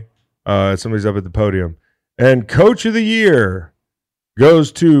 okay? Somebody's up at the podium. And Coach of the Year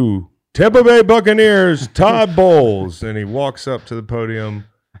goes to Tampa Bay Buccaneers, Todd Bowles. And he walks up to the podium.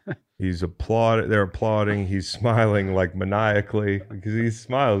 He's applauded. They're applauding. He's smiling like maniacally because he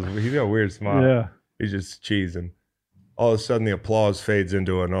smiles. He's got a weird smile. Yeah. He's just cheesing. All of a sudden, the applause fades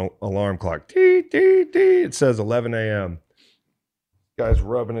into an alarm clock. Tee, tee, tee. It says 11 a.m. Guy's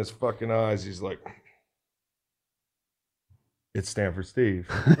rubbing his fucking eyes. He's like, it's Stanford Steve.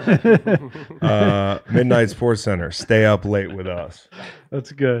 Midnight Sports Center. Stay up late with us.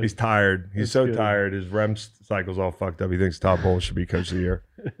 That's good. He's tired. He's That's so good. tired. His REM cycle's all fucked up. He thinks Todd Bowles should be Coach of the Year.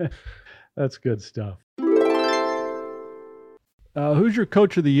 That's good stuff. Who's your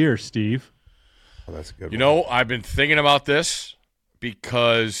Coach of the Year, Steve? Oh, that's a good You one. know, I've been thinking about this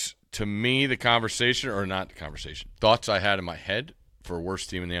because to me, thoughts I had in my head for worst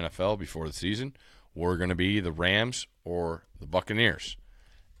team in the NFL before the season were going to be the Rams or the Buccaneers.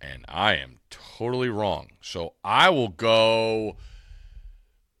 And I am totally wrong. So I will go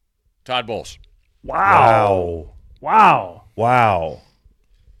Todd Bowles. Wow. Wow. Wow.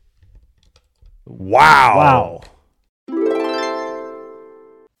 Wow.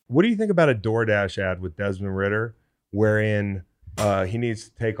 What do you think about a DoorDash ad with Desmond Ritter wherein he needs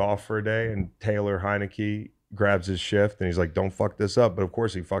to take off for a day and Taylor Heineke grabs his shift and he's like, don't fuck this up. But of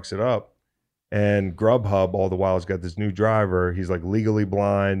course he fucks it up. And Grubhub all the while has got this new driver. He's like legally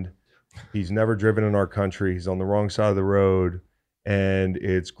blind. He's never driven in our country. He's on the wrong side of the road. And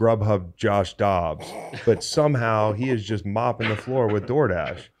it's Grubhub Josh Dobbs. But somehow he is just mopping the floor with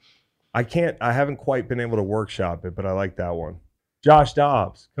DoorDash. I haven't quite been able to workshop it, but I like that one. Josh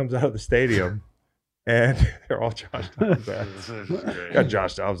Dobbs comes out of the stadium and they're all Josh Dobbs ads. Got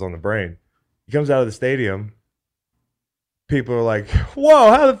Josh Dobbs on the brain. He comes out of the stadium. People are like,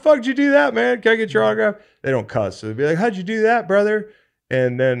 whoa, how the fuck did you do that, man? Can I get your autograph? They don't cuss. So they'd be like, how'd you do that, brother?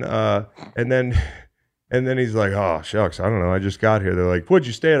 And then he's like, oh, shucks, I don't know. I just got here. They're like, what'd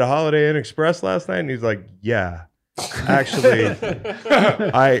you stay at a Holiday Inn Express last night? And he's like, yeah. Actually,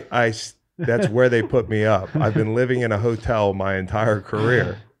 that's where they put me up. I've been living in a hotel my entire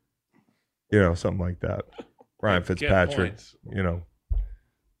career. Something like that. Ryan Fitzpatrick,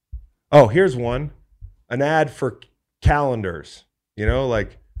 Oh, here's one. An ad for calendars.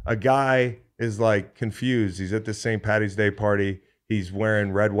 Like a guy is like confused. He's at the St. Patty's Day party. He's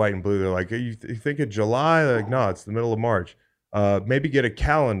wearing red, white, and blue. They're like, you think of July? They're like, no, it's the middle of March. Maybe get a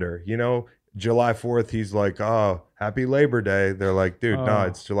calendar. July 4th, he's like, oh, happy Labor Day. They're like, dude, no,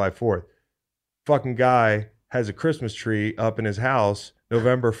 it's July 4th. Fucking guy has a Christmas tree up in his house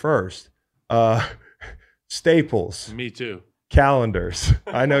November 1st. Staples. Me too. Calendars.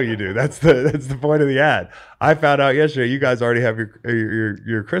 I know you do. That's the point of the ad. I found out yesterday you guys already have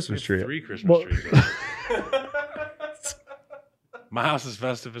your Christmas tree. 3 Christmas trees. My house is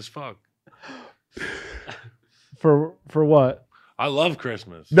festive as fuck. For what? I love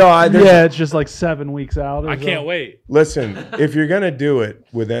Christmas. No, Yeah, it's just like 7 weeks out. I can't wait. Listen, if you're gonna do it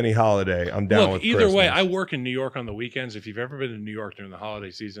with any holiday, I'm down Look, with either way, Christmas. I work in New York on the weekends. If you've ever been to New York during the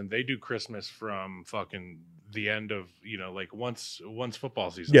holiday season, they do Christmas from fucking the end of, like once football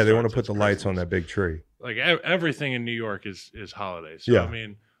season. Yeah, they want to starts, put the it's lights on Christmas. that big tree. Like everything in New York is holidays. So Yeah. I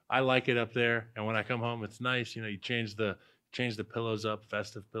mean, I like it up there, and when I come home, it's nice. You change the pillows up,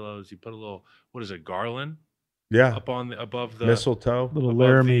 festive pillows. You put a little, what is it, garland? Yeah, Up on above the mistletoe. Little above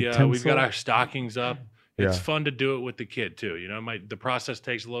Laramie the, tinsel. we've got our stockings up. It's Yeah. fun to do it with the kid too. The process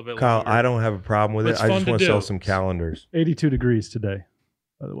takes a little bit Kyle, longer. I don't have a problem with But it. it's I fun just to want to do. sell some calendars. 82 degrees today,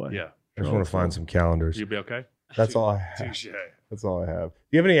 by the way. Yeah, I just want to find some calendars. you'll be okay. That's all I have. Touche. That's all I have. Do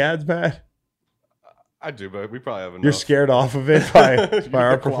you have any ads, Matt? I do, but we probably have enough. You're scared off of it by our The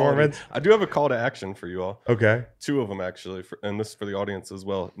quality. performance? I do have a call to action for you all. Okay. 2 of them actually, and this is for the audience as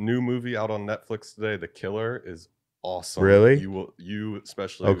well. New movie out on Netflix today. The Killer is awesome. Really? You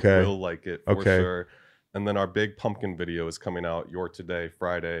especially Okay. will like it for Okay. sure. And then our big pumpkin video is coming out today,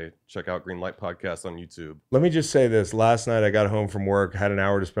 Friday. Check out Green Light Podcast on YouTube. Let me just say this. Last night I got home from work, had an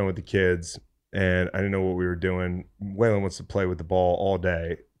hour to spend with the kids, and I didn't know what we were doing. Waylon wants to play with the ball all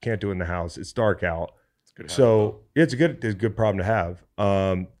day. Can't do it in the house. It's dark out. It's good. So it's a good problem to have.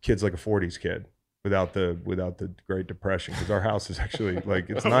 Kid's like a 40s kid without the Great Depression, because our house is actually like,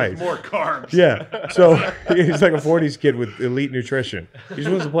 it's nice. More carbs. Yeah. So he's like a 40s kid with elite nutrition. He just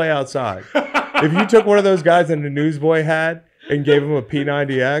wants to play outside. If you took one of those guys in the Newsboy hat and gave him a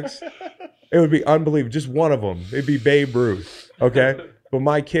P90X, it would be unbelievable. Just one of them. It'd be Babe Ruth. Okay. But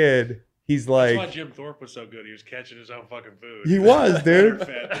my kid, he's That's why like, Jim Thorpe was so good. He was catching his own fucking food. he was, Better dude. fed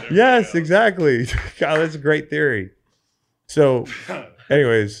than everybody Yes, else. exactly. God, that's a great theory. So,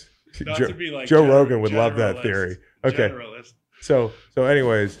 anyways, Not Joe, to be like Joe Rogan would love that generalist. theory. Okay. Generalist. So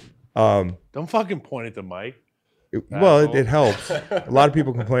anyways, Don't fucking point at the mic. it helps. A lot of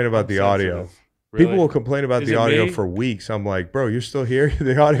people complain about the audio. Really? People will complain about Is the it audio me? for weeks. I'm like, bro, you're still here?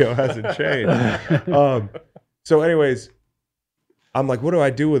 The audio hasn't changed. So anyways, I'm like, what do I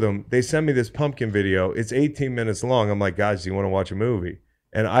do with them? They send me this pumpkin video. It's 18 minutes long. I'm like, guys, do you want to watch a movie?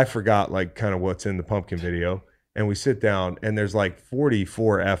 And I forgot like kind of what's in the pumpkin video. And we sit down and there's like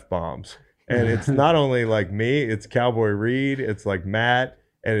 44 F-bombs. And it's not only like me, it's Cowboy Reed, it's like Matt,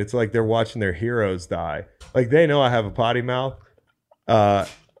 and it's like they're watching their heroes die. Like they know I have a potty mouth.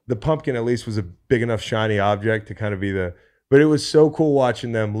 The pumpkin at least was a big enough shiny object to kind of be but it was so cool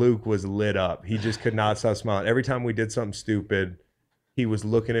watching them. Luke was lit up. He just could not stop smiling. Every time we did something stupid, he was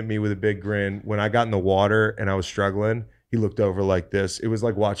looking at me with a big grin. When I got in the water and I was struggling, he looked over like this. It was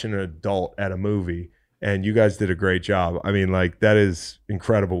like watching an adult at a movie. And you guys did a great job. I mean, like, that is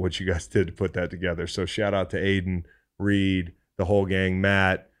incredible what you guys did to put that together. So shout out to Aiden, Reed, the whole gang,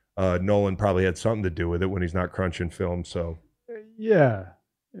 Matt. Nolan probably had something to do with it when he's not crunching film. So Yeah.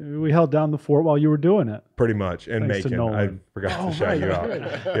 We held down the fort while you were doing it. pretty much. And Thanks to Macon, I Nolan. forgot Oh, to shout you right,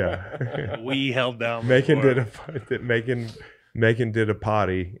 out. good. Yeah. We held down. the Macon fort. did Macon did a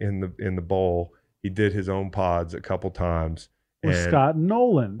potty in the bowl. He did his own pods a couple times. With and- Scott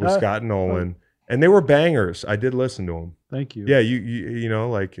Nolan. With Scott Nolan. And they were bangers. I did listen to them. Thank you. Yeah, you know,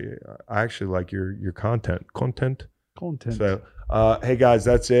 like I actually like your content. Content. So, hey guys,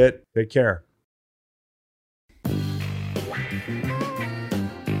 that's it. Take care.